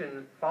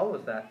confusion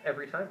follows that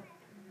every time.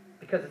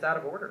 Because it's out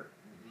of order.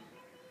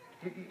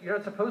 You're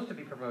not supposed to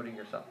be promoting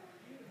yourself.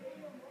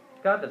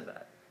 God does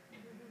that.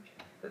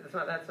 That's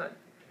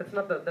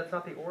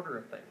not the order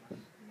of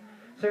things.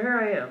 So here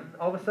I am,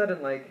 all of a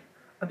sudden, like,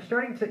 I'm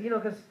starting to,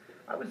 because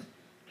I was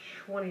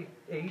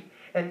 28,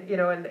 and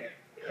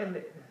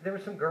there were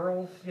some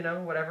girls,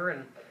 whatever,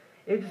 and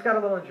it just got a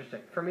little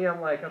interesting. For me,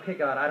 I'm like, okay,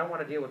 God, I don't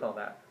want to deal with all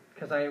that,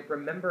 because I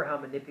remember how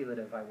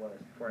manipulative I was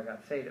before I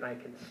got saved, and I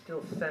can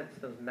still sense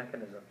those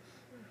mechanisms,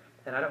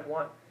 and I don't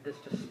want this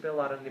to spill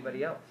out on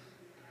anybody else.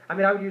 I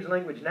mean, I would use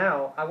language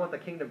now, I want the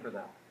kingdom for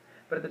them.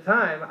 But at the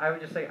time, I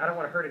would just say, I don't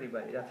want to hurt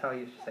anybody. That's how I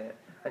used to say it.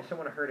 I just don't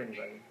want to hurt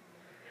anybody.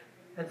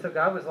 And so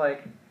God was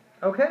like,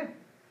 okay,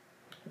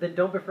 then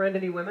don't befriend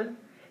any women,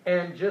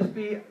 and just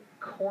be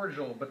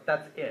cordial, but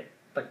that's it.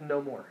 Like,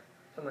 no more.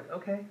 So I'm like,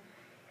 okay.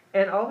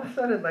 And all of a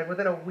sudden, like,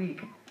 within a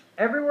week,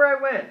 everywhere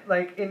I went,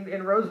 like,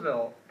 in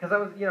Roseville, because I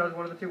was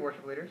one of the 2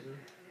 worship leaders,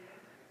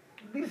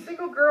 these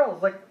single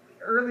girls, like,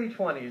 early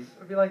 20s,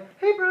 would be like,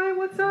 hey, Brian,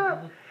 what's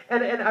up?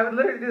 And I would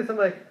literally do this. I'm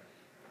like,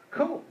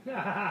 cool. And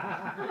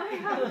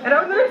I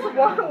would literally just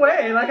walk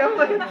away, like I was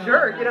like a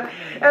jerk,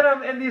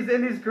 And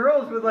these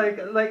girls would but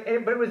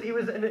it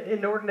was an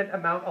inordinate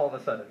amount all of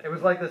a sudden. It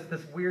was like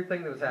this weird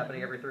thing that was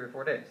happening every 3 or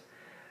 4 days.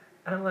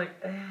 And I'm like,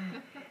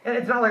 and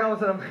it's not like all of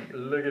a sudden I'm like,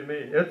 look at me.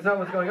 It's not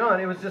what's going on.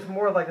 It was just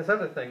more like this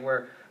other thing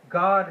where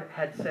God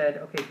had said,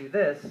 okay, do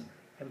this,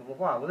 and blah, blah,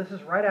 blah. Well, this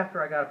is right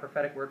after I got a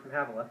prophetic word from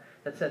Havilah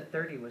that said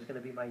 30 was going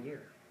to be my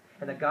year.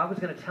 And that God was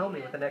going to tell me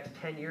what the next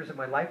 10 years of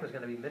my life was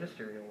going to be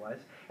ministerial-wise,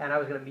 and I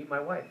was going to meet my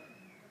wife.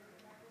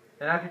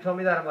 And after he told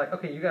me that, I'm like,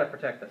 okay, you got to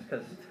protect this,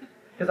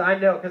 because I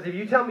know, because if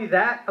you tell me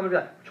that, I'm going to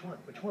be like,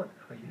 which one?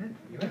 Oh,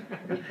 you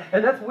in?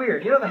 And that's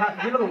weird. You know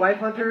the wife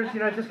hunters?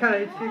 It just kind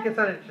of, it gets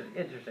kind of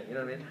interesting, you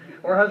know what I mean?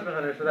 Or husband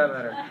hunters, for that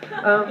matter.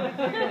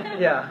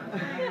 Yeah.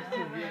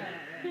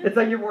 It's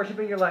like you're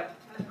worshiping, you're like,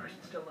 this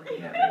person's still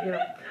looking at me,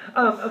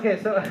 Okay,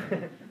 so,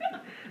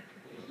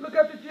 look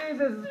up to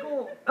Jesus, it's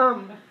cool.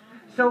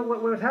 So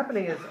what was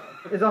happening is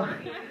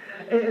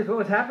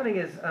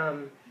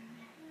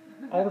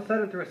all of a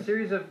sudden, through a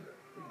series of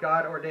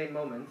God-ordained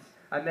moments,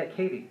 I met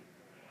Katie.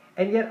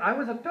 And yet I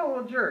was a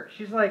total jerk.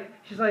 She's like,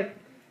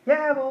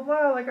 yeah, blah,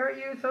 blah, like, aren't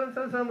you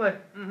so-and-so? So I'm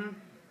like, mm-hmm.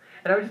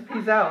 And I would just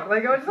peace out.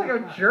 Like, I was just like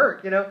a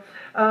jerk,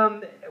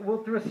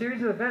 Well, through a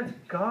series of events,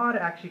 God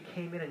actually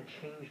came in and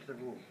changed the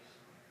rules.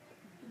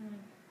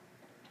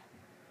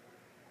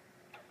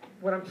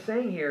 What I'm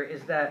saying here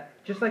is that,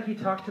 just like he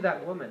talked to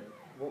that woman,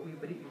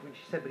 when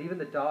she said, but even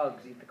the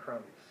dogs eat the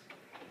crumbs.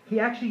 He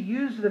actually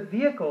used the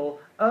vehicle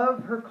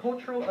of her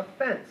cultural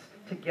offense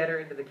to get her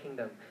into the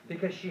kingdom,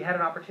 because she had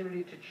an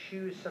opportunity to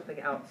choose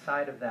something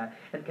outside of that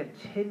and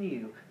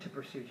continue to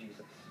pursue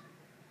Jesus.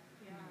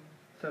 Yeah.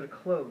 So to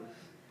close,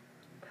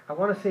 I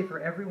want to say for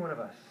every one of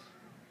us,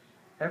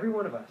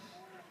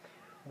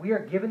 we are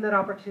given that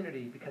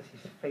opportunity because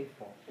he's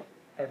faithful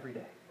every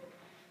day.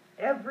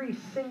 Every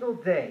single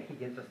day he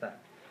gives us that.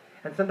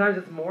 And sometimes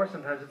it's more,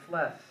 sometimes it's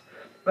less.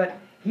 But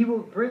he will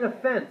bring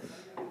offense.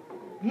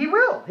 He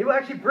will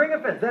actually bring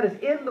offense. That is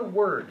in the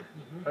Word.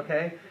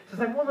 Okay? So it's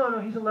like, well, no,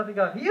 he's a loving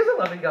God. He is a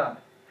loving God.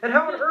 And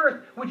how on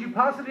earth would you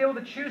possibly be able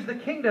to choose the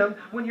kingdom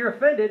when you're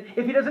offended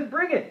if he doesn't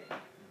bring it?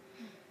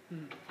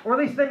 Or at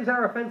least things that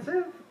are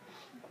offensive?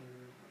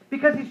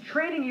 Because he's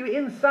training you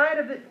inside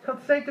of it called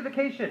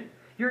sanctification.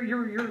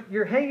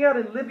 You're hanging out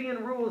in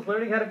Libyan rules,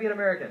 learning how to be an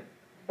American.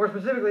 Or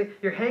specifically,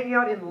 you're hanging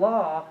out in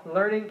law,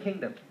 learning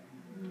kingdom.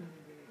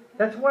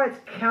 That's why it's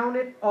count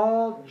it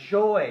all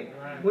joy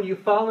when you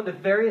fall into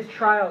various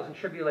trials and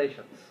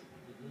tribulations.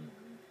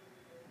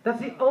 That's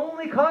the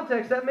only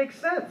context that makes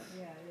sense.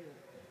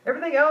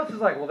 Everything else is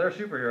like, well, they're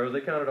superheroes.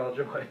 They count it all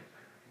joy.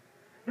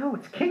 No,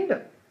 it's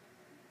kingdom.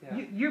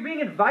 Yeah. You're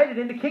being invited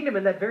into kingdom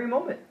in that very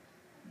moment.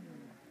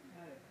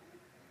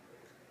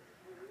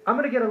 I'm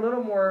going to get a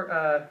little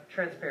more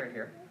transparent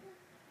here.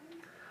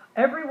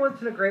 Every once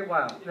in a great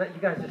while,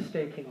 you guys just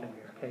stay kingdom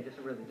here, okay? Just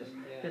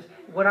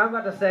what I'm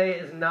about to say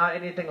is not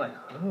anything like,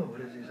 oh, what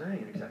is he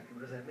saying exactly?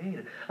 What does that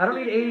mean? I don't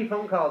need 80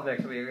 phone calls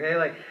next week, okay?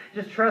 Like,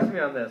 just trust me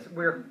on this.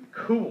 We're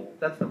cool.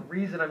 That's the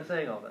reason I'm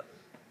saying all this.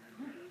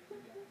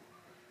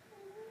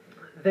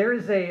 There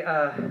is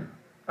a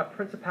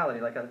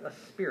principality, like a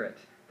spirit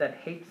that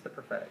hates the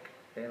prophetic.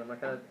 Okay, and I'm not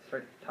going to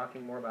start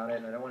talking more about it,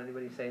 and I don't want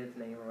anybody to say its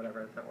name or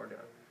whatever. That's not what we're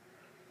doing.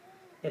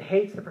 It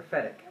hates the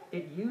prophetic.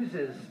 It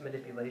uses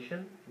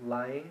manipulation,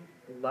 lying,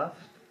 lust,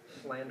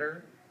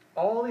 slander,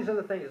 all these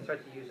other things it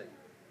starts using.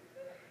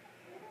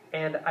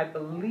 And I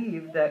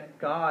believe that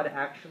God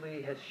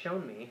actually has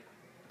shown me,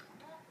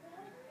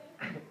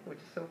 which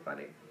is so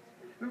funny.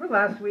 Remember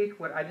last week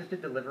when I just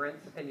did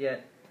deliverance, and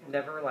yet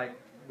never,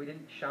 we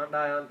didn't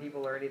shandai on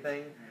people or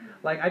anything?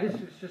 I was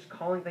just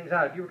calling things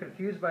out. If you were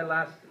confused by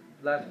last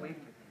week,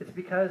 it's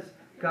because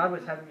God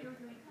was having me...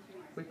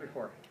 Week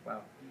before.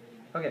 Wow.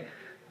 Okay.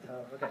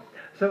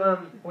 So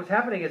what's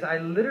happening is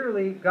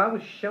God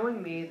was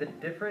showing me the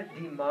different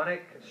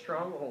demonic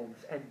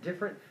strongholds and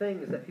different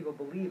things that people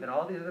believe and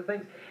all these other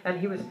things. And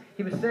he was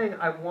saying,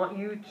 I want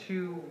you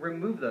to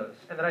remove those.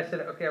 And then I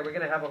said, okay, are we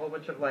going to have a whole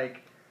bunch of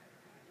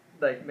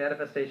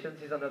manifestations?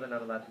 He's like, no, they're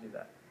not allowed to do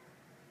that.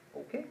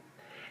 okay.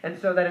 And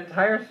so that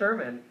entire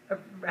sermon,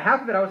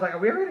 half of it I was like, are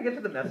we ever going to get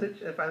to the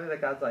message? And finally that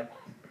God's like,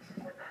 this is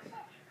the message.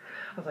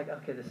 I was like,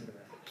 okay, this is the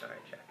message. All right,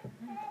 check.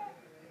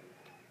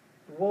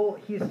 Well,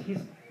 he's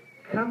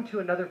come to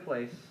another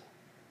place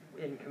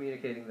in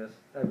communicating this,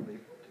 I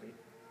believe, to me.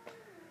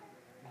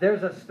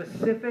 There's a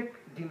specific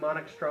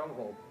demonic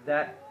stronghold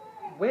that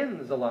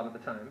wins a lot of the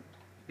time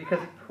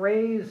because it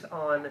preys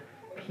on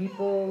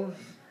people's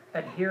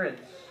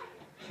adherence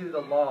to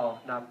the law,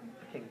 not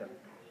the kingdom.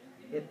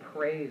 It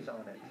preys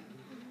on it.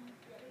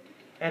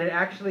 And it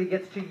actually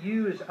gets to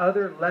use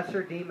other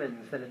lesser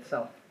demons than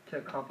itself to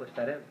accomplish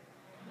that end.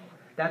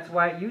 That's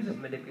why it uses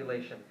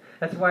manipulation.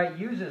 That's why it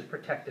uses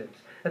protectives.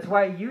 That's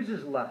why it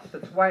uses lust.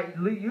 That's why it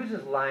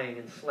uses lying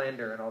and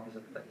slander and all these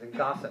other things, and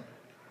gossip.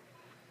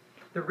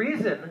 The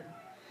reason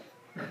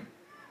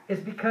is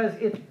because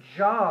its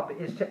job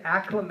is to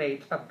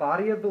acclimate a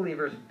body of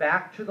believers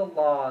back to the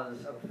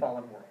laws of a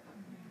fallen world.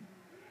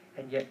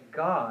 And yet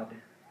God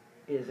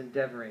is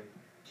endeavoring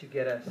to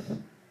get us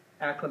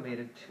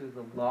acclimated to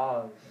the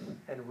laws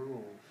and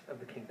rules of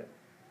the kingdom.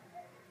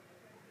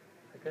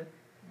 Is that good?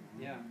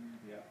 Yeah.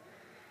 Yeah.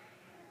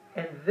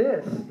 And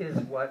this is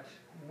what,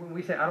 when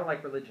we say, I don't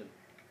like religion,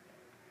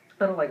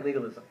 I don't like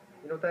legalism.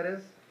 You know what that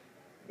is?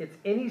 It's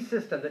any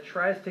system that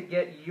tries to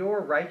get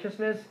your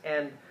righteousness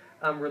and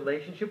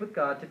relationship with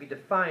God to be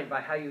defined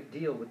by how you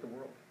deal with the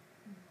world.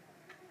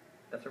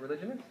 That's what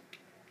religion is.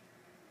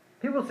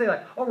 People say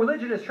like, oh,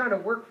 religion is trying to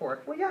work for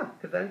it. Well, yeah,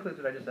 because that includes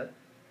what I just said.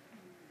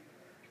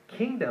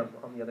 Kingdom,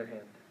 on the other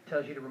hand,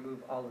 tells you to remove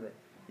all of it.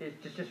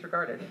 Just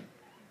disregard it.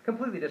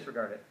 Completely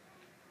disregard it.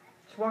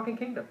 Just walk in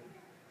kingdom.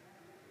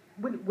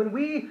 When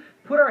we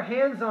put our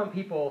hands on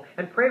people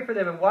and pray for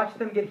them and watch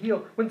them get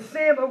healed, when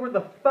Sam over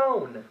the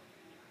phone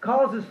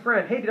calls his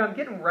friend, hey, dude, I'm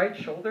getting right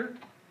shoulder.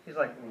 He's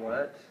like,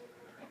 what?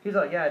 He's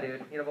like, yeah,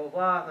 dude, blah, blah,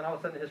 blah. And then all of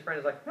a sudden his friend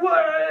is like,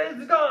 what?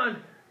 It's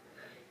gone.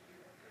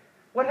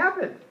 What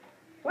happened?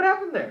 What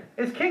happened there?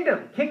 It's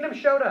kingdom. Kingdom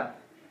showed up.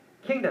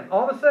 Kingdom.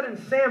 All of a sudden,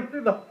 Sam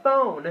through the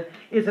phone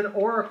is an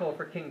oracle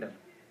for kingdom.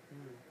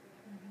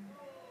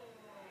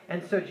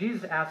 And so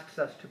Jesus asks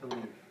us to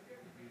believe.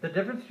 The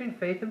difference between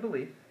faith and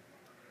belief,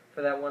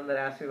 for that one that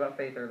asked me about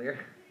faith earlier,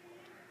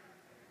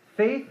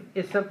 faith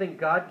is something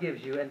God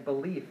gives you, and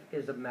belief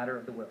is a matter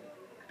of the will.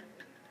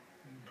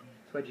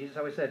 That's why Jesus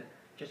always said,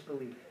 just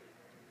believe.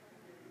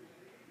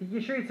 You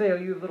sure he'd say, oh,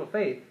 you have little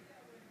faith,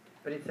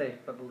 but he'd say,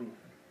 but believe.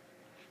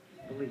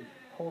 Believe.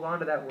 Hold on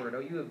to that word. Oh,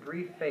 you have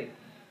brief faith.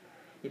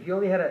 If you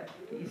only had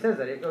he says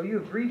that, oh, you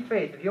have brief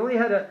faith. If you only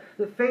had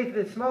the faith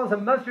as small as a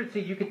mustard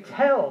seed, you could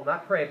tell,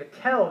 not pray, but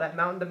tell that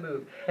mountain to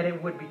move, and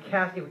it would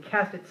cast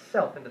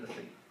itself into the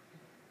sea.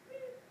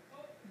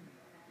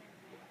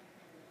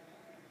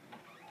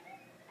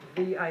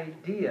 The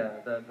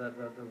idea, the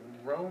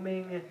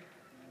roaming,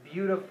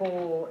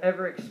 beautiful,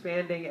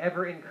 ever-expanding,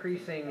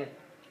 ever-increasing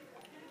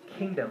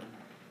kingdom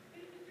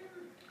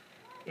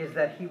is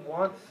that he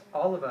wants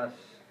all of us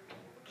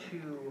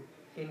to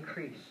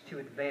increase, to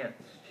advance,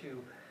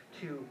 to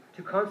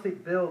constantly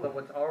build on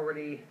what's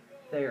already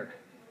there.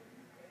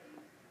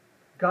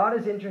 God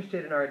is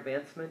interested in our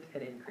advancement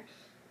and increase.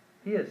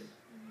 He is.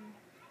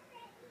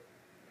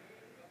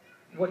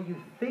 What you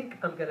think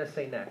I'm going to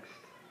say next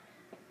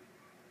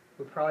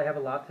would probably have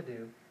a lot to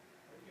do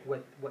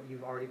with what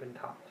you've already been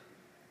taught.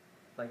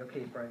 Like, okay,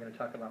 he's probably going to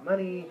talk about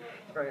money.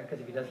 He's probably because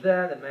if he does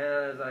that, then man,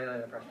 there's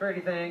like a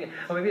prosperity thing.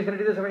 Oh, maybe he's going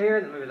to do this over here,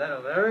 and then maybe that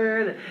over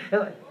there. And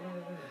like,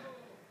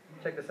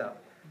 check this out.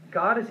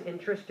 God is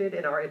interested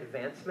in our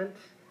advancement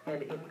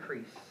and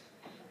increase.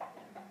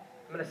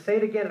 I'm going to say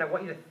it again, and I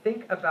want you to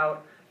think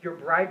about your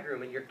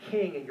bridegroom and your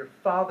king and your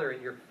father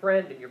and your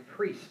friend and your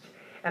priest.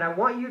 And I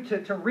want you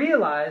to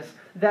realize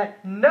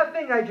that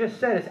nothing I just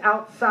said is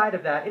outside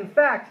of that. In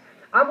fact,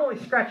 I'm only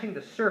scratching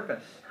the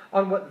surface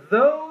on what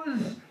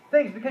those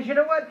things, because you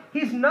know what?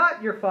 He's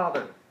not your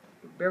father.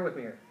 Bear with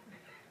me here.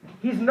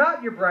 He's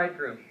not your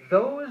bridegroom.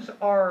 Those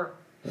are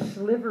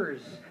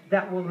slivers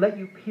that will let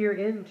you peer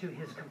into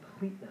his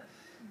completeness.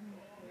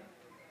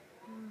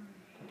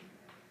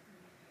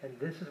 And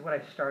this is what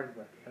I started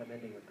with, and I'm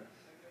ending with this.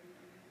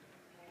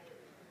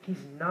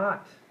 He's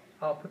not,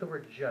 I'll put the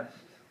word just,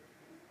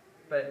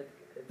 but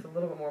it's a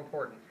little bit more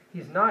important.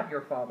 He's not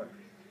your father.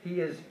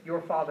 He is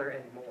your father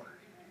and more.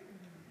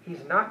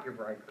 He's not your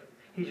bridegroom.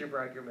 He's your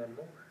bridegroom and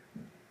more.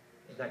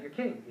 He's not your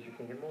king. He's your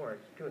king and more.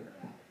 He's doing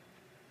that.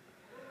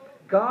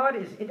 God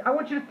is, I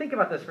want you to think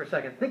about this for a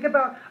second. Think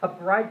about a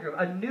bridegroom,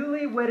 a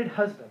newly wedded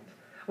husband.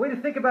 I want you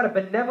to think about a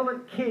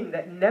benevolent king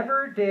that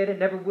never did and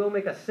never will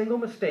make a single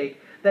mistake,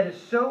 that is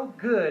so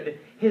good,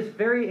 his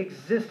very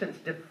existence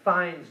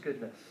defines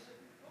goodness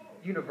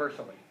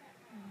universally.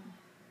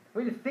 I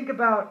want you to think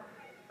about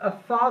a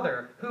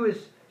father who is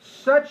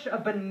such a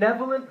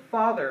benevolent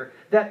father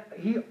that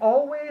he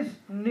always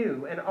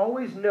knew and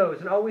always knows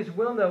and always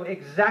will know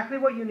exactly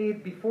what you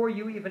need before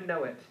you even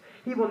know it.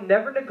 He will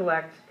never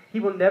neglect. He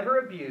will never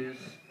abuse.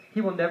 He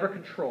will never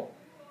control.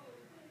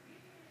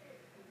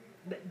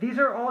 These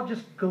are all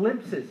just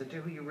glimpses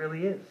into who he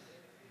really is.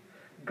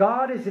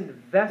 God is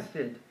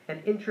invested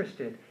and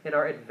interested in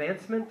our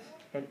advancement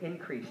and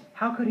increase.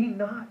 How could he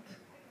not?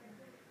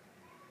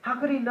 How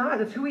could he not?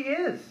 That's who he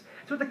is.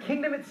 That's what the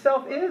kingdom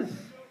itself is.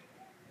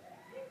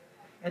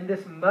 And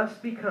this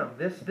must become,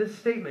 this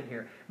statement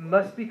here,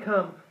 must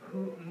become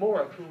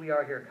more of who we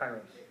are here at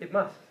Kairos. It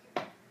must.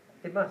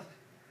 It must.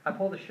 I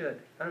pulled a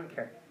should. I don't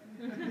care.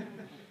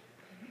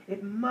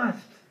 It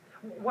must.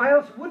 Why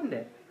else wouldn't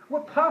it?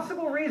 What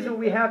possible reason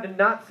we have to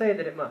not say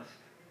that it must?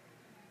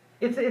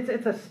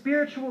 It's a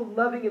spiritual,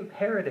 loving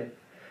imperative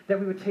that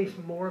we would taste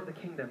more of the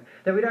kingdom,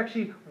 that we'd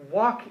actually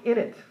walk in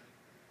it.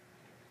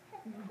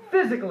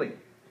 Physically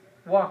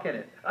walk in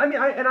it. I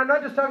mean, and I'm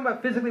not just talking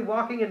about physically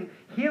walking and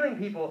healing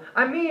people.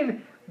 I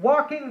mean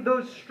walking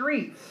those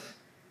streets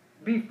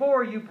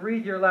before you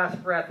breathe your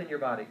last breath in your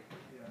body.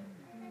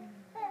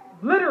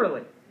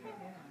 Literally.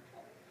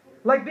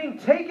 Like being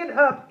taken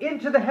up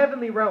into the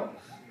heavenly realms.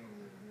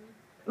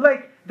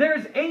 Like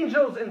there's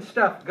angels and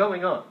stuff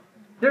going on.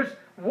 There's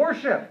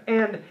worship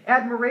and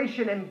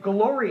admiration and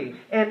glory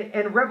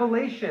and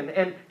revelation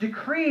and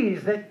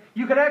decrees that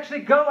you could actually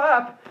go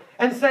up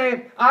and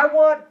say, I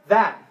want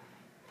that.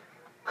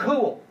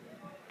 Cool.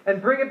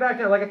 And bring it back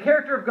down like a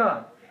character of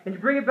God. And you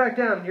bring it back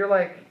down and you're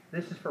like,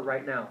 this is for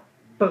right now.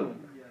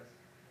 Boom.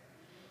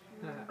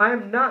 I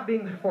am not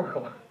being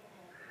metaphorical.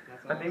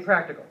 I'm being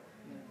practical.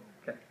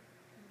 Okay.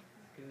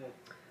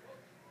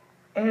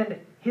 And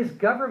his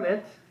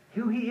government,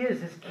 who he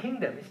is, his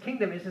kingdom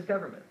is his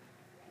government.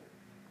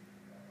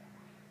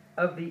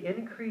 Of the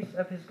increase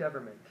of his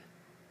government,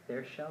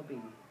 there shall be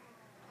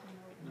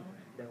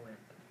no end.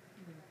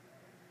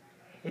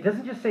 It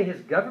doesn't just say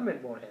his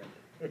government won't end.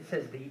 It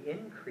says the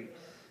increase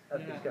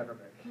of his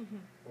government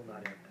will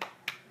not end.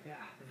 Yeah.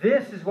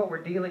 This is what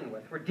we're dealing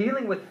with. We're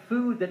dealing with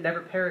food that never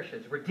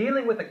perishes. We're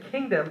dealing with a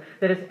kingdom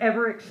that is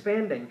ever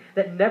expanding,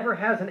 that never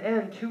has an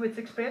end to its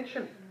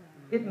expansion.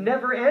 It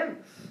never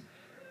ends.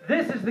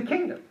 This is the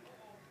kingdom.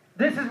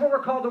 This is what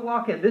we're called to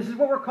walk in. This is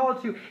what we're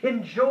called to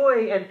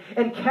enjoy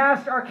and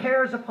cast our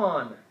cares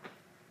upon.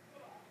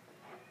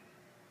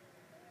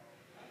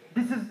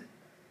 This is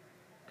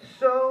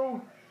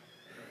so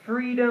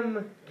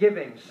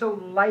freedom-giving, so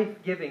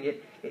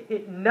life-giving.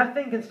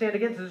 Nothing can stand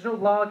against it. There's no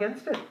law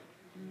against it.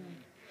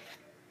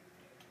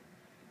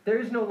 There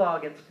is no law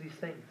against these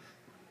things.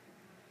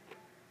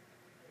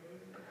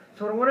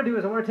 So what I want to do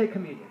is I want to take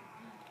communion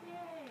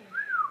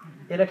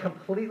in a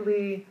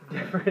completely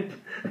different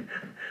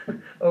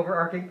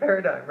overarching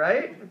paradigm,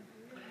 right?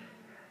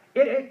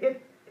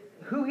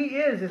 Who he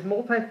is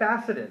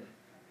multifaceted.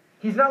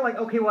 He's not like,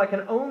 okay, well, I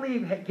can only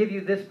give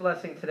you this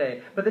blessing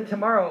today, but then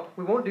tomorrow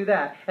we won't do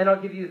that, and I'll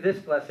give you this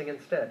blessing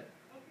instead.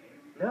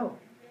 No.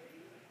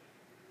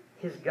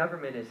 His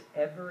government is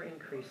ever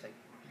increasing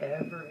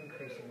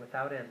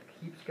without end.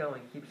 Keeps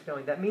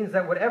going. That means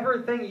that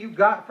whatever thing you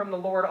got from the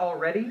Lord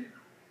already,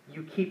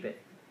 you keep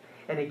it.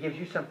 And he gives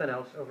you something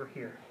else over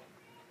here.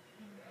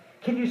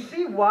 Can you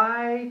see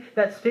why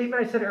that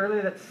statement I said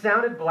earlier that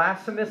sounded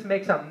blasphemous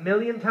makes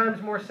 1,000,000 times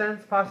more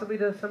sense, possibly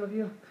to some of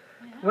you?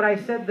 When I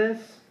said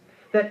this,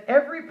 that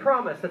every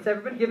promise that's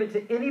ever been given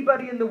to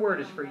anybody in the Word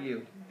is for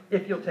you,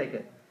 if you'll take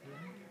it.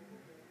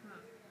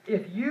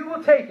 If you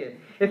will take it,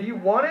 if you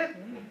want it,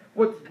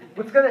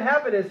 what's going to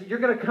happen is you're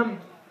going to come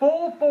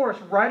full force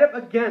right up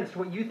against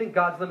what you think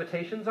God's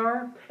limitations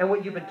are and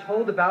what you've been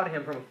told about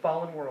him from a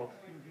fallen world.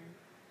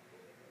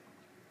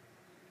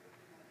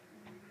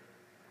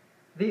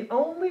 The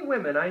only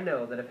women I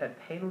know that have had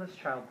painless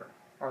childbirth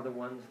are the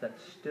ones that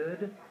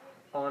stood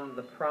on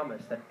the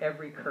promise that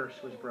every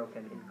curse was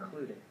broken,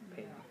 including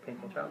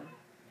painful childbirth.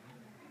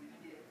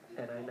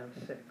 And I know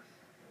 6.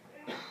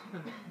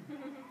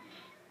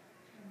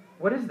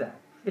 What is that?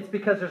 It's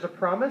because there's a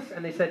promise,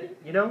 and they said,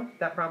 you know,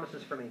 that promise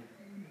is for me.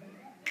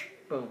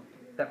 Boom.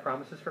 That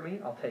promise is for me,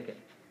 I'll take it.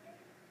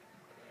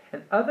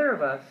 And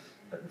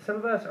some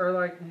of us are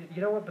like,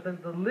 you know what, but then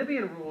the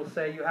Libyan rules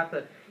say you have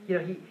to, you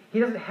know, he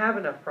doesn't have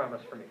enough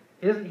promise for me.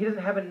 He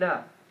doesn't have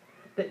enough.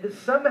 That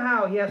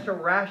somehow he has to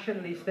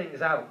ration these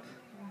things out.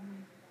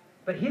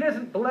 But he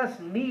doesn't bless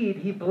need,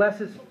 he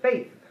blesses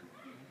faith.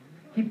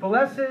 He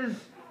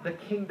blesses the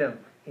kingdom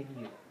in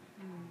you.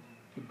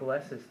 He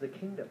blesses the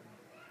kingdom.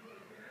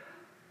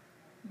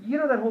 You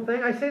know that whole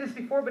thing? I say this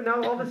before, but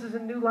now all this is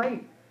in new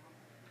light.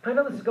 I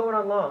know this is going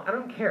on long. I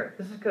don't care.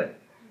 This is good.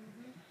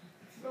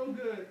 So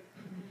good.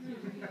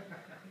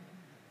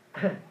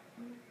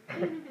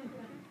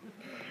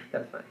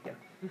 That's funny, yeah.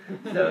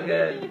 So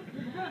good.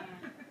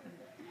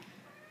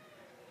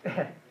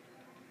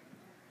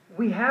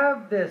 We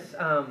have this,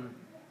 well,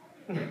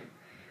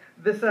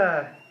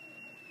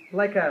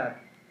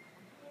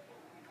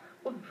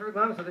 for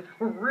honest with you,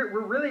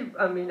 we're really,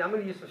 I mean, I'm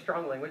going to use some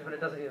strong language, but it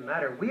doesn't even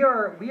matter. We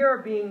are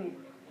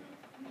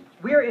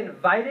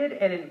invited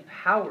and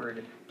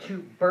empowered to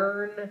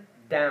burn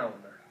down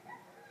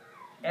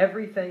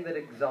everything that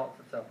exalts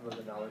itself above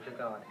the knowledge of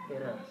God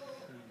in us.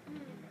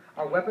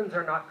 Our weapons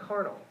are not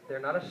carnal. They're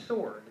not a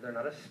sword. They're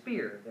not a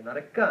spear. They're not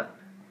a gun.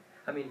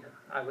 I mean,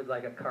 I would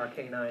like a car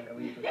K9 that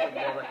we can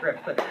nail like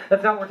grips, but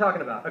that's not what we're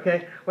talking about,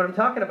 okay? What I'm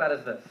talking about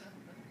is this.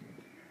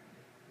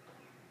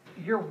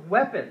 your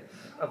weapons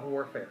of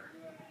warfare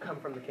come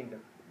from the kingdom.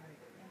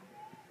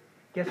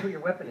 Guess what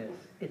your weapon is?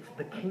 It's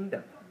the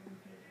kingdom.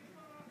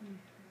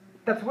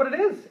 That's what it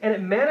is. And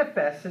it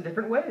manifests in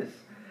different ways.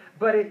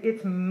 But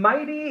it's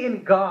mighty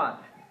in God.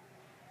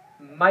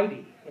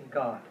 Mighty in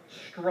God.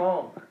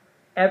 Strong.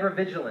 Ever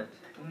vigilant.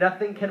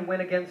 Nothing can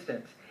win against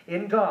it.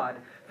 In God.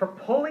 For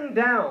pulling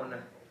down,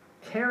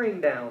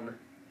 tearing down,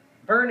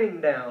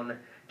 burning down,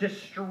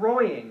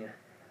 destroying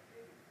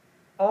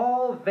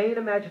all vain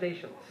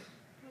imaginations.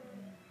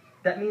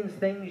 That means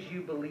things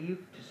you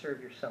believe to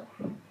serve yourself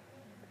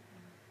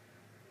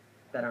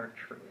that aren't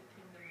true.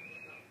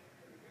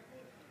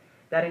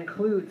 That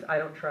includes, I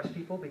don't trust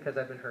people because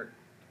I've been hurt.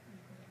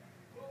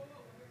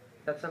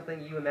 That's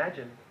something you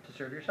imagine to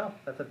serve yourself.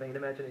 That's a vain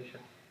imagination.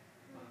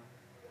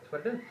 That's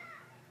what it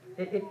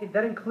is.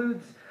 That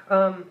includes,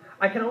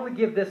 I can only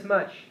give this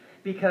much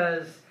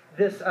because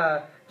this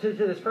to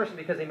this person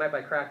because they might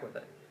buy crack with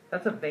it.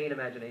 That's a vain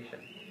imagination.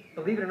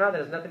 Believe it or not,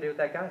 that has nothing to do with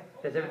that guy.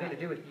 It has everything to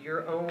do with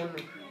your own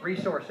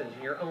resources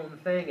and your own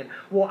thing. And,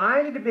 well,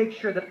 I need to make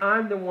sure that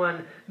I'm the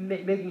one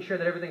making sure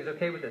that everything's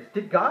okay with this.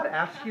 Did God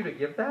ask you to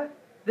give that?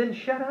 Then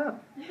shut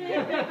up.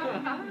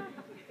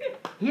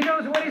 He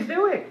knows what he's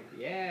doing.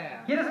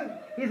 Yeah. He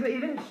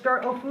didn't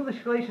start, oh, foolish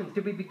Galatians,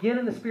 did we begin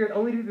in the Spirit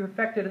only to be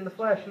perfected in the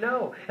flesh?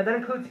 No. And that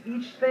includes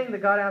each thing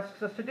that God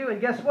asks us to do.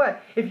 And guess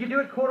what? If you do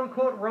it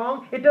quote-unquote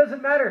wrong, it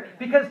doesn't matter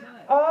because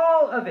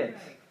all of it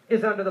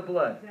is under the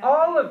blood.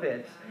 All of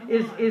it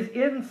is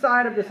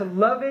inside of this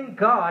loving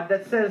God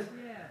that says,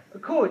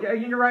 cool, are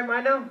you in your right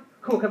mind now?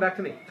 Cool, come back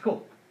to me. It's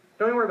cool.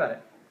 Don't even worry about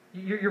it.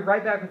 You're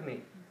right back with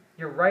me.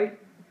 You're right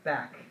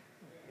back.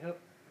 Yep.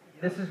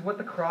 This is what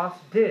the cross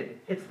did.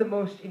 It's the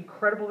most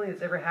incredible thing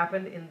that's ever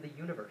happened in the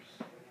universe.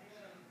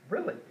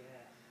 Really.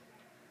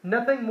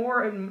 Nothing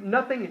more and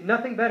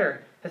nothing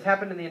better has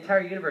happened in the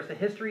entire universe, the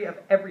history of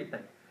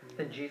everything,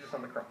 than Jesus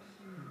on the cross.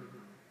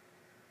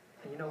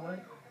 And you know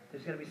what?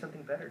 There's going to be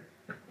something better.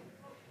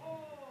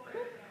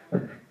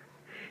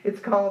 It's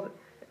called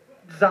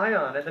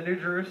Zion and the New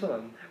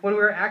Jerusalem. When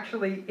we're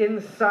actually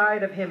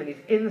inside of Him and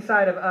He's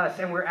inside of us,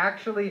 and we're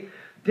actually,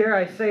 dare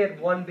I say it,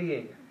 one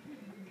being.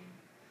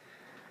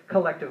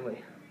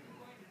 Collectively.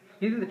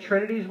 You think the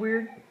Trinity's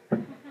weird?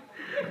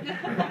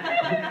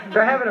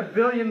 Try having a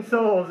billion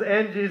souls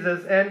and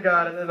Jesus and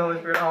God and the Holy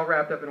Spirit all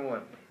wrapped up in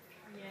one.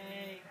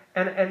 Yay.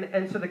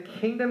 And so the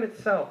kingdom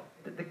itself,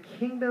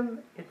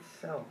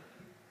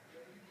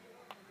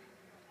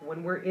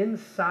 when we're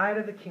inside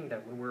of the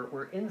kingdom, when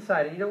we're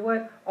inside, and you know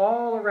what?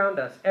 All around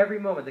us, every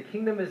moment, the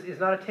kingdom is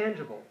not a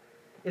tangible.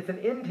 It's an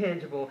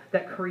intangible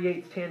that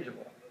creates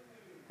tangible.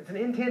 It's an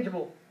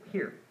intangible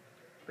here.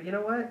 But you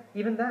know what?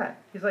 Even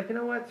that. He's like, you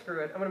know what?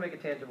 Screw it. I'm going to make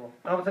it tangible.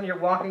 All of a sudden you're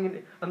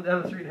walking down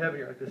the street in heaven.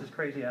 You're like, this is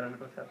crazy. I don't know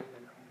what's happening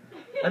right now.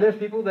 And there's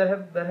people that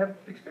have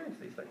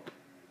experienced these things.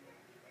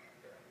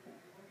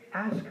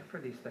 Ask for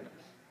these things.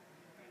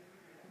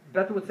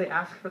 Bethel would say,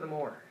 ask for the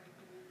more.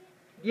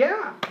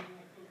 Yeah.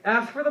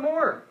 Ask for the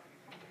more.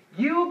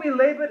 You will be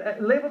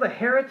labeled a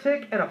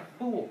heretic and a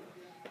fool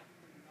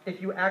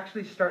if you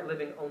actually start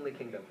living only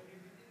kingdom.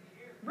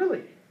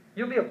 Really.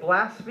 You'll be a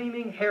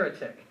blaspheming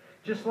heretic.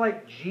 Just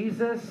like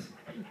Jesus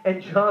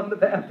and John the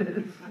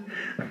Baptist.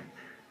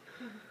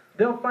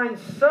 They'll find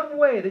some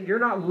way that you're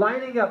not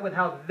lining up with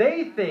how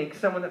they think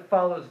someone that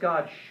follows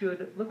God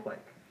should look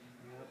like.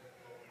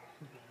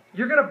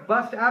 You're going to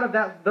bust out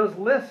of those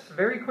lists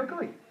very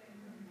quickly.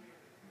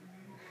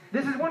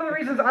 This is one of the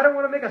reasons I don't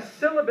want to make a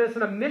syllabus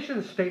and a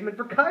mission statement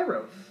for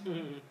Kairos.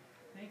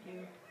 Thank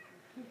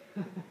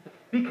you.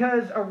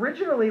 Because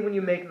originally when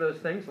you make those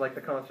things, like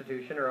the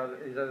Constitution or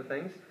these other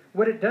things,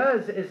 what it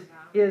does is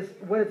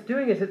what it's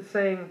doing is it's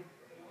saying,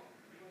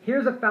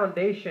 here's a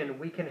foundation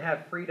we can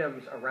have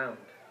freedoms around.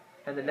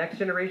 And the next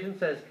generation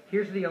says,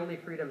 here's the only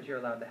freedoms you're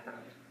allowed to have.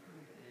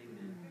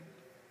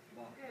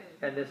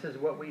 And this is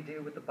what we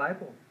do with the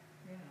Bible.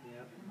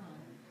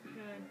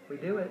 Good. We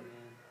do it.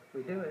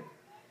 We do it.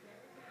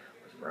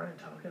 Was Brian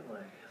talking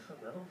like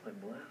something else, like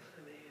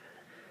blasphemy?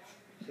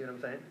 See what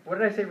I'm saying? What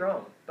did I say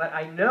wrong? But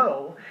I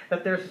know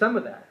that there's some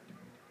of that.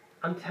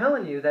 I'm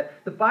telling you that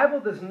the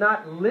Bible does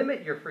not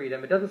limit your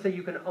freedom. It doesn't say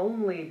you can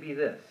only be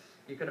this.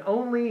 You can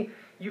only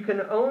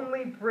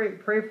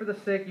pray for the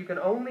sick. You can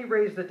only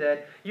raise the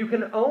dead. You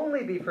can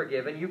only be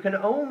forgiven. You can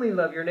only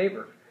love your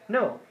neighbor.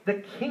 No,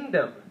 the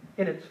kingdom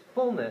in its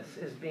fullness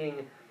is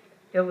being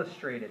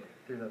illustrated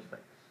through those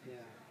things. Yeah,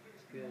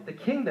 it's good. The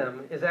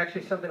kingdom is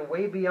actually something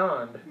way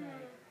beyond.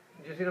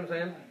 Do you see what I'm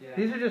saying? Yeah.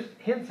 These are just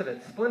hints of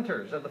it,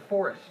 splinters of the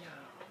forest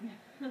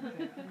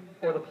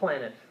or the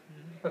planet.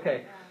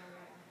 Okay.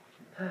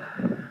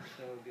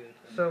 So good.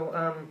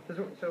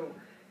 So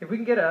if we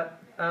can get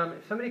up,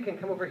 if somebody can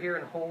come over here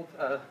and hold.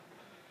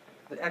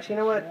 Actually,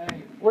 you know what?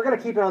 We're going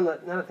to keep it on the.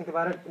 Now that I think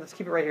about it, let's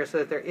keep it right here so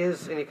that there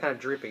is any kind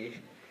of drippage.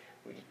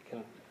 We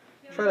can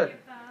try to.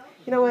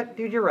 You know what,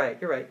 dude? You're right.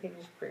 You're right. You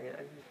just bring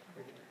it.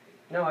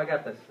 No, I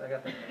got this.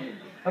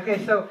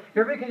 Okay, so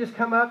everybody can just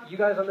come up. You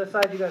guys on this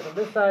side. You guys on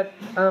this side,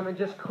 and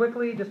just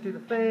quickly just do the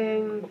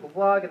thing. Blah blah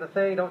blah. Get the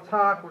thing. Don't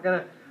talk. We're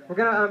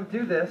gonna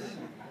do this.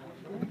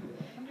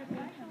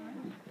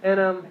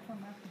 And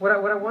what I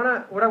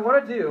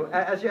want to do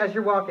as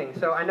you're walking.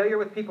 So I know you're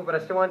with people, but I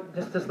still want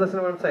just listen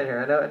to what I'm saying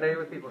here. I know you're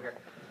with people here.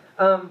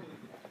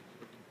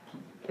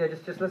 Yeah,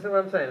 just listen to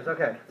what I'm saying. It's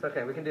okay. It's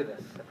okay. We can do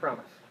this. I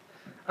promise.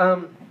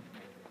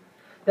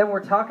 Then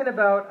we're talking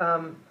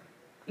about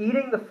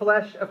eating the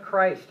flesh of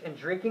Christ and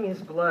drinking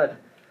His blood.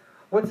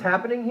 What's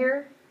happening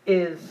here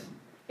is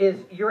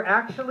you're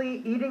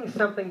actually eating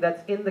something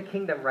that's in the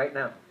kingdom right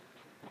now.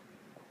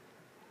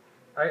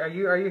 Are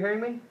you hearing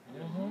me?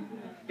 Mm-hmm.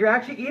 You're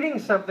actually eating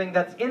something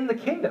that's in the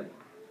kingdom.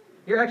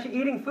 You're actually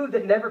eating food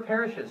that never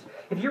perishes.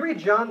 If you read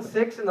John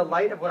 6 in the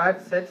light of what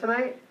I've said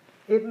tonight,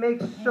 it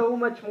makes so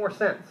much more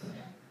sense.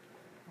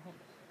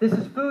 This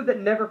is food that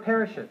never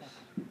perishes.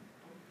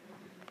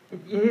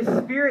 His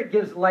Spirit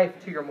gives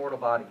life to your mortal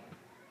body.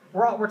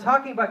 We're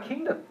talking about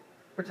kingdom.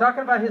 We're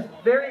talking about His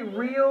very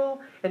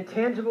real and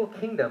tangible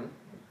kingdom.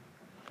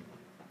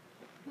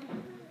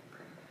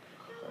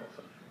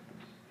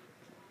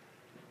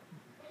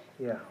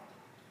 Yeah.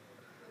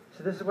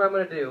 So this is what I'm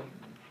going to do.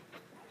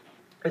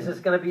 This is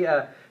going to be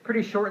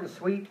pretty short and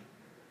sweet.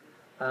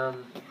 Yeah,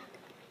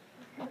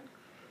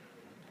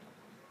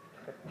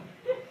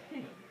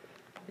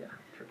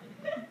 true.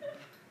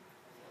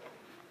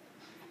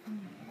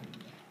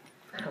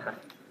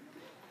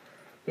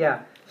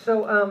 Yeah.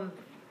 So,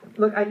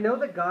 look, I know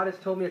that God has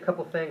told me a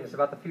couple things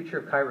about the future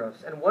of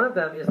Kairos, and one of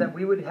them is that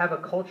we would have a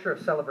culture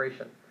of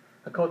celebration,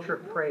 a culture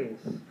of praise,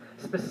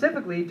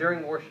 specifically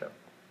during worship.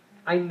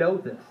 I know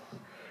this.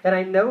 And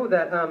I know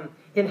that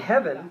in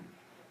heaven,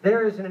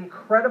 there is an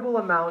incredible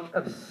amount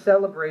of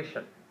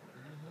celebration.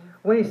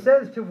 When He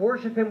says to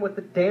worship Him with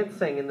the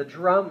dancing and the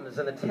drums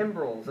and the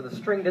timbrels and the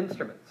stringed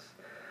instruments,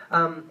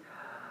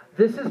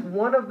 this is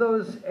one of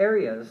those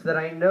areas that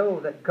I know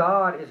that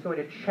God is going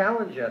to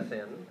challenge us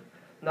in,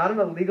 not in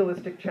a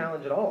legalistic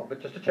challenge at all, but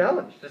just a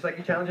challenge, just like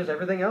He challenges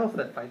everything else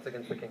that fights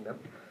against the kingdom,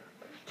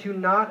 to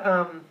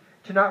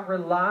not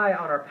rely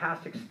on our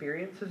past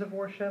experiences of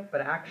worship,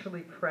 but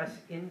actually press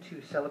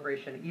into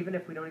celebration, even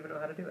if we don't even know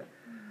how to do it.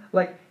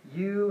 Like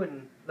you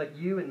and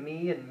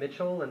me and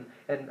Mitchell and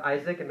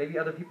Isaac and maybe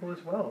other people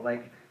as well.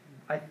 Like,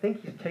 I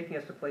think He's taking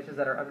us to places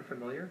that are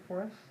unfamiliar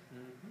for us,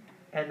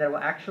 and that will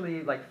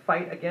actually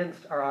fight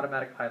against our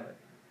automatic pilot.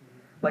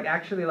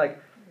 Actually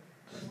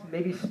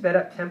maybe sped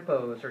up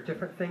tempos or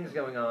different things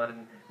going on,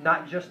 and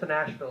not just the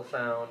Nashville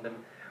sound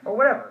or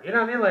whatever. You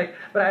know what I mean?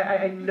 But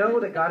I know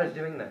that God is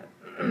doing that.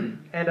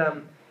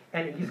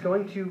 And He's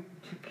going to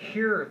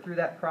cure through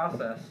that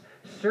process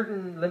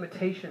certain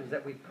limitations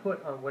that we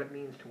put on what it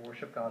means to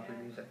worship God through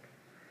music.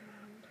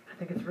 I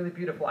think it's really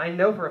beautiful. I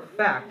know for a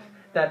fact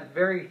that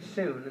very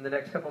soon, in the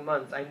next couple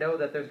months, I know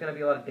that there's going to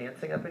be a lot of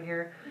dancing up in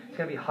here. It's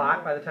going to be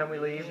hot by the time we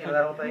leave,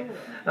 that whole thing.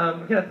 We're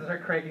going to have to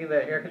start cranking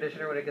the air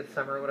conditioner when it gets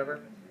summer or whatever.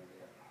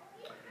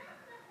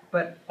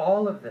 But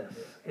all of this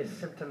is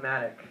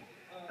symptomatic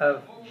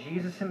of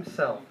Jesus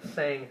Himself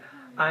saying,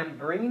 I'm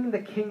bringing the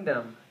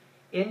kingdom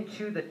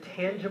into the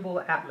tangible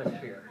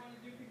atmosphere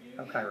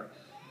of Kairos.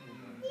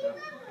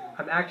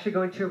 I'm actually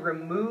going to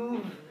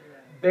remove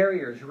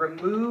barriers,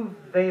 remove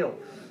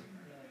veils,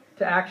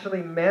 to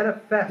actually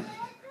manifest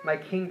my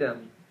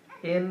kingdom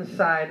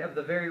inside of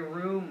the very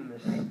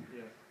rooms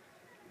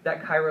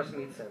that Kairos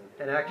meets in,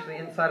 and actually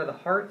inside of the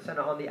hearts and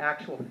on the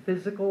actual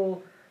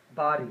physical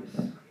bodies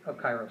of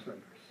Kairos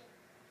members.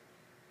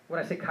 When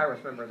I say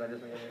Kairos members, I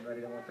just mean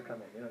anybody that wants to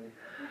come in. You know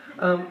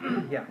what I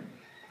mean? Yeah.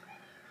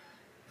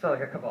 It's not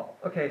like a cabal.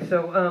 Okay,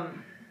 so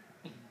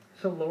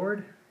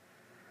Lord,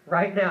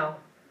 right now,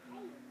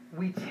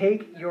 we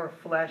take your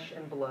flesh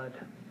and blood,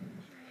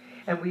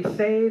 and we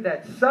say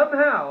that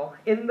somehow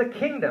in the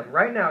kingdom,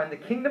 right now, in the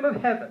kingdom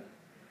of heaven,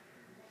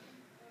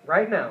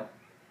 right now,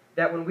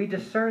 that when we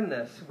discern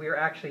this, we are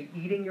actually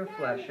eating your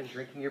flesh and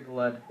drinking your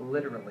blood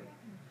literally.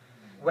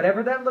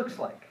 Whatever that looks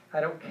like.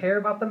 I don't care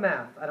about the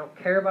math. I don't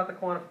care about the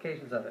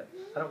quantifications of it.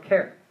 I don't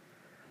care.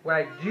 What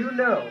I do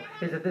know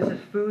is that this is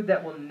food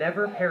that will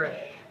never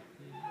perish,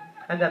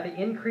 and that the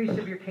increase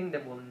of your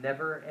kingdom will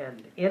never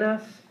end in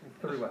us and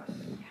through us.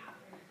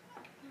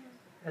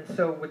 And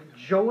so with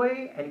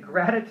joy and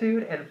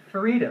gratitude and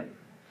freedom,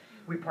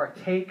 we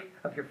partake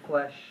of your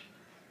flesh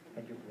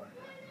and your blood.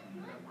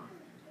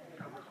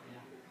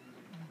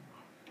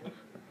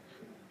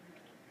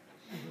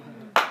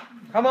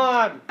 Come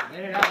on!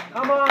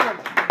 Come on!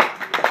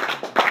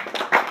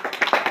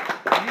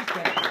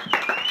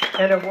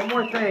 And one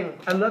more thing.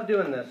 I love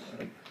doing this.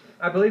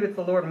 I believe it's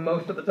the Lord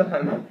most of the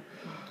time.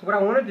 What I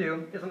want to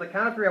do is on the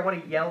count of 3, I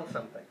want to yell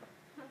something.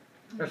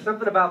 There's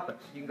something about this.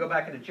 You can go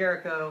back into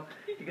Jericho.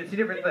 You can see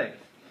different things.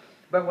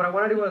 But what I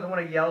want to do is I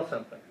want to yell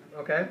something.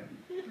 Okay?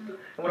 And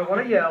what I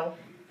want to yell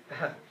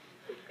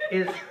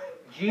is,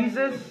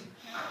 Jesus,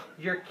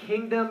 your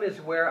kingdom is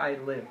where I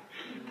live.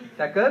 Is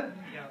that good?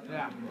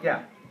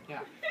 Yeah.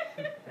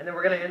 And then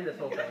we're going to end this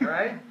whole thing, all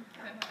right?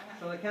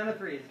 So on the count of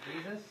 3 is,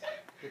 Jesus,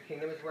 your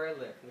kingdom is where I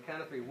live. On the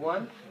count of 3.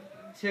 1,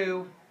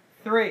 2,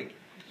 3.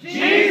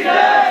 Jesus,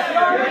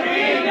 your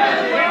kingdom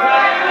is where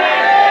I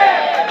live!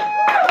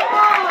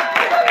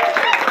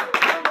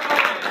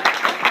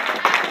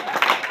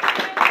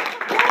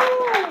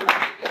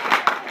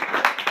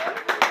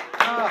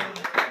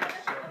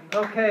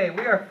 Okay,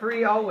 we are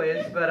free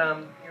always, but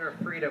you're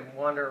free to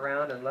wander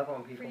around and love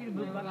on people.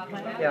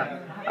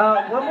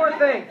 Yeah. One more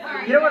thing.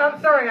 You know what?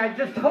 I'm sorry. I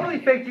just totally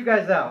faked you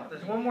guys out.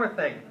 There's one more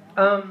thing.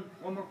 One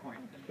more point.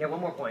 Yeah, one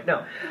more point.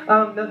 No,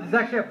 this is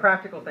actually a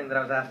practical thing that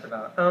I was asked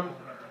about.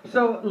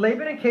 So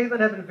Laban and Caitlin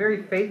have been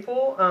very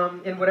faithful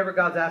in whatever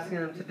God's asking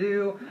them to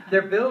do.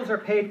 Their bills are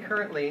paid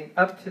currently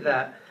up to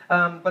that,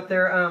 but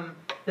they're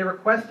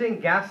requesting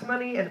gas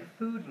money and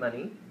food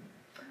money.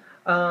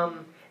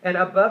 And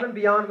above and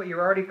beyond what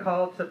you're already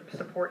called to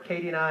support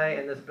Katie and I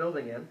in this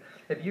building in,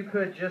 if you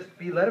could just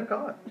be led of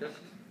God, just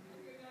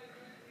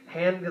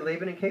hand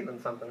Laban and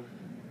Caitlin something,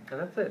 and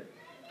that's it.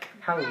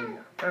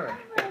 Hallelujah. All right.